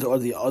Grammys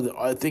or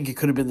I think it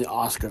could have been the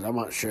Oscars, I'm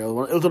not sure.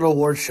 It was an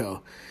award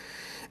show.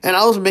 And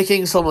I was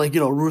making some, like,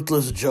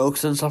 ruthless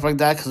jokes and stuff like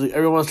that because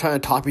everyone was trying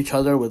to top each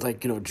other with, like,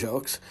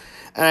 jokes.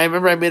 And I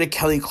remember I made a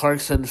Kelly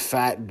Clarkson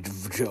fat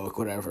joke,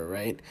 whatever,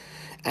 right?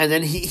 And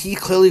then he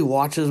clearly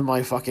watches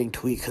my fucking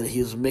tweet because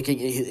he's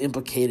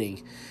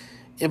implying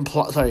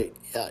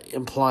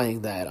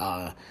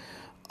that,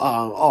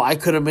 I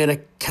could have made a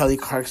Kelly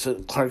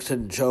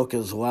Clarkson joke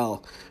as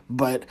well,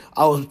 but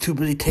I was too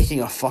busy taking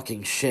a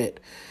fucking shit.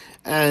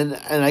 And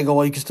I go,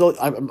 well, you can still,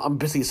 I'm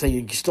basically saying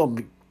you can still,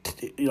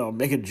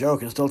 make a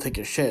joke and still take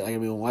a shit. Like, I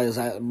mean, why is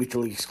that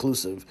mutually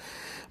exclusive?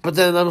 But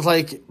then I was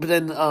like,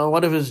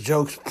 one of his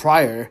jokes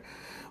prior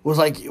was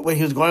like when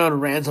he was going on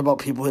rants about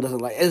people he doesn't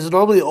like. It's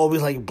normally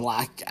always like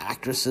black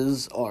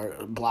actresses or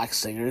black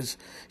singers.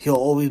 He'll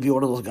always be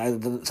one of those guys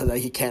that says that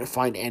he can't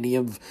find any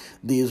of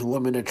these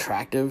women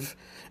attractive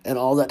and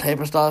all that type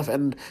of stuff.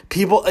 And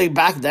people like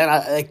back then,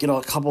 a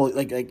couple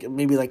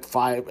maybe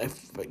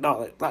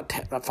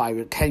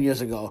 10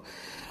 years ago,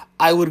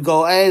 I would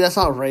go, hey, that's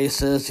not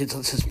racist.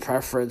 It's his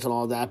preference and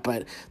all that.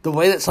 But the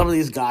way that some of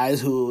these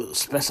guys who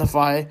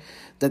specify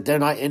that they're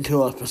not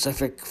into a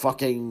specific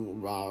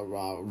fucking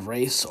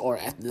race or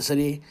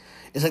ethnicity,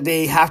 it's like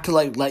they have to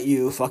like let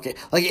you fucking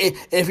like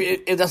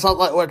if that's not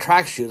like what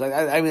attracts you. Like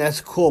I mean that's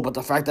cool, but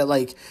the fact that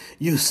like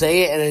you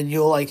say it and then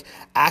you'll like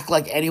act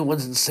like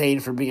anyone's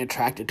insane for being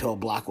attracted to a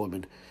black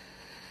woman.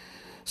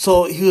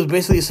 So he was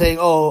basically saying,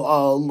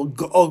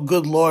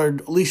 good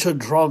Lord, Alicia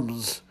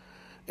drums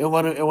in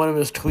one of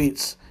his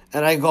tweets.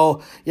 And I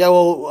go, yeah,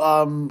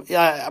 well,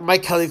 my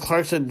Kelly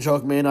Clarkson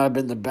joke may not have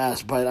been the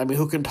best, but, I mean,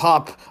 who can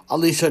top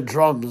Alicia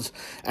Drums?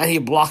 And he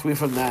blocked me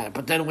from that.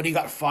 But then when he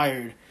got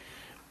fired,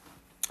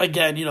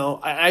 again,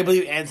 I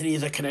believe Anthony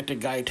is a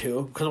connected guy,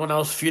 too. Because when I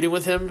was feuding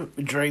with him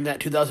during that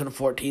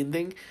 2014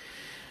 thing,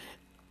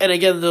 and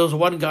again, there was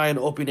one guy in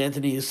Opie and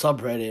Anthony's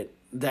subreddit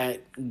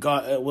that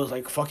was,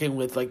 like, fucking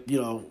with, like,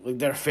 like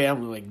their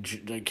family,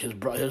 like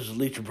his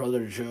Leech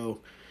brother, Joe,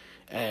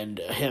 and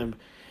him.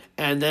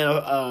 And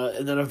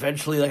then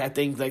eventually, like I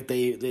think, like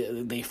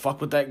they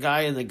fucked with that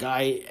guy, and the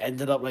guy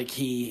ended up like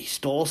he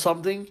stole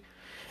something,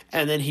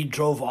 and then he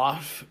drove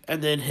off,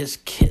 and then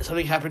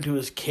something happened to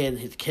his kid.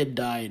 His kid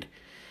died,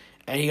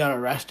 and he got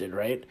arrested,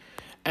 right?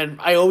 And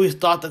I always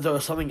thought that there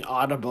was something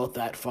odd about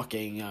that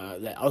fucking.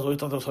 I always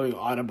thought there was something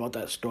odd about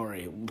that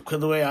story, because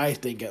the way I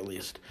think at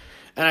least.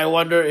 And I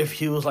wonder if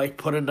he was like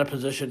put in a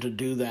position to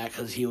do that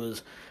because he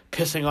was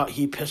pissing off.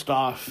 He pissed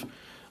off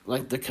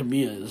like the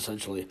Camillas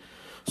essentially.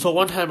 So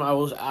one time I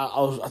was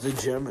at the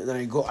gym, and then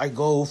I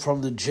go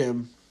from the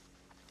gym,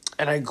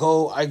 and I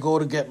go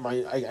to get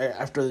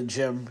after the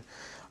gym,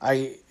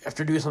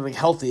 after doing something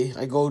healthy,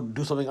 I go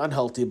do something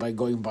unhealthy by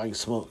buying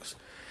smokes,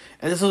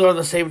 and this is around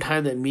the same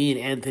time that me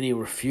and Anthony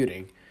were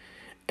feuding,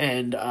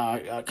 and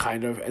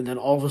and then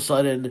all of a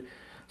sudden,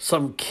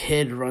 some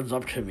kid runs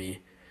up to me,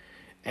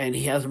 and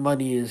he has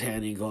money in his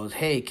hand. He goes,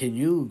 "Hey, can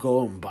you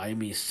go and buy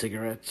me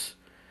cigarettes?"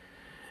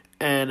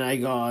 And I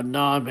go,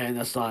 nah, man,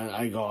 that's not.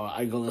 I go,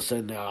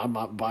 listen, I'm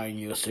not buying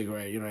you a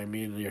cigarette. You know what I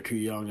mean? You're too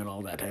young and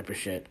all that type of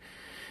shit.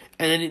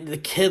 And then the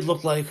kid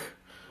looked like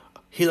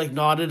he like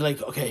nodded,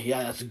 like, okay,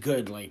 yeah, that's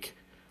good. Like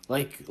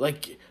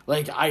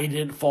I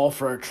didn't fall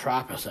for a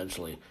trap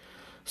essentially.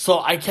 So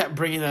I kept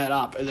bringing that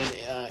up, and then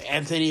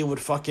Anthony would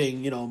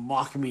fucking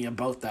mock me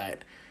about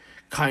that,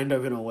 kind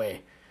of in a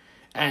way.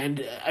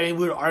 And I mean,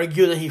 we would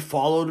argue that he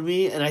followed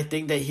me, and I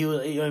think that he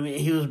was.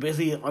 He was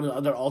basically on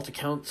other alt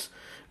accounts.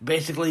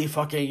 Basically,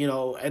 fucking,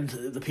 and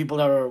the people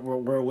that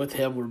were with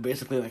him were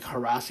basically, like,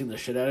 harassing the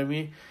shit out of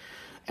me.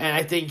 And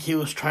I think he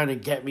was trying to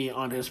get me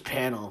on his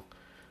panel.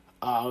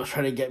 Was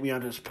trying to get me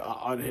on his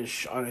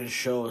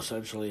show,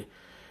 essentially.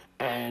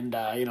 And,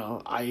 I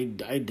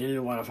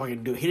didn't want to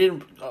fucking do it. He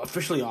didn't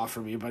officially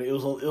offer me, but it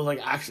was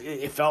like, actually,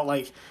 it felt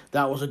like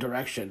that was a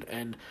direction.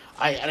 And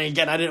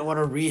again, I didn't want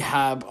to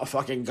rehab a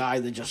fucking guy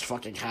that just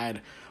fucking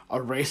had a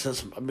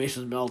racist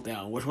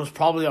meltdown, which was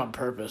probably on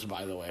purpose,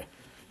 by the way.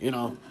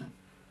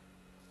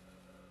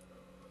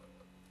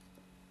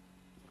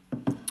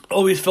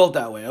 Always felt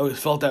that way. I always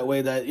felt that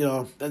way that,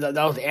 that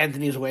was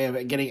Anthony's way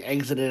of getting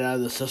exited out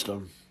of the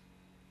system.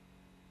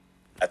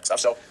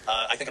 So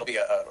I think it'll be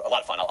a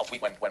lot of fun. I'll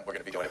tweet when we're going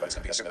to be doing it, but it's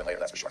going to be sooner than later,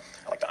 that's for sure.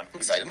 I like Don.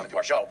 He's excited to do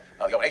our show,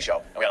 the O&A show,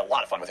 and we had a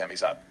lot of fun with him.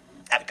 He's a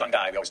avid gun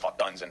guy. We always talk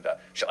guns and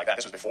shit like that.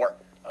 This was before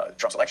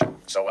Trump's election.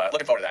 So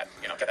looking forward to that,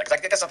 get that. Because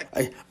I guess something...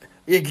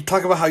 You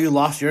talk about how you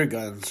lost your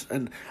guns.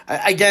 And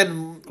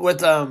again, with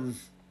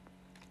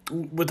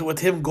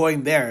him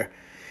going there...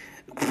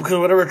 Because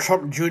whatever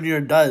Trump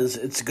Jr. does,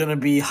 it's going to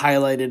be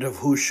highlighted of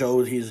whose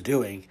shows he's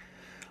doing.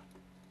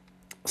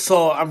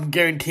 So I'm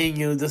guaranteeing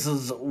you this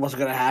is what's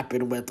going to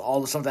happen with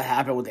all the stuff that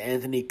happened with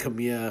Anthony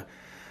Camilla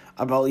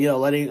about, you know,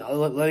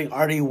 letting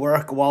Artie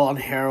work while on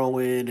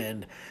heroin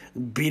and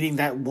beating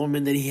that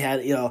woman that he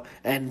had, you know,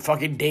 and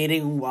fucking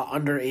dating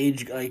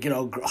underage, like, you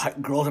know,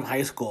 girls in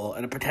high school,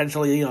 and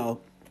potentially, you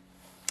know,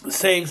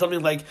 saying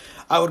something like,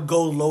 I would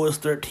go low as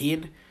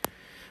 13.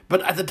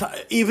 But at the time,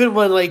 even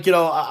when, like, you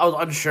know, I was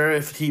unsure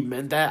if he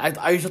meant that,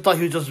 I just thought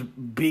he was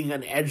just being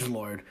an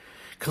edgelord.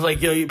 Because,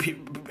 like, you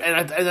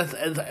know, that's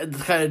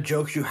the kind of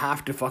jokes you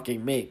have to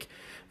fucking make.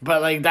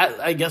 But, like, that,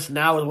 I guess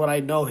now is what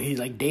I know. He,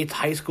 like, dates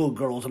high school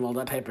girls and all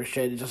that type of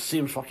shit. It just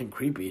seems fucking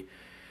creepy.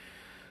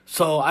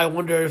 So I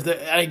wonder if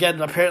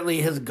again,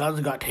 apparently his guns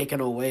got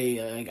taken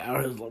away,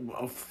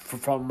 like,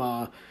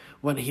 from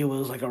when he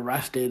was, like,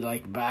 arrested,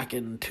 like, back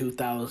in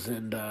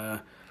 2000, I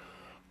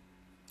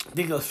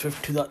think it was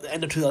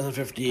end of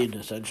 2015,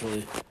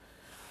 essentially.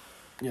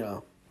 You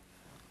know.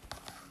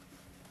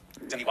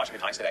 To me, watching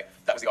the Times today,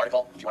 that was the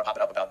article. If you want to pop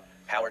it up about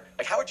Howard,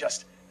 like Howard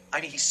just,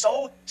 I mean, he's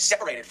so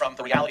separated from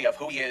the reality of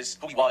who he is,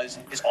 who he was,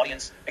 his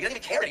audience. He doesn't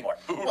even care anymore.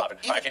 Robin,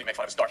 I can't even make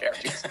fun of his dark hair.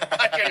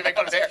 I can't even make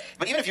fun of his hair.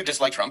 But even if you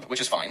dislike Trump, which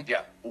is fine,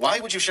 yeah, why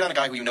would you shit on a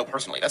guy who you know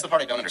personally? That's the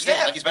part I don't understand.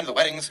 Yeah. Like, he's been to the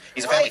weddings,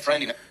 he's a family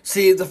friend.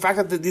 See, the fact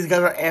that these guys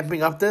are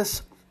amping up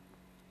this,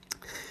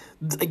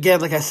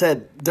 again, like I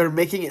said, they're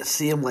making it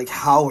seem like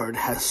Howard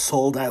has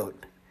sold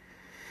out,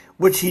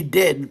 which he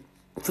did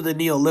for the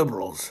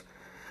neoliberals.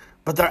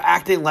 But they're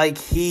acting like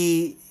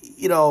he,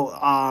 you know,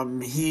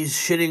 he's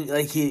shitting,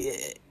 like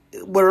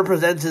what it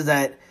represents is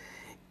that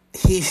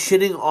he's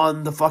shitting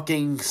on the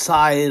fucking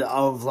side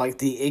of, like,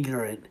 the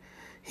ignorant.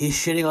 He's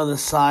shitting on the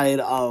side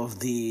of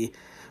the,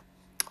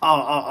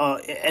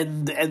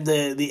 and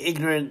the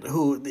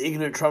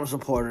ignorant Trump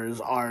supporters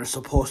are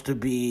supposed to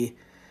be,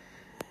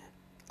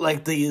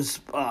 like, these,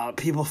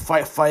 people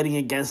fighting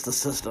against the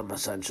system,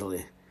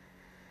 essentially.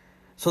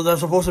 So they're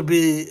supposed to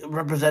be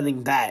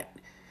representing that.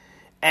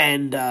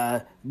 And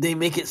they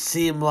make it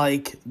seem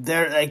like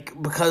they're,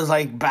 like, because,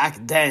 like, back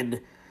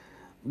then,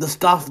 the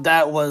stuff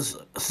that was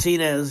seen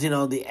as, you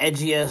know, the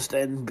edgiest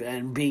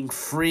and being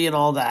free and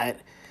all that,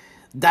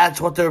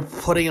 that's what they're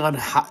putting on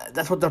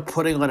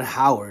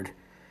Howard,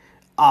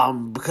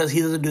 because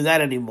he doesn't do that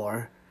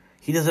anymore.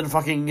 He doesn't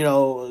fucking, you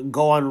know,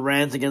 go on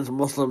rants against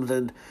Muslims,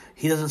 and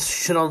he doesn't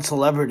shit on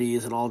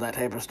celebrities and all that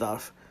type of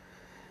stuff.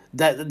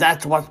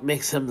 That's what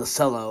makes him the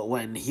sellout,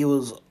 when he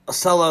was a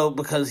sellout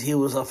because he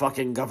was a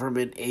fucking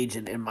government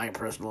agent, in my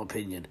personal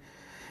opinion.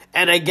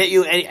 And I bet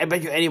you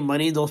any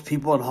money those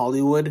people in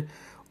Hollywood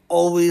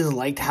always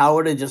liked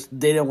Howard, and just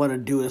they didn't want to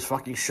do his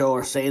fucking show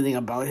or say anything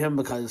about him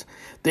because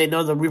they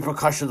know the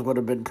repercussions would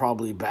have been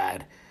probably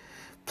bad.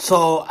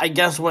 So I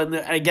guess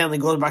again, it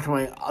goes back to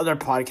my other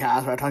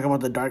podcast where I talk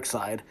about the dark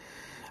side.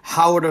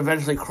 Howard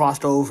eventually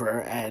crossed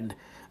over, and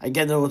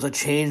again, there was a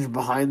change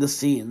behind the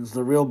scenes,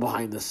 the real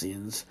behind the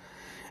scenes.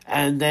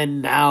 And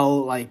then now,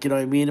 like, you know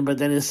what I mean? But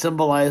then it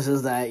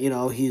symbolizes that, you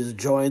know, he's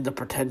joined the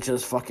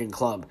pretentious fucking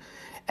club.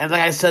 And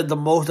like I said, the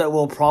most that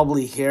we'll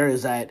probably hear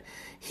is that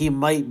he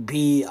might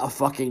be a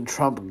fucking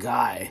Trump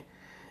guy,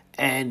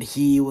 and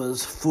he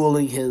was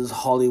fooling his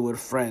Hollywood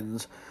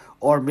friends.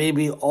 Or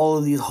maybe all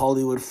of these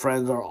Hollywood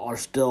friends are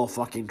still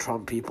fucking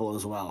Trump people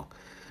as well.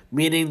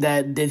 Meaning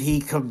that, did he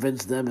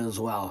convince them as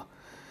well?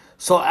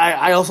 So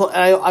I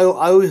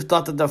always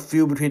thought that the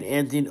feud between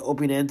Anthony and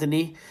Opie and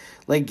Anthony,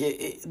 like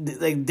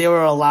they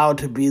were allowed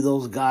to be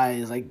those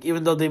guys. Like,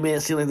 even though they made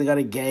it seem like they got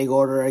a gag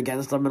order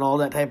against them and all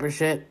that type of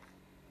shit,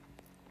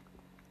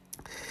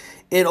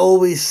 it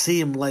always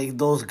seemed like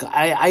those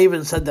guys. I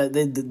even said that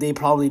they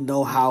probably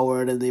know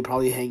Howard and they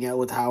probably hang out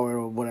with Howard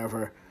or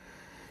whatever.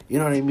 You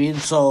know what I mean?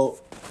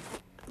 So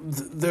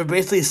they're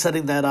basically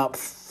setting that up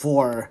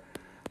for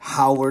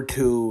Howard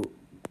to,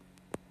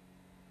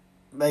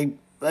 like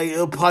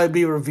it'll probably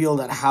be revealed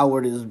that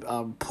Howard is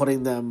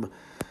putting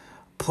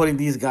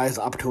these guys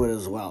up to it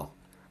as well.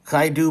 Because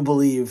I do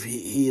believe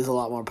he is a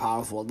lot more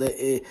powerful,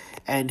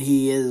 and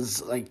he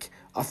is, like,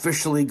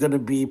 officially going to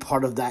be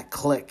part of that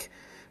clique.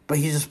 But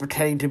he's just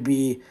pretending to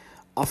be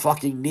a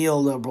fucking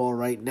neoliberal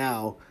right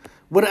now.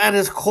 When at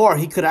his core,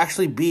 he could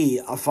actually be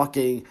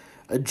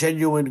a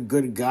genuine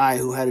good guy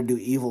who had to do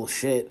evil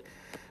shit.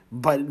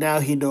 But now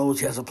he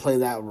knows he has to play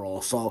that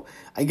role. So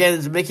again,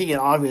 it's making it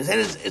obvious, and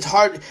it's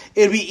hard.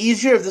 It'd be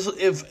easier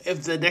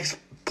if the next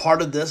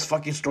part of this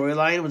fucking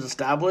storyline was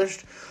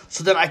established,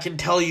 so that I can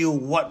tell you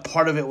what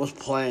part of it was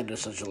planned,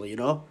 essentially. You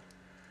know.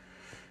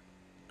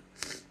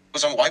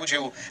 So why would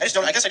you? I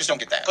guess I just don't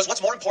get that. Because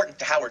what's more important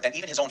to Howard than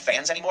even his own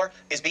fans anymore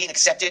is being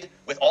accepted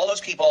with all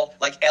those people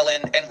like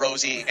Ellen and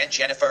Rosie and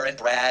Jennifer and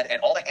Brad and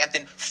all the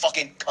Hampton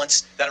fucking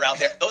cunts that are out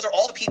there. Those are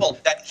all the people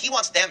that he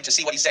wants them to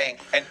see what he's saying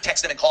and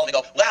text them and call him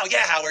and go, wow,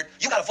 yeah, Howard,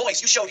 you got a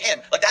voice. You showed him.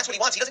 Like, that's what he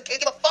wants. He can't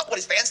give a fuck what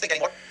his fans think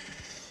anymore.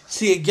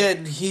 See,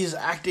 again, he's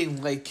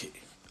acting like...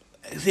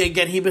 See,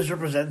 again, he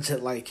misrepresents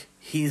it like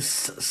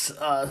he's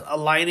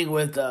aligning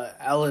with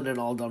Ellen and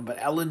all them, but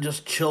Ellen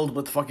just chilled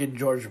with fucking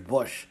George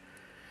Bush.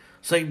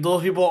 So, like,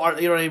 those people are,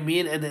 you know what I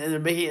mean? And they're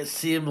making it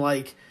seem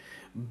like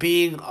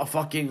being a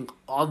fucking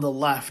on the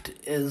left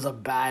is a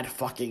bad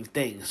fucking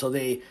thing. So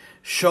they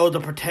show the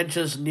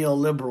pretentious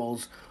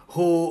neoliberals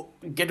who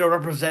get to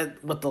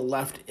represent what the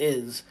left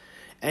is.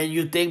 And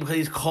you think because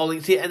he's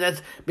calling... See, and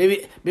that's...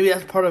 Maybe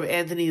that's part of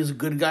Anthony's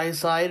good guy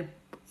side,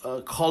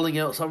 calling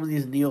out some of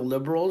these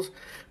neoliberals.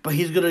 But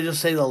he's going to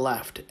just say the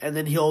left. And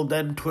then he'll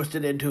then twist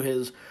it into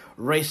his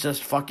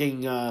racist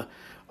fucking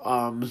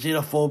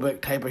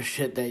xenophobic type of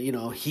shit that, you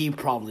know, he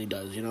probably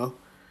does, you know?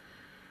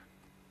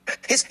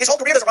 His whole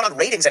career doesn't run on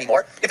ratings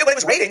anymore. If it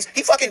was ratings,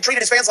 he fucking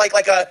treated his fans like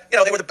you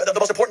know, they were the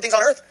most important things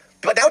on earth.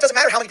 But now it doesn't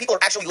matter how many people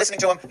are actually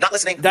listening to him, not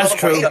listening. That's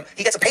true. Hate him.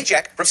 He gets a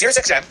paycheck from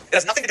SiriusXM. It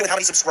has nothing to do with how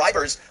many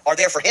subscribers are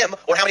there for him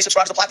or how many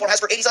subscribers the platform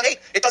has for 80s on 8.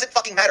 It doesn't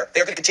fucking matter.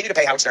 They're going to continue to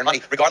pay Howard Stern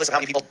money regardless of how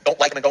many people don't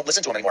like him and don't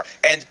listen to him anymore.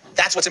 And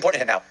that's what's important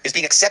to him now, is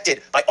being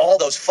accepted by all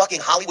those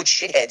fucking Hollywood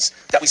shitheads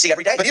that we see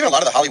every day. But even a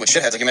lot of the Hollywood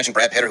shitheads, like you mentioned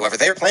Brad Pitt or whoever,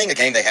 they're playing a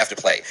game they have to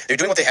play. They're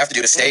doing what they have to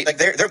do to stay. Like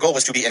their goal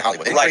was to be in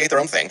Hollywood. They didn't create their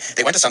own thing.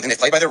 They went to something, they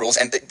played by their rules,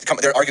 and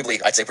they're arguably,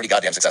 I'd say, pretty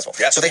goddamn successful.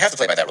 Yeah. So they have to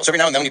play by that rule. So every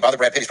now and then when you bother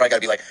Brad Pitt, he's probably got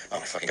to be like, oh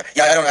my fucking god.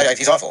 Yeah,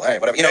 he's awful. Hey,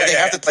 whatever. You know, they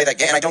have to play that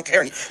game, and I don't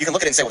care. And you can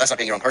look at it and say, well, that's not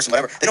being your own person,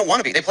 whatever. They don't want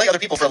to be. They play other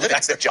people for a living.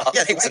 That's their job.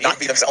 Yeah, they to not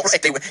be themselves.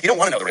 Right, you don't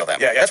want to know the real them.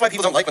 Yeah. That's why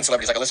people don't like when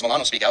celebrities like Alyssa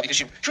Milano speak out, because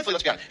she, truthfully,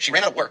 let's be honest, she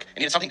ran out of work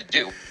and needed something to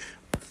do.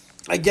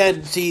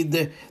 Again, see,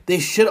 they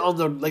shit on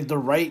the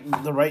right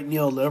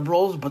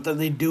neoliberals, but then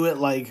they do it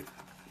like,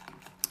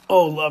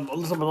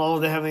 Alyssa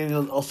Milano didn't have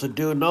anything else to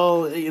do.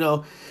 No, you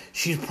know,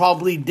 she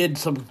probably did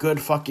some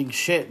good fucking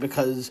shit,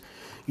 because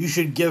you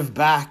should give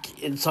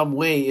back in some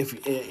way if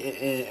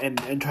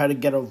and try to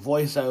get a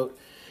voice out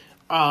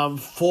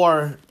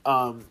because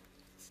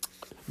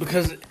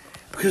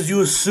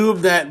you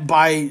assume that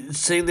by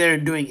sitting there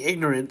and doing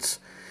ignorance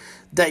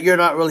that you're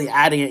not really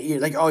adding it. You're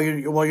like,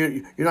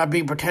 you're not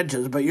being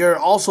pretentious, but you're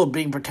also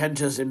being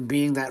pretentious in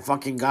being that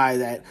fucking guy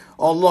that,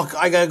 oh look,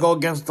 I gotta go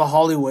against the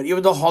Hollywood,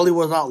 even though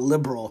Hollywood's not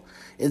liberal,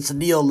 it's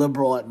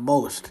neoliberal at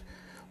most.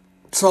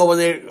 So when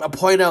they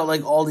point out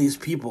like all these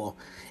people,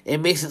 it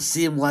makes it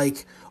seem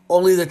like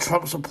only the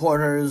Trump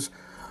supporters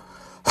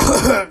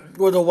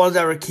were the ones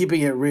that were keeping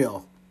it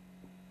real.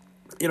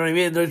 You know what I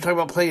mean? They're talking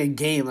about playing a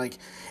game, like,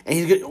 and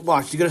he's gonna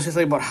watch. You're gonna say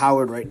something about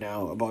Howard right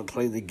now about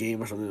playing the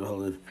game or something.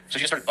 Hold on. So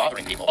she started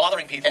bothering people.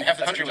 And half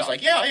the country was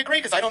like, yeah, I agree,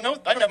 because I don't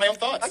have my own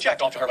thoughts. I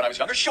jacked off to her when I was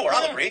younger. Sure,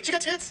 I'll agree. She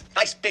got tits.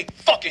 Nice big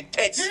fucking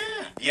tits.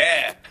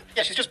 Yeah,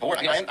 she's just bored.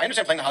 I mean, I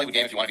understand playing the Hollywood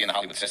game if you want to be in the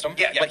Hollywood system.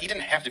 Yeah. But he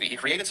didn't have to be. He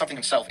created something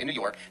himself in New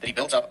York that he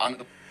built up on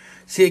the...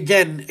 See,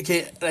 again,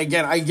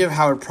 I give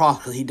Howard props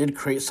because he did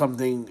create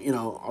something, you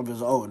know, of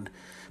his own.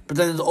 But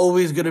then there's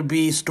always going to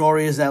be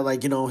stories that,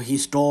 like, you know, he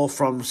stole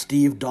from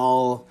Steve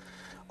Dahl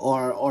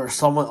or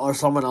someone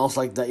else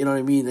like that. You know what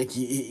I mean? Like,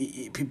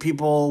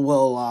 people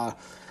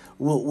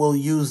will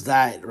use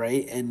that,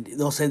 right? And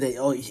they'll say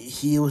that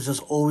he was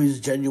just always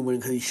genuine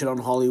because he shit on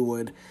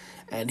Hollywood,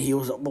 and he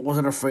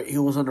wasn't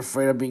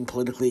afraid of being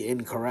politically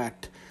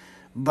incorrect.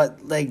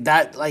 But like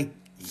that, like.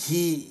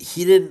 He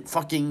didn't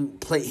fucking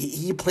play.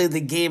 He played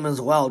the game as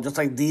well, just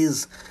like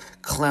these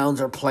clowns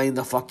are playing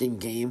the fucking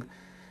game,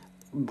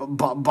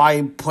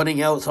 by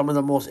putting out some of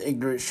the most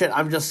ignorant shit.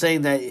 I'm just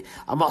saying that.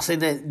 I'm not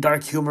saying that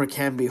dark humor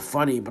can be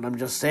funny, but I'm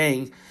just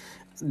saying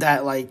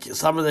that like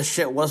some of the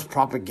shit was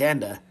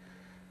propaganda.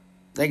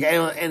 Like,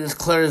 and it's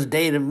clear as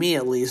day to me,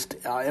 at least,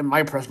 in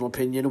my personal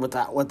opinion, with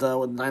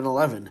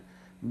 9/11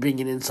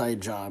 being an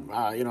inside job.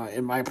 You know,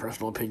 in my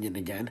personal opinion,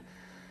 again.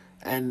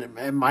 And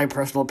in my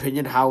personal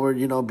opinion, Howard,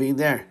 you know, being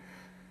there.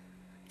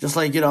 Just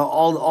like, you know,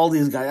 all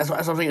these guys.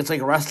 That's something. It's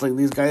like wrestling.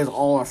 These guys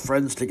all are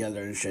friends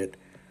together and shit.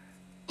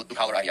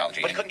 Collar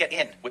ideology. But he couldn't get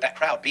in with that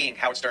crowd being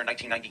Howard Stern,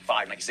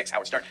 1995, 96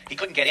 Howard Stern. He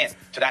couldn't get in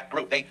to that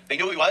group. They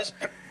knew who he was.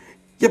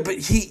 Yeah, but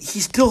he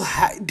still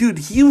dude,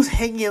 he was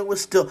hanging out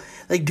with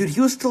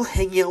he was still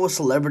hanging out with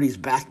celebrities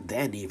back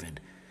then even.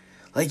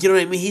 Like, you know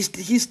what I mean?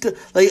 He's still,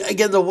 like,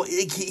 again,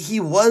 he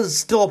was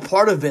still a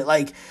part of it.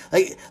 Like,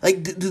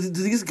 do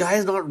these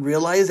guys not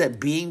realize that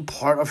being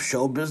part of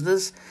show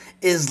business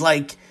is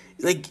like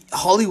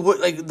Hollywood,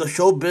 like the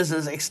show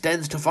business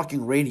extends to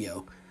fucking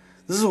radio.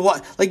 This is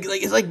what,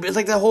 it's like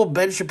that whole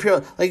Ben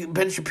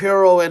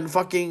Shapiro and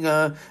fucking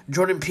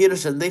Jordan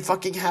Peterson. They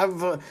fucking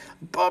have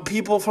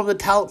people from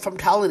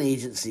talent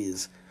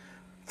agencies,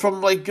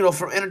 from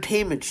from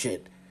entertainment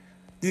shit.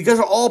 These guys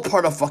are all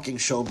part of fucking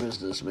show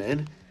business,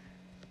 man.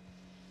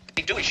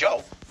 He'd do his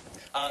show,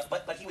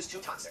 but he was too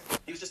toxic.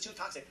 He was just too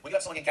toxic. When you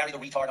have someone can carry the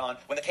retard on,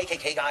 when the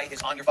KKK guy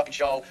is on your fucking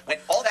show, when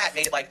all that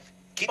made it like,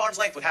 keep arm's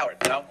length with Howard,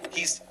 you know?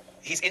 He's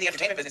in the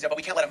entertainment business, but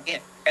we can't let him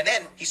in. And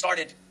then he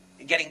started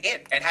getting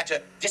in and had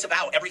to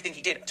disavow everything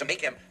he did to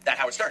make him that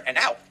Howard Stern. And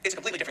now it's a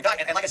completely different guy.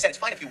 And like I said, it's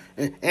fine if you...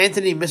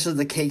 Anthony misses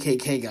the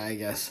KKK guy, I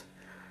guess.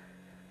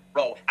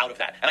 Grow out of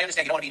that. And I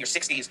understand you don't want to be in your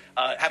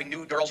 60s having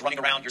nude girls running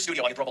around your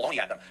studio while you throw baloney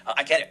at them.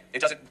 I get it.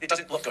 It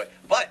doesn't look good.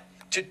 But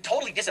to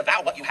totally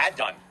disavow what you had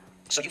done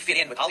so you fit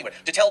in with Hollywood,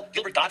 to tell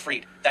Gilbert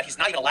Gottfried that he's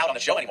not even allowed on the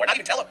show anymore, not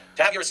even tell him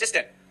to have your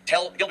assistant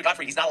tell Gilbert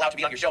Gottfried he's not allowed to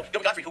be on your show.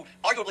 Gilbert Gottfried, who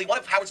arguably one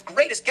of Howard's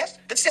greatest guests,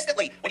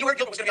 consistently, when you heard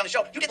Gilbert was going to be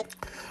on the show, you didn't...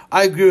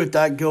 I agree with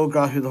that. Gilbert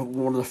Gottfried,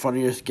 one of the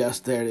funniest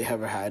guests there they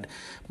ever had.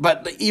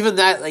 But even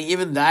that,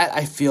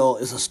 I feel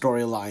is a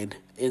storyline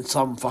in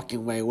some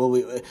fucking way.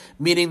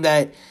 Meaning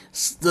that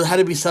there had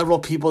to be several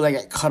people that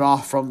get cut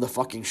off from the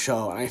fucking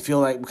show. And I feel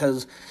like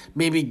because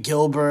maybe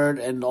Gilbert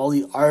and all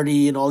the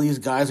Artie and all these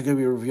guys are going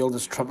to be revealed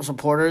as Trump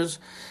supporters,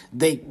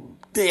 they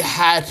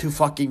had to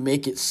fucking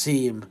make it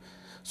seem.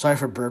 Sorry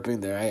for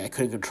burping there. I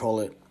couldn't control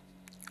it.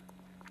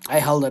 I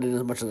held that in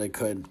as much as I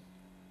could.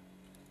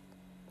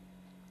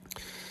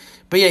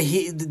 But yeah,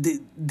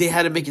 they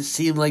had to make it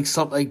seem like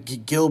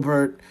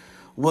Gilbert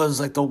was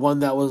like the one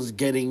that was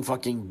getting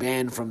fucking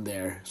banned from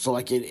there. So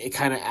like it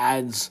kind of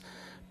adds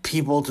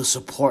people to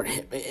support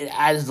him. It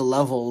adds the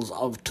levels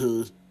of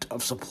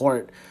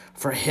support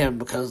for him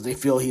because they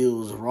feel he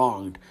was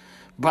wronged.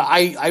 But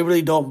I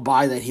really don't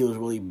buy that he was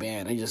really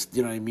banned. I just,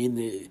 you know what I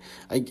mean?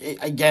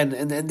 Again,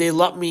 and they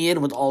lump me in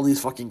with all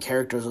these fucking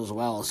characters as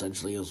well,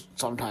 essentially,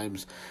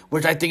 sometimes.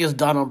 Which I think is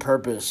done on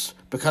purpose.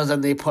 Because then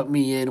they put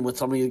me in with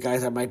some of these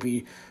guys that might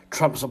be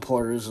Trump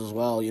supporters as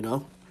well, you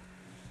know?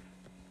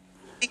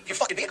 Your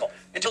fucking vehicle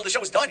until the show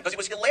was done because it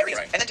was hilarious.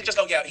 Right. And then to just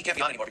go, yeah, he can't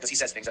be on anymore because he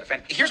says things that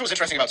offend. Here's what's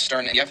interesting about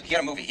Stern, and he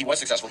had a movie. He was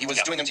successful. He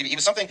was doing them TV. He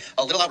was something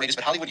a little outrageous,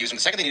 but Hollywood used him.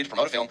 The second they needed to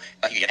promote a film,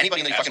 he could get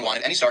anybody in that he fucking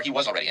wanted, any star he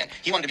was already in.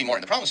 He wanted to be more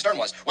in. The problem with Stern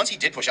was, once he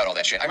did push out all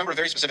that shit, I remember a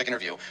very specific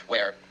interview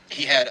where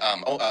he had,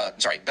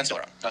 Ben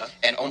Stiller on,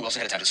 and Owen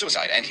Wilson had attempted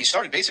suicide, and he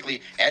started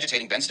basically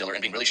agitating Ben Stiller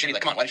and being really shitty,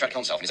 like, come on, why did he try to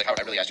kill himself? And he's like,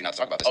 Howard, I really asked you not to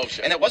talk about this. Oh,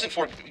 shit. And that wasn't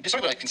for,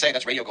 somebody I can say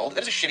that's radio gold,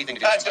 that is a shitty thing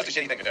to do. It's just a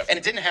shitty thing to do. And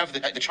it didn't have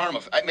the charm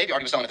of, maybe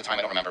Artie was selling at the time,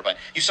 I don't remember, but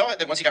you saw it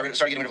that once he started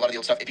getting rid of a lot of the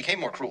old stuff, it became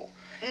more cruel.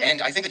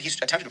 And I think that he's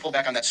attempted to pull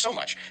back on that so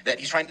much that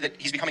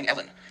he's becoming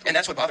Ellen. And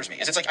that's what bothers me.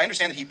 Is it's like, I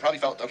understand that he probably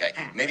felt, okay,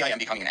 maybe I am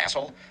becoming an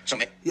asshole, so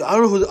yeah, I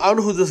don't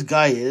know who this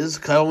guy is,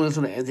 because I only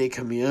listen to Anthony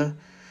Camilla.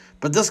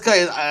 But this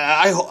guy,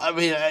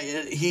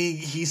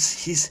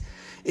 he's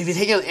if you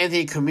take out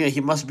Anthony Camilla,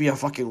 he must be a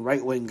fucking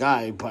right-wing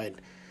guy, but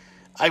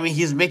I mean,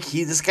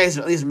 this guy's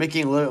at least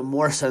making a little bit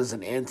more sense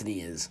than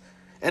Anthony is.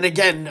 And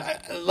again,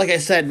 like I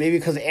said, maybe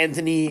because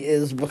Anthony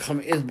has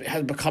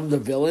become the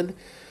villain.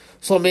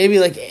 So maybe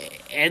like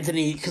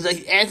Anthony, because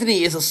like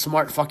Anthony is a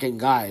smart fucking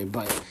guy,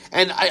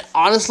 and I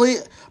honestly,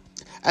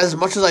 as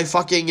much as I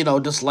fucking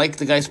dislike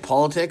the guy's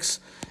politics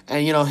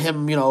and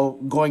him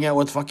going out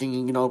with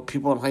fucking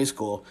people in high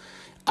school,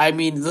 I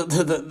mean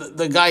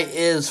the guy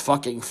is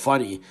fucking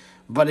funny,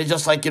 but it's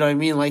just like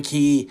like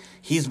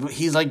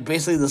he's like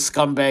basically the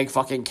scumbag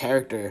fucking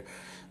character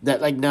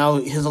that like now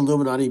his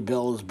Illuminati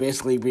bill is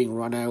basically being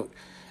run out.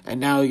 And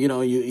now,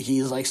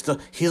 he's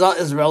not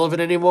as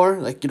relevant anymore.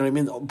 Like,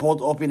 both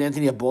Opie and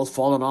Anthony have both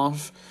fallen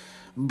off.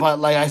 But,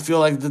 like, I feel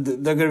like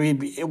they're going to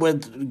be,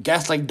 with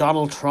guests like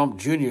Donald Trump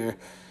Jr.,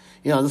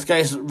 this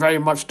guy's very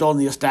much still in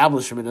the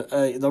establishment,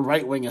 the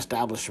right-wing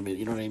establishment,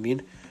 you know what I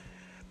mean?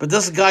 But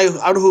this guy, I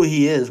don't know who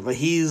he is, but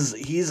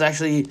he's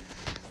actually,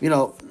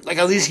 like,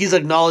 at least he's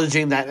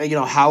acknowledging that,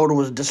 Howard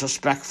was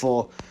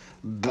disrespectful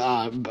with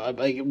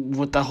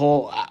the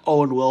whole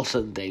Owen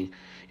Wilson thing.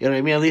 You know what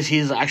I mean? At least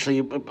he's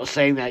actually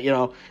saying that,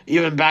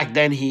 even back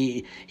then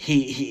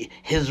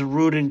his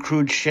rude and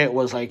crude shit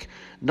was like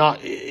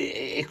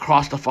it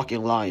crossed the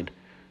fucking line.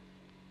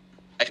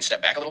 I can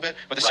step back a little bit,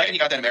 but the second he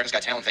got that America's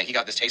Got Talent thing, he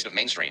got this taste of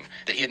mainstream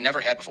that he had never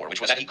had before,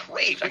 which was that he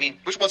craved. I mean,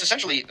 which was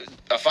essentially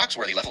a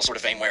Foxworthy level sort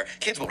of fame where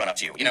kids will run up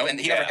to you, and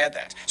he never had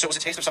that. So it was a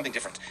taste of something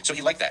different. So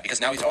he liked that because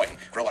now he's, I can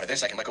grow out of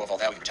this, I can let go of all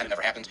that, we can pretend it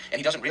never happened, and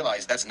he doesn't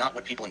realize that's not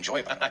what people enjoy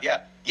about it.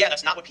 Yeah,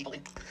 that's not what people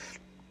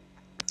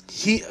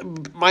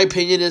my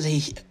opinion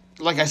is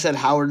like I said,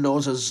 Howard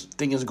knows his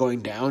thing is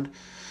going down,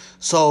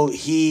 so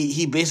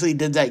he basically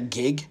did that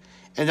gig,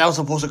 and that was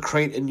supposed to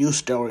create a new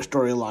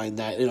storyline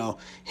that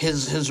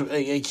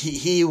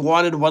he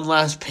wanted one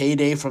last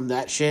payday from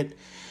that shit,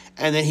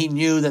 and then he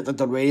knew that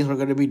the ratings were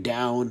going to be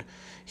down.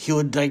 He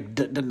would like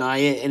deny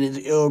it, and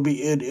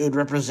it would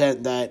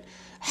represent that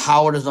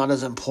Howard is not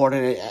as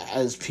important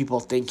as people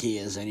think he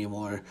is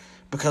anymore,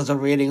 because the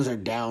ratings are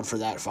down for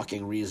that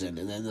fucking reason.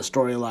 And then the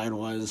storyline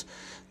was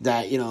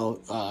that,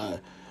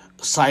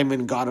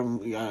 Simon got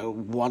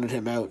him, wanted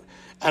him out.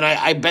 And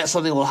I bet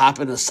something will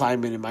happen to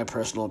Simon, in my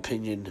personal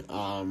opinion.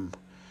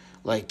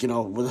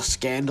 With a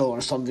scandal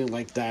or something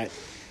like that.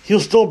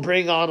 He'll still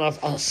bring on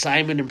a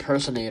Simon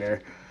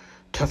impersonator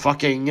to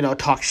fucking,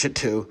 talk shit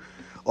to.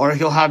 Or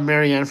he'll have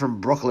Marianne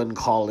from Brooklyn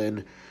call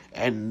in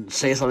and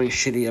say something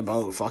shitty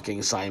about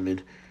fucking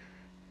Simon.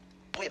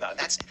 About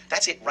it.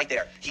 That's it right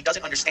there. He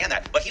doesn't understand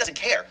that, but he doesn't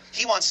care.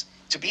 He wants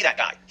to be that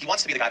guy. He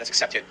wants to be the guy that's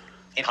accepted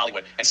in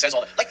Hollywood and says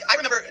all that. Like, I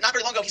remember not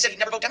very long ago, he said he'd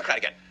never vote Democrat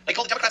again. Like, he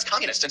called the Democrats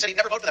communists and said he'd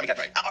never vote for them again.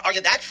 Right. Are you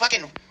that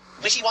fucking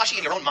wishy-washy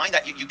in your own mind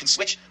that you can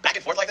switch back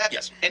and forth like that?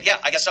 Yes. And yeah,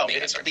 I guess so.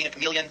 It's being a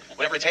chameleon,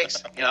 whatever it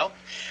takes,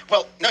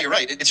 Well, no, you're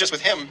right. It's just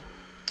with him,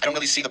 I don't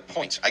really see the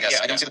point, I guess.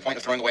 I don't see the point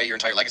of throwing away your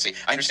entire legacy.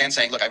 I understand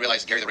saying, look, I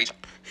realize Gary the Reach.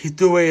 He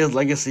threw away his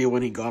legacy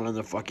when he got on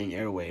the fucking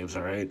airwaves,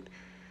 all right?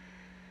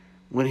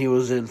 When he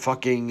was in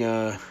fucking,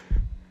 when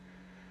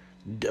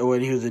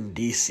he was in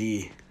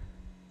D.C.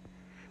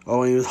 Oh,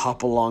 when he was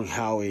Hop Along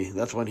Howie.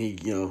 That's when he,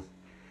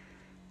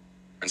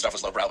 and stuff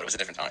was lowbrow, but it was a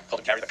different time. Called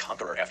him Gary the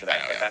Conqueror after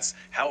that. Yeah. That's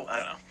how, I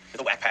don't know.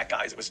 The Whack Pack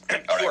guys, it was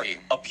pure R.I.P.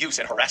 abuse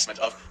and harassment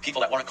of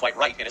people that weren't quite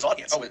right in his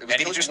audience. Oh, it was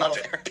Beetlejuice not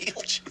there?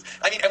 Beetlejuice.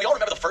 I mean, and we all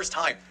remember the first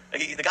time.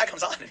 The guy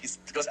comes on and he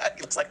goes,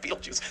 he looks like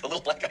Beetlejuice, the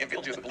little black guy in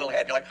Beetlejuice with the little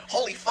head. And you're like,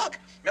 holy fuck.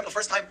 Remember the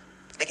first time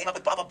they came up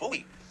with Baba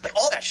Booey? Like,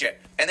 all that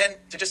shit. And then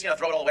to just, throw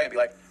it all away and be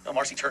like, no,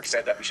 Marcy Turk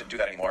said that we shouldn't do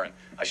that anymore, and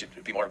I should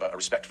be more of a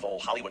respectful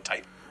Hollywood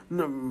type.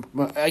 No,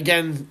 but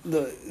again,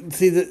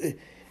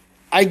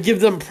 I give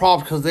them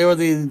props because they were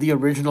the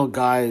original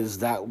guys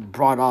that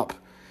brought up.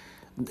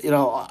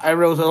 I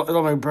wrote it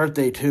on my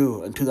birthday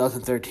too in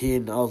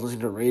 2013. I was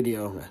listening to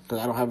radio because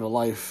I don't have a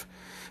life,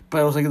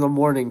 but it was like in the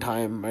morning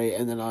time, right?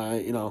 And then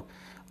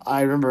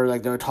I remember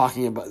like they were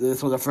talking about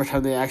this was the first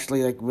time they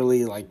actually like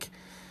really like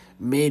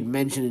made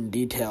mention in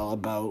detail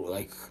about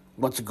like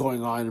what's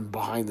going on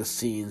behind the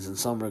scenes in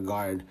some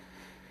regard.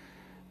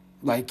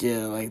 Like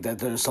that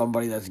there's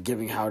somebody that's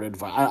giving Howard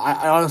advice.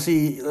 I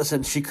honestly,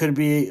 listen, she could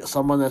be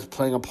someone that's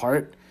playing a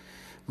part,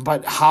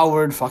 but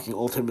Howard fucking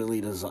ultimately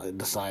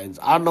decides.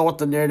 I don't know what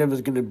the narrative is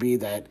going to be,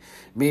 that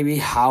maybe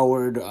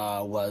Howard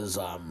was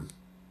what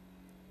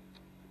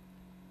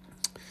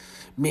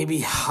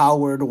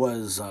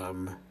was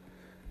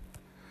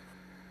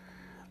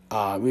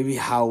I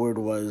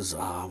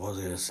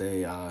going to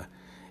say,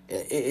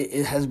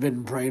 it has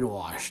been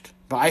brainwashed.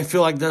 But I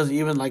feel like there's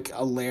even like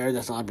a layer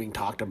that's not being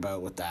talked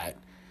about with that.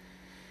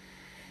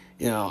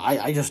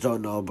 I just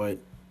don't know, but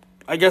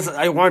I guess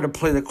I wanted to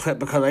play the clip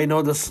because I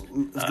know this.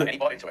 And he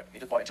bought into it. He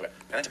just bought into it.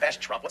 And then to bash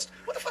Trump. What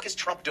the fuck is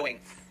Trump doing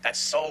that's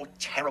so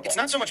terrible? It's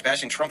not so much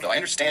bashing Trump, though. I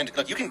understand.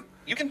 Look, you can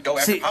go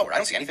after power. I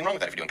don't see anything wrong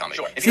with that if you're doing comedy.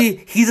 Sure.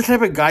 He's the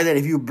type of guy that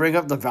if you bring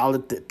up the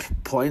valid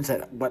points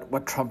at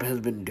what Trump has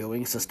been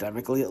doing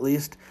systemically, at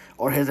least,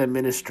 or his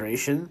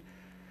administration.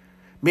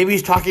 Maybe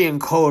he's talking in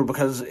code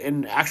because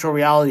in actual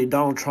reality,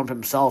 Donald Trump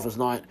himself is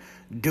not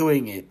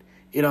doing it.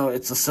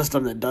 It's the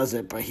system that does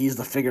it, but he's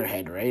the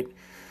figurehead, right?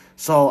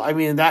 So, I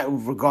mean, in that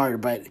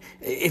regard, but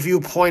if you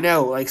point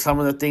out, like, some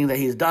of the things that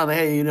he's done,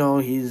 hey,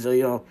 he's,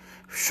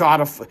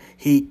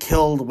 he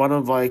killed one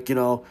of, like,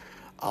 a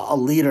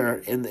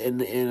leader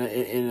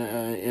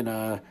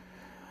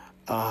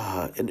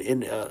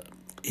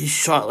he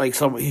shot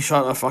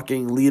a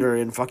fucking leader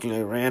in fucking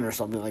Iran or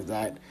something like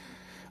that.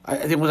 I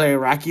think it was an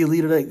Iraqi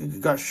leader that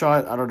got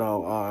shot. I don't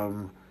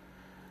know.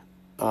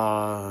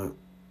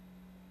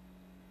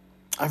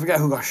 I forgot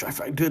who got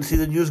shot. Dude, see,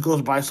 the news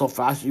goes by so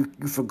fast, you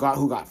forgot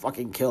who got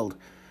fucking killed.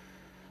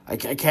 I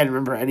can't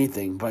remember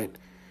anything, but,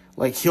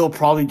 like, he'll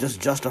probably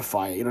just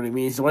justify it, you know what I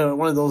mean? He's one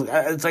of those,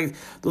 it's like,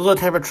 those are the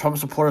type of Trump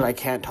supporters I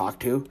can't talk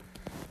to,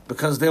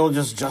 because they will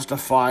just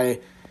justify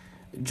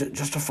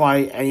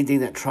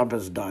anything that Trump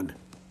has done,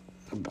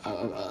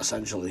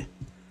 essentially.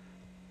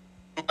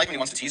 Like him, he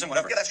wants to tease him,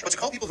 whatever. Yeah, that's true. But to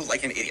call people who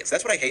like him idiots,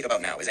 that's what I hate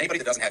about now, is anybody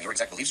that doesn't have your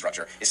exact belief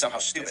structure is somehow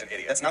stupid. It's an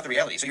idiot. That's not the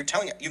reality. So you're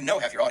telling,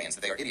 half your audience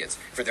that they are idiots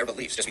for their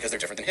beliefs just because they're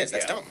different than his.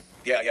 That's dumb.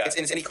 Yeah.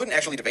 And he couldn't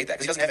actually debate that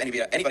because he doesn't have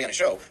anybody on his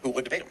show who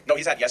would debate him. No,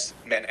 he's had yes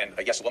men and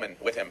a yes woman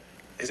with him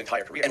his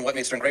entire career. And what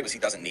made Stern great was he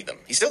doesn't need them.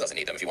 He still doesn't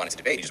need them. If he wanted to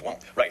debate, he just won't.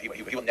 Right.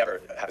 He will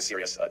never have a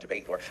serious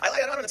debate. Or I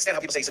don't understand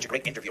how people say he's such a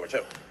great interviewer, too.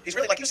 He's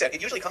really, like you said,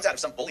 it usually comes out of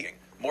some bullying,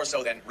 more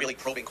so than really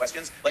probing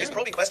questions. Like, his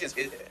probing questions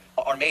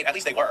are made, at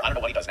least they were, I don't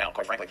know what he does now,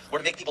 quite frankly, were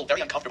to make people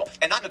very uncomfortable.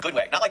 And not in a good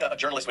way. Not like a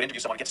journalist would interview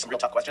someone and get some real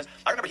tough questions.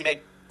 I remember he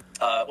made...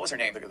 what was her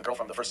name? The girl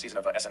from the first season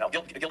of SNL,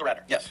 Gilda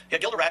Radner. Yes. He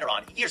had Gilda Radner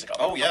on years ago.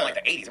 Oh, yeah. Like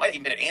the 80s. It might have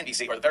even been at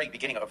NBC or the very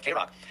beginning of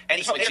K-Rock. And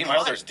he probably made Gene her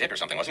cry. Wilder's dick or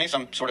something, wasn't he?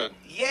 Some sort of...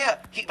 Yeah,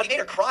 but he made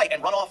her cry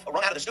and run out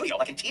of the studio,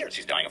 like in tears.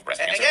 She's dying of breast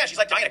And cancer. yeah, she's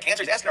like dying of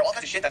cancer. He's asking her all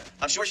kinds of shit that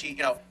I'm sure she,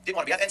 didn't want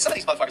to be at. And some of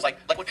these motherfuckers, like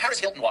when Paris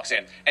Hilton walks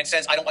in and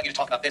says, I don't want you to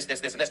talk about this, and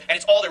this, and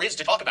it's all there is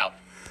to talk about.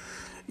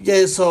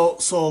 Yeah, so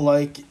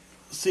like,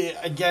 see,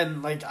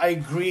 again, like, I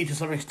agree to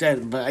some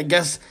extent, but I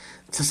guess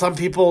to some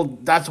people,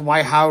 that's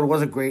why Howard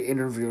was a great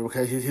interviewer,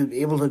 because he was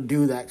able to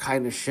do that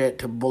kind of shit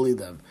to bully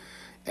them,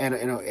 and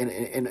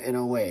in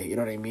a way, you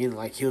know what I mean?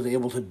 Like, he was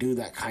able to do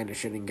that kind of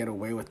shit and get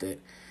away with it.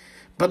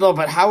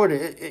 But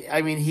Howard,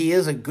 I mean, he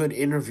is a good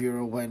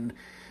interviewer when,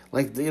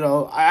 like,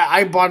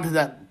 I bought into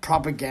that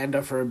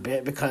propaganda for a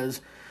bit, because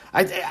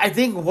I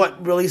think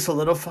what really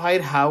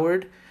solidified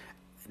Howard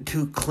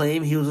to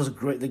claim he was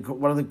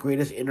one of the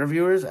greatest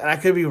interviewers, and I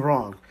could be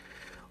wrong,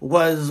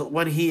 was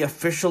when he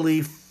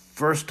officially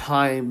first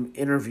time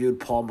interviewed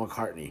Paul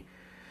McCartney.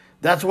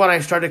 That's when I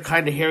started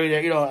kind of hearing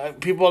that,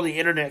 people on the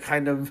internet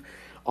kind of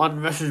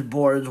on message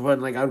boards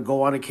when, like, I would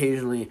go on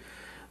occasionally,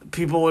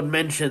 people would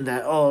mention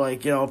that,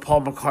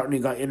 Paul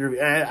McCartney got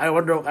interviewed. And I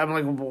wonder, I'm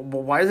like,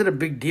 well, why is it a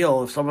big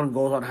deal if someone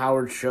goes on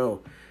Howard's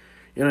show?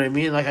 You know what I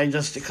mean? Like, I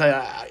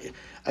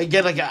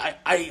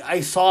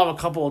saw him a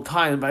couple of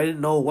times, but I didn't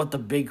know what the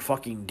big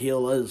fucking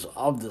deal is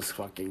of this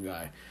fucking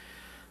guy.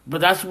 But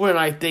that's when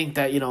I think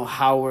that,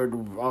 Howard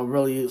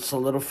really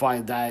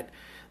solidified that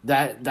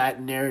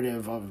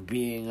narrative of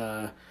being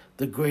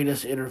the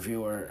greatest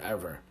interviewer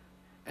ever.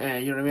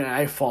 And, you know what I mean?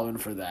 I've fallen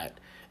for that.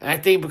 And I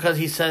think because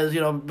he says,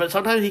 but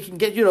sometimes he can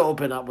get you to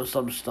open up with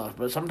some stuff,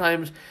 but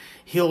sometimes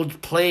he'll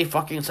play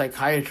fucking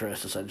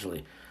psychiatrist,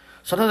 essentially.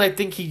 Sometimes I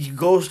think he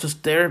goes to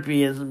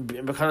therapy and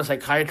becomes a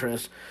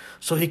psychiatrist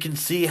so he can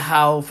see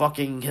how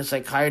fucking his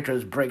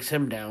psychiatrist breaks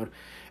him down,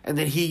 and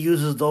then he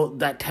uses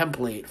that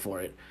template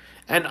for it.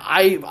 And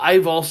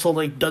I've also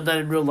like done that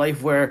in real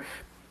life where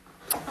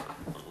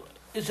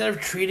instead of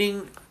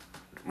treating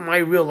my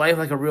real life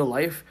like a real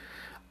life,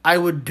 I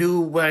would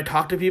do when I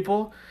talk to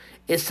people,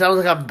 it sounds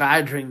like I'm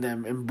badgering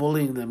them and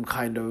bullying them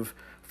kind of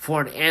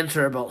for an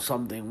answer about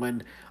something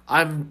when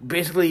I'm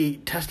basically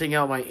testing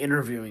out my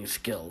interviewing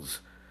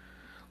skills.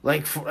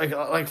 For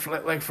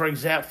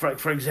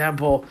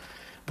example,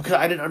 because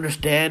I didn't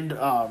understand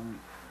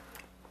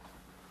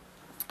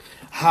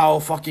how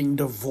fucking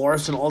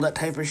divorce and all that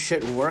type of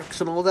shit works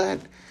and all that,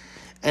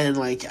 and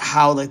like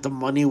how like the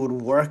money would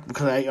work,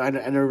 because I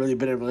never really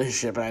been in a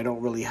relationship and I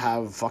don't really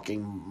have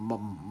fucking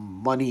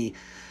money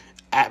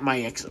at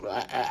my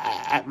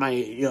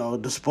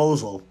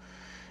disposal.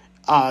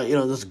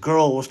 This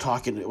girl was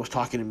talking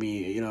to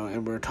me,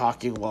 and we were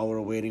talking while we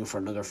were waiting for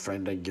another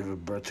friend to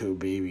give birth to a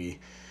baby.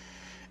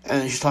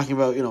 And she's talking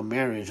about,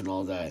 marriage and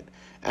all that.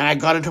 And I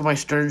got into my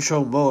Stern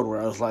Show mode where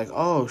I was like,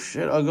 oh,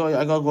 shit, I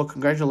go, well,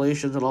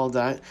 congratulations and all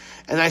that.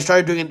 And I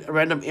started doing a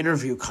random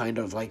interview kind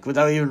of, like,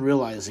 without even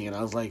realizing it.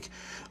 I was like,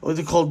 what's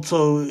it called?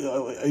 So,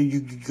 you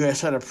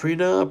guys had a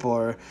prenup?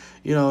 Or,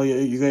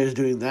 you guys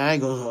doing that? He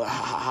goes,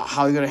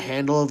 how are you going to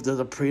handle if there's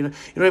a prenup?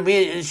 You know what I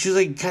mean? And she's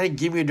like, kind of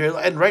giving me a dirty,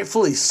 and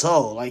rightfully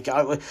so. Like, you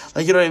know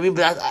what I mean?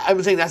 But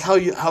I'm saying that's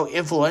how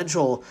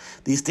influential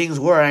these things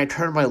were. And I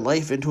turned my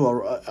life into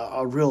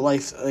a real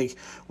life, like,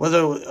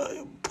 whether,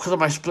 because of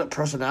my split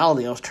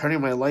personality, I was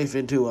turning my life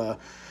into a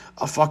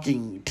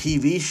fucking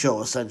TV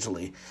show,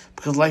 essentially.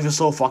 Because life is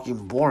so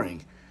fucking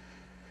boring.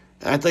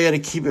 And I thought you had to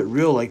keep it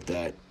real like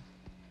that.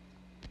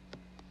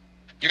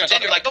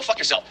 You're like, go fuck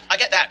yourself. I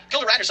get that.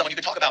 Gilda Radner's someone you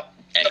could talk about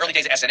in the early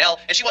days of SNL,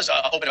 and she was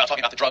open about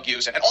talking about the drug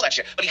use and all that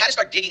shit. But he had to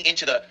start digging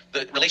into the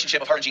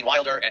relationship of her and Gene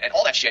Wilder and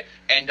all that shit.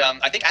 And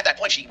I think at that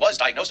point she was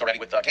diagnosed already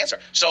with cancer,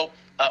 so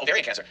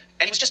ovarian cancer.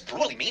 And he was just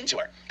brutally mean to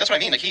her. That's what I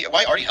mean. Like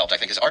why Artie helped, I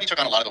think, is Artie took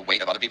on a lot of the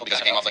weight of other people because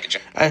he came off like a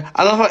gym.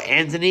 I love how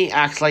Anthony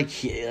acts like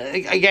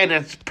again,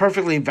 it's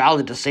perfectly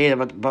valid to say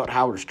about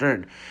Howard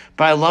Stern,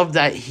 but I love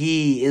that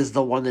he is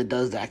the one that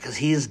does that because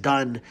he's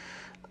done.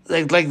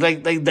 Like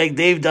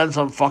they've done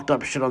some fucked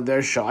up shit on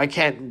their show. I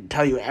can't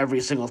tell you every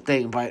single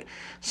thing, but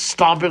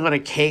stomping on a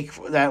cake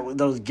that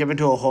was given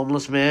to a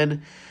homeless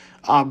man,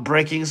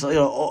 breaking, a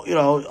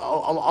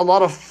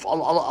lot of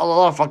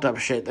fucked up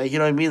shit. Like, you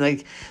know what I mean?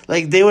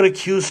 Like they would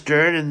accuse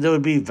Stern and they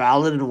would be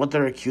valid in what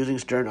they're accusing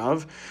Stern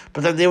of,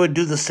 but then they would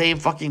do the same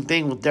fucking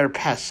thing with their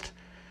Pest.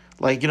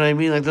 Like, you know what I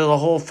mean? Like there's a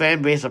whole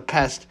fan base of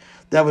Pest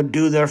that would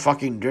do their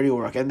fucking dirty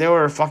work, and they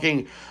were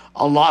fucking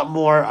a lot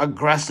more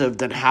aggressive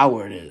than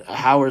Howard is.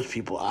 Howard's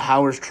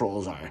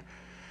trolls are.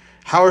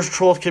 Howard's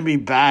trolls can be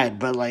bad,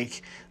 but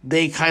like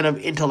they kind of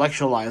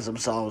intellectualize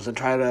themselves and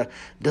try to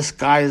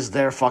disguise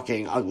their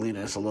fucking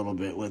ugliness a little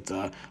bit with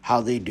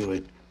how they do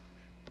it.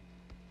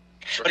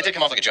 But it did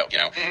come off like a joke,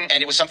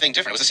 and it was something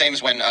different. It was the same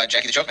as when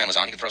Jackie the Joke Man was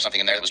on. He could throw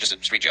something in there that was just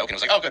a street joke, and it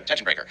was like, oh, good,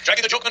 tension breaker.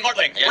 Jackie the Jokeman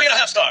Martling, Yeah.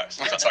 3.5 stars.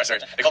 Sorry.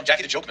 They call him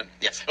Jackie the Jokeman.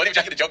 Yes. What name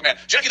Jackie the Jokeman?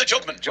 Jackie the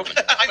Jokeman.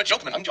 I'm a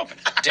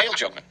jokeman. Dale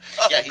Jokeman.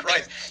 Oh, yeah,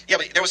 Christ. Yeah,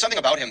 but there was something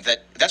about him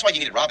that's why you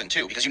needed Robin,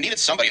 too, because you needed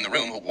somebody in the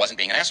room who wasn't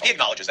being an asshole. He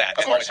acknowledges that. Of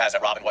and always course. has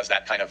that Robin was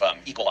that kind of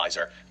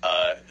equalizer,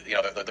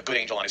 the good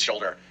angel on his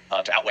shoulder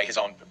to outweigh his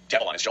own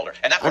devil on his shoulder.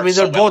 And that worked they're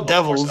so well both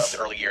over the course devils. of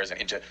the early years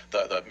and into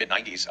the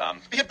mid-90s.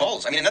 He had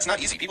balls. And that's not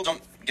easy. People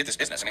don't get this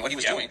business. What he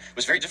was doing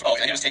was very difficult,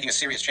 and he was taking a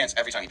serious chance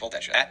every time he pulled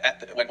that shit.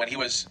 When he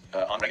was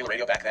on regular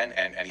radio back then,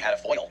 and he had a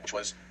foil, which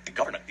was the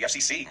government, the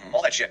FCC,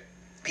 all that shit.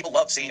 People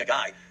loved seeing a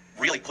guy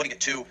really putting it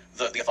to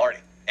the authority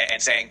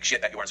and saying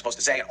shit that you weren't supposed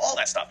to say and all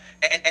that stuff.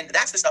 And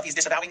that's the stuff he's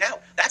disavowing now.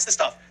 That's the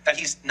stuff that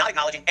he's not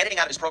acknowledging, editing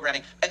out of his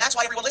programming, and that's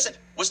why everyone listened,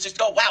 was to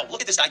go, wow,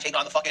 look at this guy take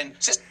on the fucking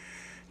system.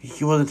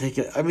 He wasn't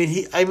taking.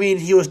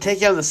 He was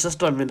taking on the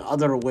system in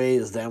other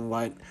ways than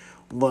what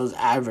was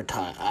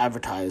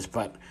advertised.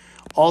 But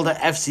all the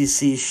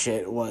FCC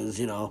shit was,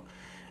 it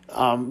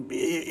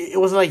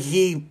wasn't like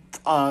he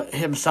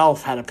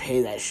himself had to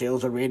pay that shit. It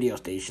was the radio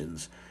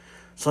stations.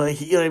 So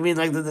you know what I mean?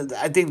 Like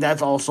I think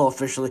that's also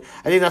officially.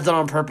 I think that's done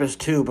on purpose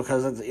too,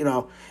 because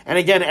and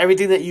again,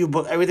 everything that you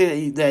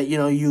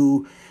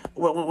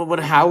when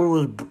Howard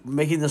was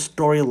making the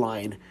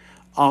storyline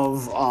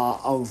of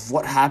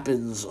what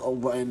happens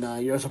when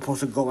you're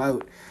supposed to go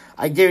out,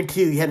 I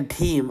guarantee you he had a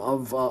team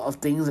of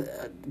things,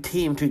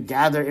 to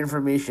gather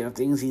information of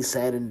things he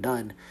said and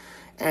done,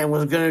 and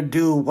was gonna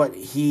do what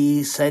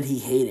he said he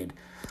hated.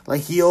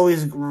 Like he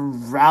always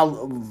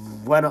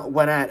went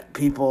at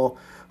people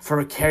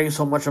for caring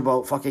so much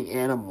about fucking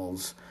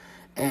animals,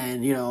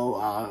 and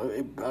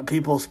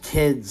people's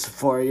kids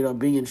for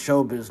being in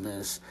show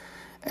business,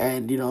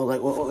 and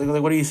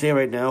what do you say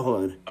right now?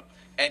 Hold on.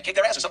 And kick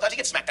their asses. Sometimes he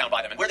gets smacked down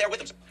by them, and we're there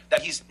with him.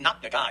 That he's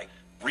not the guy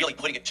really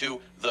putting it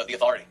to the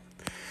authority.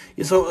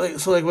 Yeah,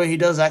 so when he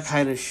does that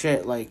kind of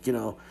shit,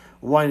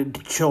 wanting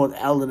to chill with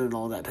Ellen and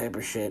all that type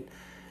of shit,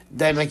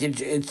 then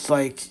it's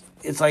like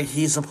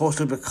he's supposed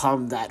to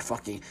become that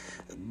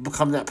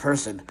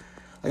person.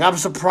 Like, I'm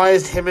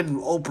surprised him and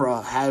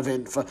Oprah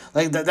haven't...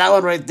 Like, that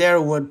one right there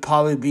would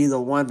probably be the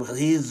one, because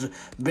he's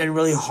been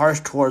really harsh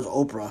towards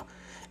Oprah.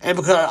 And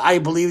because I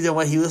believed in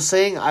what he was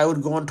saying, I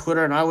would go on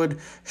Twitter and I would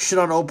shit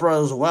on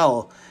Oprah as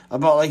well.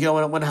 About, like, you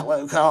know, when I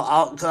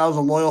was a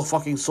loyal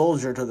fucking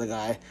soldier to the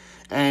guy.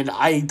 And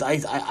I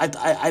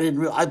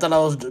thought I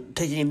was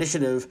taking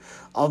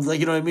initiative of, like,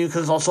 you know what I mean?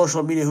 Because it's all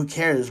social media, who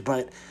cares?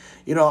 But...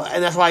 You know,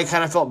 and that's why I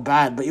kind of felt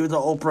bad. But even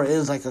though Oprah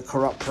is like a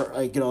corrupt,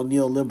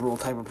 neoliberal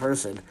type of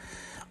person,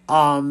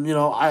 you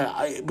know,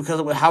 I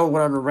because Howard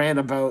went on a rant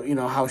about, you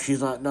know, how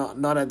she's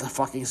not at the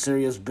fucking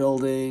Sirius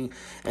building,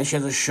 and she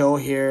has a show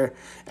here,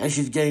 and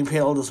she's getting paid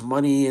all this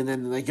money, and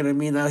then, like, you know what I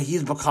mean? Now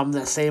he's become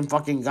that same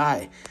fucking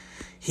guy.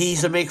 He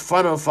used to make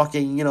fun of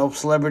fucking, you know,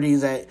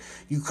 celebrities that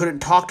you couldn't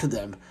talk to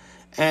them.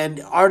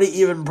 And Artie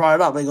even brought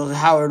it up. He goes,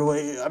 Howard,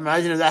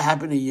 imagine if that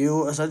happened to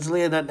you,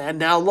 essentially. And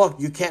now look,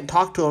 you can't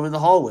talk to him in the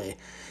hallway.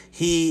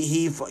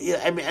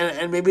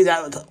 And maybe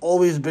that's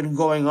always been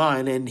going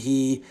on, and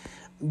he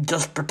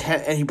just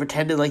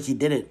pretended like he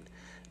didn't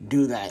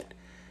do that.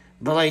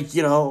 But, like,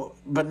 you know,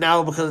 but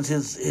now because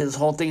his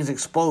whole thing is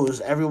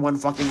exposed, everyone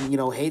fucking, you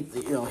know,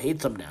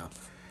 hates him now.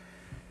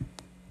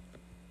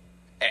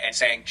 And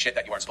saying shit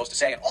that you aren't supposed to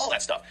say and all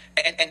that stuff.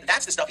 And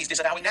that's the stuff he's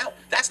disavowing now.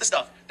 That's the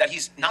stuff that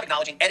he's not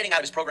acknowledging, editing out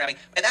of his programming.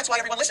 And that's why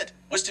everyone listened,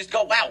 was to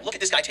go, wow, look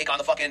at this guy take on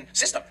the fucking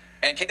system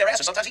and kick their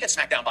ass. Or sometimes he gets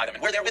smacked down by them,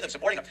 and we're there with him,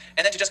 supporting him.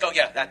 And then to just go,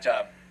 yeah, that,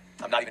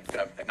 I'm not even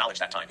going to acknowledge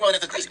that time. Well,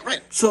 that's crazy,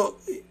 right? So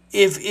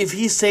if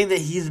he's saying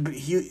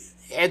that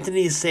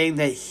Anthony is saying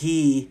that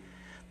he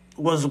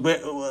was,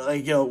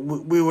 like, you know,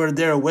 we were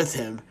there with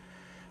him,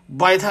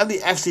 by the time the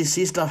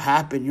FCC stuff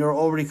happened, you're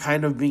already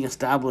kind of being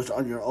established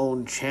on your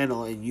own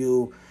channel, and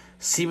you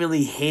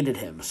seemingly hated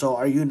him. So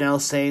are you now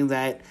saying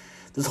that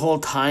this whole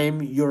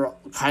time you're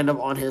kind of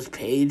on his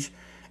page,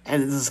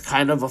 and this is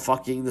kind of a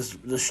fucking,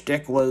 the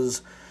shtick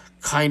was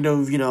kind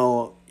of, you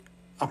know,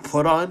 a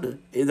put on?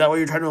 Is that what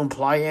you're trying to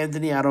imply,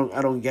 Anthony? I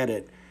don't get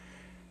it.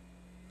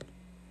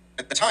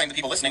 At the time, the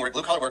people listening were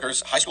blue-collar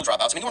workers, high school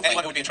dropouts. I mean,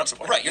 Anyone who would be in Trump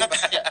support. Right, you're not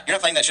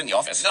playing that shit in the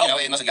office. No. You know,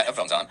 unless you got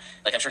headphones on.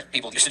 Like, I'm sure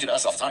people used to do to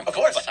us all the time. Of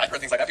course. I've heard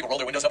things like that. People roll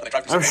their windows up and they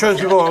try to... I'm sure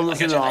people are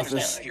listening to The I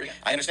Office.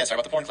 understand. Sorry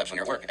about the porn clips when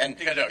you're at work. And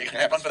You gotta do it. You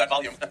gotta run for that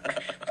volume.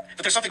 But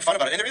there's something fun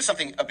about it, and there is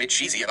something a bit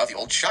cheesy about the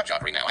old shock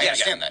jockery now. I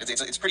understand that.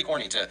 It's pretty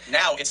corny to...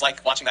 Now it's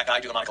like watching that guy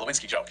do the Monica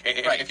Lewinsky joke.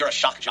 If you're a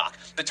shock jock.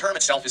 The term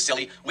itself is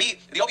silly.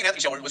 The Opie and Anthony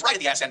show was right at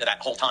the ass end of that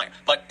whole time.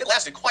 But it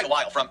lasted quite a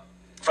while from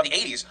the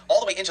 80s all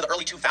the way into the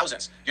early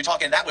 2000s. You're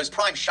talking, that was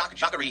prime shock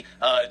jockery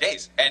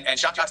days. And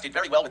shock jocks did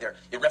very well with their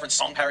irreverent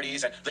song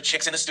parodies and the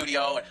chicks in the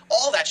studio and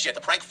all that shit,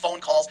 the prank phone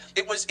calls.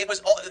 It was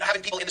all,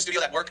 having people in the studio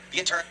that work, the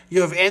intern.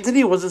 You know, if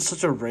Anthony wasn't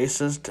such a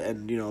racist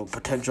and, you know,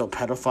 potential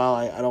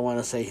pedophile, I don't want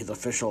to say he's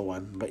official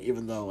one, but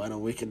even though I know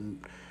we can,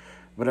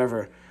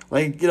 whatever.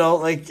 Like, you know,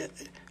 like,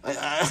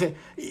 I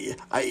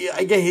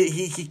get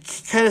he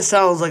kind of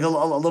sounds like a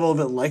little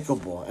bit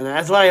likable, and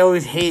that's what I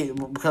always hate,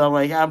 because I'm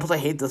like, I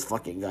hate this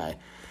fucking guy,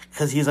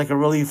 because he's like a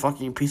really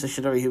fucking piece of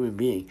shit of a human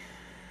being,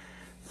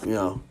 you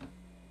know.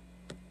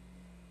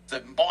 The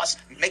boss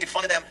making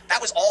fun of them,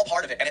 that was all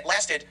part of it, and it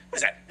lasted, what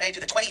is that,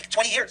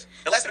 20 years.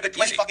 It lasted a good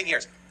 20 fucking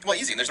years. Well,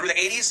 easy. Through the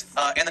 80s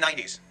and the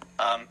 90s.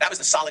 That was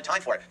the solid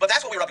time for it. But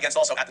that's what we were up against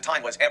also at the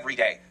time, was every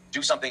day.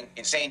 Do something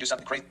insane, do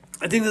something crazy.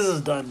 I think this is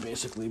done,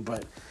 basically,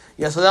 but...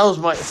 Yeah, so that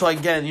was so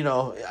again, you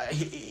know,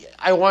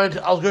 I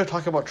was going to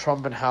talk about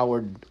Trump and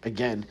Howard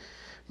again,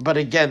 but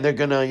again, they're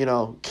going to, you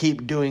know,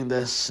 keep doing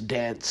this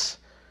dance,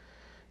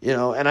 you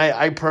know, and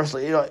I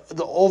personally, you know,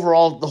 the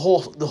whole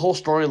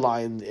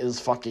storyline is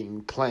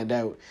fucking planned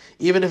out.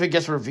 Even if it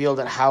gets revealed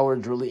that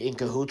Howard's really in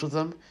cahoots with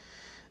them,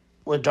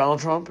 with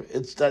Donald Trump,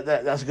 it's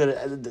that's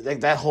good.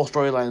 That whole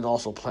storyline is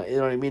also planned, you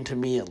know what I mean, to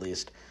me at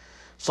least.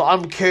 So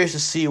I'm curious to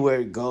see where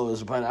it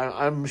goes, but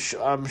I'm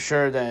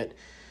sure that,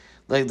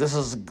 like, this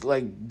is,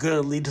 like,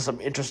 gonna lead to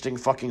some interesting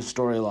fucking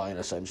storyline,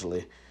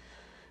 essentially.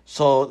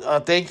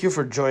 So, thank you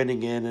for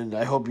joining in, and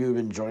I hope you've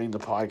been enjoying the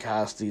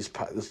podcast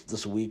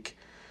this week.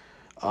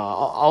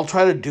 I'll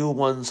try to do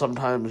one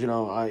sometimes, you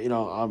know.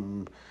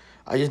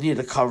 I just need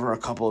to cover a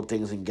couple of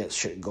things and get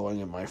shit going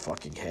in my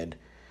fucking head.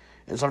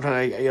 And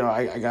sometimes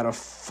I gotta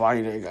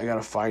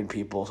find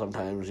people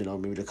sometimes, you know,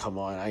 maybe to come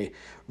on. I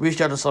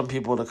reached out to some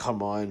people to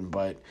come on,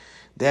 but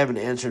they haven't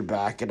answered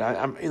back, and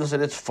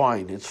listen, it's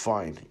fine,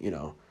 you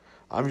know.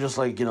 I'm just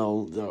like, you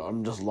know,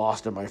 I'm just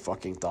lost in my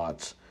fucking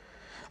thoughts.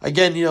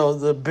 Again, you know,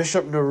 the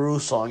Bishop Nehru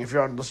song, if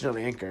you're on listening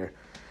on Anchor,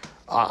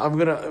 I'm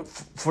gonna,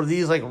 for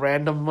these like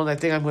random ones, I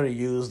think I'm gonna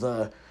use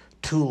the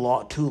Too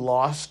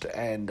Lost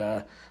and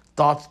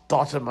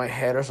Thoughts in My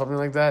Head or something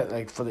like that,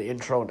 like for the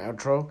intro and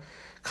outro.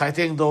 I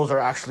think those are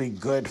actually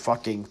good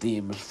fucking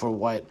themes for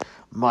what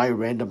my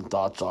random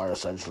thoughts are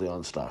essentially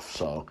on stuff.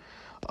 So,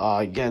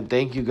 again,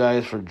 thank you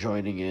guys for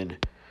joining in.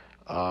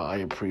 I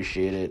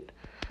appreciate it.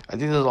 I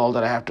think that's all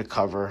that I have to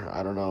cover.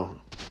 I don't know.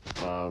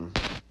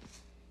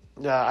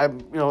 Yeah,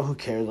 you know, who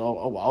cares?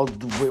 I'll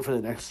wait for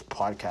the next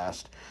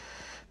podcast.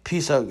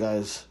 Peace out,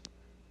 guys.